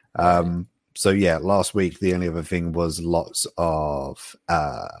that? So yeah, last week the only other thing was lots of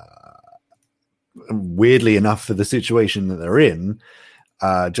weirdly enough for the situation that they're in,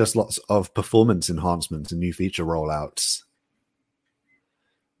 just lots of performance enhancements and new feature rollouts.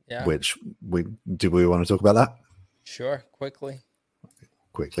 Yeah. Which we want to talk about that? Sure, quickly.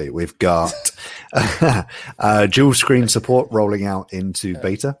 We've got dual screen support rolling out into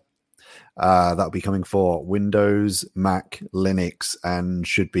beta. That'll be coming for Windows, Mac, Linux, and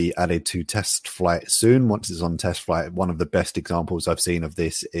should be added to Test Flight soon. Once it's on Test Flight, one of the best examples I've seen of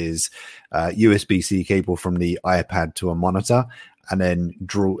this is USB-C cable from the iPad to a monitor, and then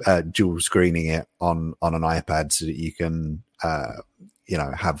dual screening it on an iPad so that you can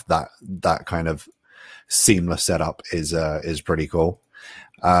have that kind of seamless setup is pretty cool.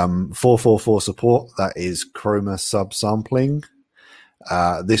 444 support, that is Chroma subsampling.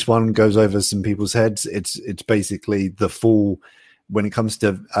 This one goes over some people's heads. It's basically the full, when it comes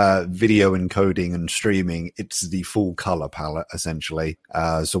to video encoding and streaming, it's the full color palette essentially.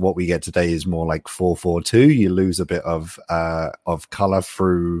 So what we get today is more like 442. You lose a bit of color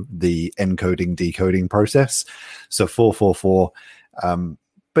through the encoding decoding process. So 444,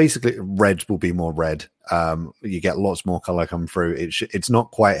 basically red will be more red. You get lots more color come through. It's not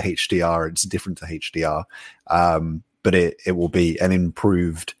quite HDR. It's different to HDR. But it will be an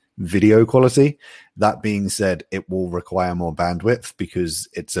improved video quality. That being said, it will require more bandwidth because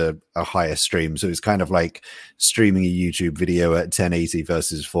it's a higher stream. So it's kind of like streaming a YouTube video at 1080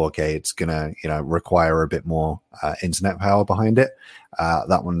 versus 4K. It's gonna require a bit more internet power behind it.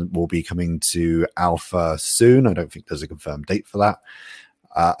 That one will be coming to alpha soon. I don't think there's a confirmed date for that.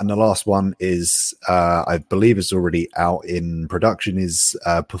 And the last one is, I believe it's already out in production, is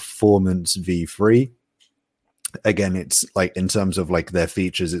Performance V3. Again, it's like in terms of like their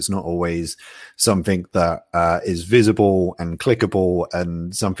features, it's not always something that is visible and clickable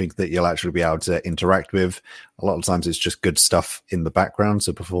and something that you'll actually be able to interact with. A lot of times it's just good stuff in the background.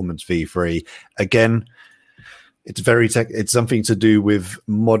 So Performance V3, again, it's it's something to do with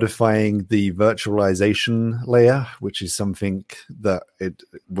modifying the virtualization layer, which is something that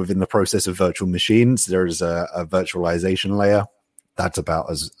within the process of virtual machines, there is a virtualization layer. That's about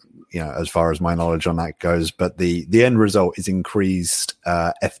as far as my knowledge on that goes, but the end result is increased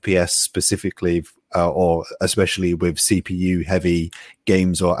FPS specifically, or especially with CPU heavy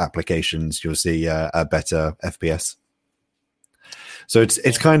games or applications, you'll see a better FPS. So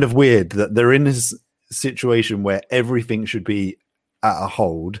it's kind of weird that they're in this situation where everything should be at a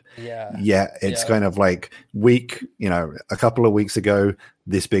hold. It's kind of like a couple of weeks ago,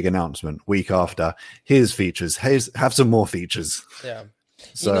 this big announcement. Week after, here's features. Have some more features. Yeah.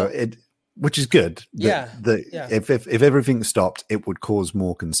 So which is good. If everything stopped, it would cause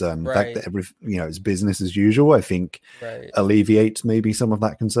more concern. The fact that it's business as usual, I think alleviates maybe some of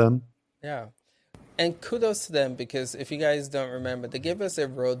that concern. Yeah. And kudos to them, because if you guys don't remember, they gave us a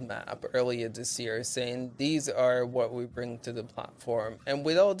roadmap earlier this year saying these are what we bring to the platform. And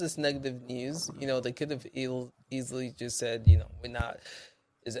with all this negative news, they could have easily just said, we're not.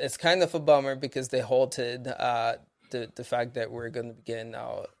 It's kind of a bummer because they halted the fact that we're going to be getting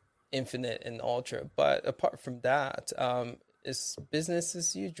our Infinite and Ultra. But apart from that, it's business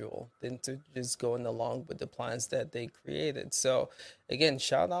as usual. They're just going along with the plans that they created. So again,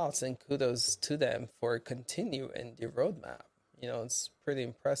 shout outs and kudos to them for continuing the roadmap. It's pretty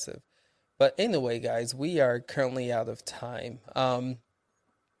impressive. But anyway, guys, we are currently out of time.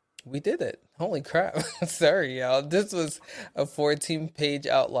 We did it. Holy crap. Sorry, y'all. This was a 14-page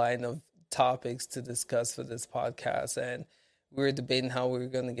outline of topics to discuss for this podcast. And we were debating how we were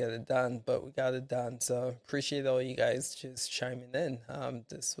going to get it done, but we got it done. So appreciate all you guys just chiming in.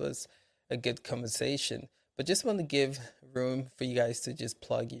 This was a good conversation. But just want to give room for you guys to just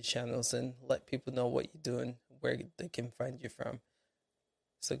plug your channels and let people know what you're doing, where they can find you from.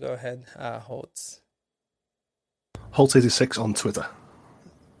 So go ahead, Holtz. Holtz86 on Twitter.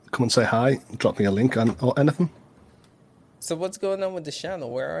 Come and say hi, drop me a link or anything. So what's going on with the channel?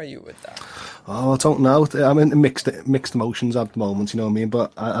 Where are you with that? Oh, I don't know. I'm in mixed emotions at the moment, you know what I mean?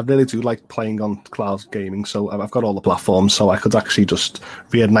 But I really do like playing on cloud gaming, so I've got all the platforms, so I could actually just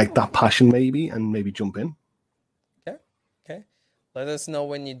reignite that passion maybe jump in. Okay. Let us know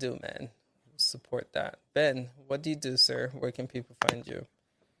when you do, man. Support that. Ben, what do you do, sir? Where can people find you?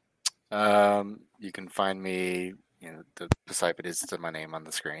 You can find me, beside it is my name on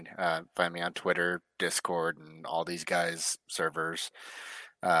the screen. Find me on Twitter, Discord, and all these guys' servers.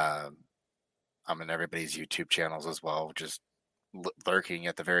 I'm in everybody's YouTube channels as well, just lurking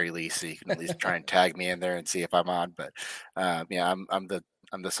at the very least, so you can at least try and tag me in there and see if I'm on. But I'm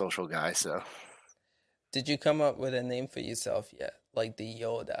the social guy. So, did you come up with a name for yourself yet, like the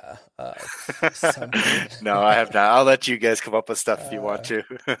Yoda? No, I have not. I'll let you guys come up with stuff if you want to.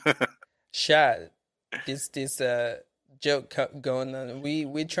 Shad, this joke going on.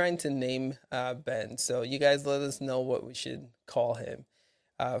 We're trying to name Ben, so you guys let us know what we should call him.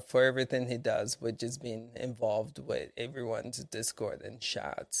 For everything he does, with just being involved with everyone's Discord and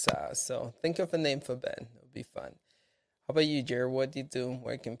chats. So think of a name for Ben. It'll be fun. How about you, Jared? What do you do?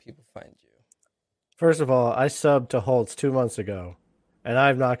 Where can people find you? First of all, I subbed to Holtz 2 months ago, and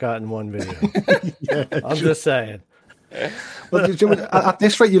I've not gotten one video. I'm just saying. Well, at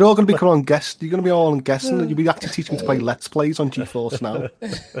this rate, you're all going to become on guest. You're going to be all on guessing. You'll be actually teaching me to play Let's Plays on GeForce now.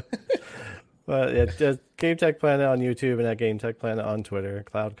 But yeah, just Game Tech Planet on YouTube and at Game Tech Planet on Twitter,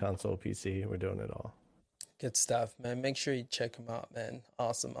 Cloud Console, PC. We're doing it all. Good stuff, man. Make sure you check them out, man.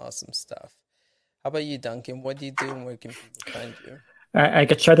 Awesome stuff. How about you, Duncan? What do you do and where can people find you? I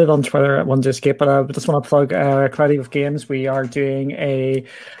get shouted on Twitter at Wonderscape, but I just want to plug Creative Games. We are doing a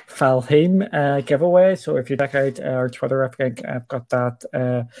Valheim giveaway. So if you check out our Twitter, I think I've got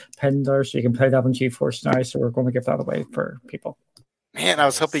that pinned there, so you can play that on GeForce now. So we're going to give that away for people. Man, I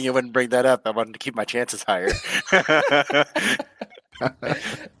was hoping you wouldn't bring that up. I wanted to keep my chances higher.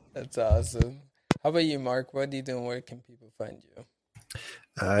 That's awesome. How about you, Mark? What are you doing? Where can people find you?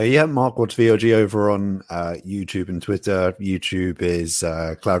 Mark Watts VOG over on YouTube and Twitter. YouTube is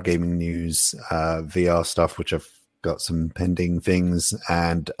Cloud Gaming News, VR stuff, which I've got some pending things.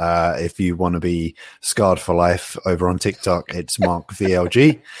 And if you want to be scarred for life over on TikTok, it's Mark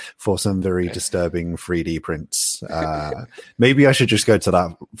VLG for some very disturbing 3D prints. Maybe I should just go to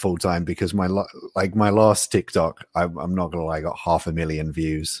that full time, because my last TikTok, I'm not gonna lie, got 500,000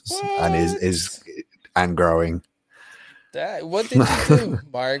 views. What? and growing. What did you do,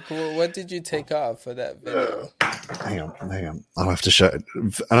 Mark? What did you take off for that video? Hang on. I'll have to show it.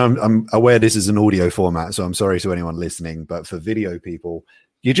 And I'm aware this is an audio format, so I'm sorry to anyone listening. But for video people,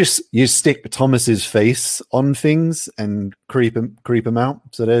 you stick Thomas's face on things and creep him out.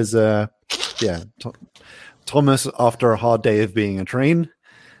 So there's Thomas after a hard day of being a train,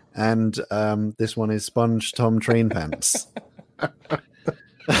 and this one is Sponge Tom Train Pants.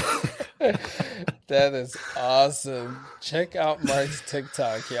 That is awesome. Check out Mark's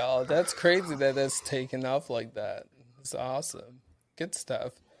TikTok, y'all. That's crazy that that's taken off like that. It's awesome. Good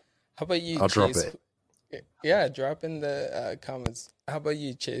stuff. How about you, I'll Chase? drop it. Yeah, drop in the comments. How about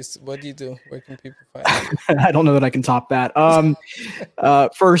you, Chase? What do you do? Where can people find you? I don't know that I can top that.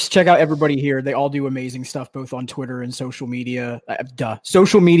 First, check out everybody here. They all do amazing stuff, both on Twitter and social media.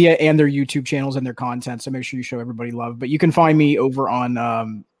 Social media and their YouTube channels and their content. So make sure you show everybody love. But you can find me over on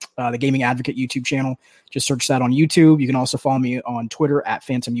the Gaming Advocate YouTube channel. Just search that on YouTube. You can also follow me on Twitter at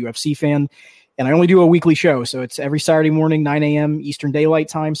Phantom UFC Fan. And I only do a weekly show. So it's every Saturday morning, 9 a.m. Eastern Daylight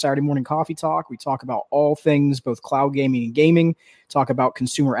Time, Saturday morning coffee talk. We talk about all things, both cloud gaming and gaming, talk about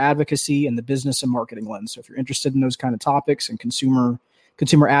consumer advocacy and the business and marketing lens. So if you're interested in those kind of topics and consumer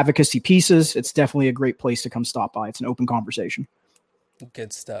advocacy pieces, it's definitely a great place to come stop by. It's an open conversation.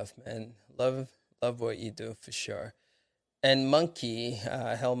 Good stuff, man. Love what you do for sure. And Monkey,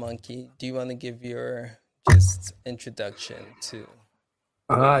 Hell Monkey, do you want to give your just introduction to?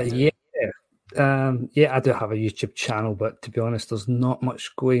 Yeah, I do have a YouTube channel, but to be honest, there's not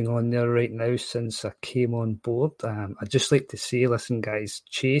much going on there right now since I came on board. I'd just like to say, listen, guys,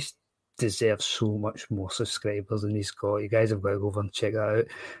 Chase deserves so much more subscribers than he's got. You guys have got to go over and check that out.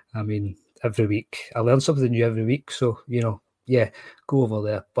 I mean, every week I learn something new every week, so go over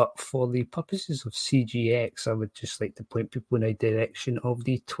there. But for the purposes of CGX, I would just like to point people in a direction of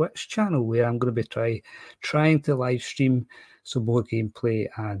the Twitch channel, where I'm going to be trying to live stream some more gameplay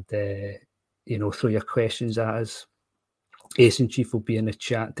and throw your questions at us. Ace and Chief will be in the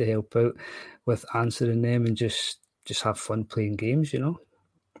chat to help out with answering them and just have fun playing games,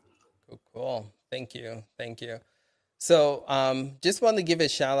 Cool. Thank you. So just want to give a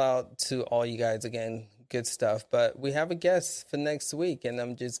shout out to all you guys again. Good stuff. But we have a guest for next week, and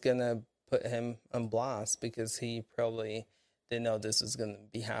I'm just going to put him on blast because he probably didn't know this was going to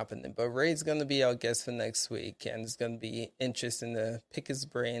be happening. But Ray's going to be our guest for next week, and it's going to be interesting to pick his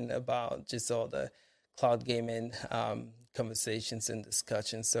brain about just all the cloud gaming conversations and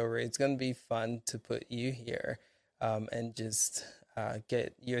discussions. So Ray, it's going to be fun to put you here and just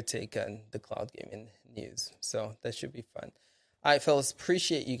get your take on the cloud gaming news. So that should be fun. All right, fellas,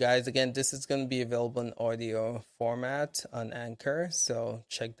 appreciate you guys. Again, this is going to be available in audio format on Anchor, so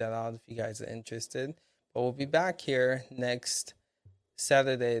check that out if you guys are interested. But we'll be back here next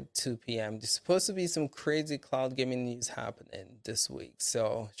Saturday at 2 p.m. There's supposed to be some crazy cloud gaming news happening this week,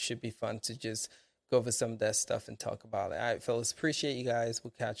 so it should be fun to just go over some of that stuff and talk about it. All right, fellas, appreciate you guys.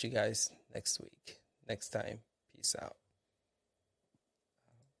 We'll catch you guys next week. Next time. Peace out.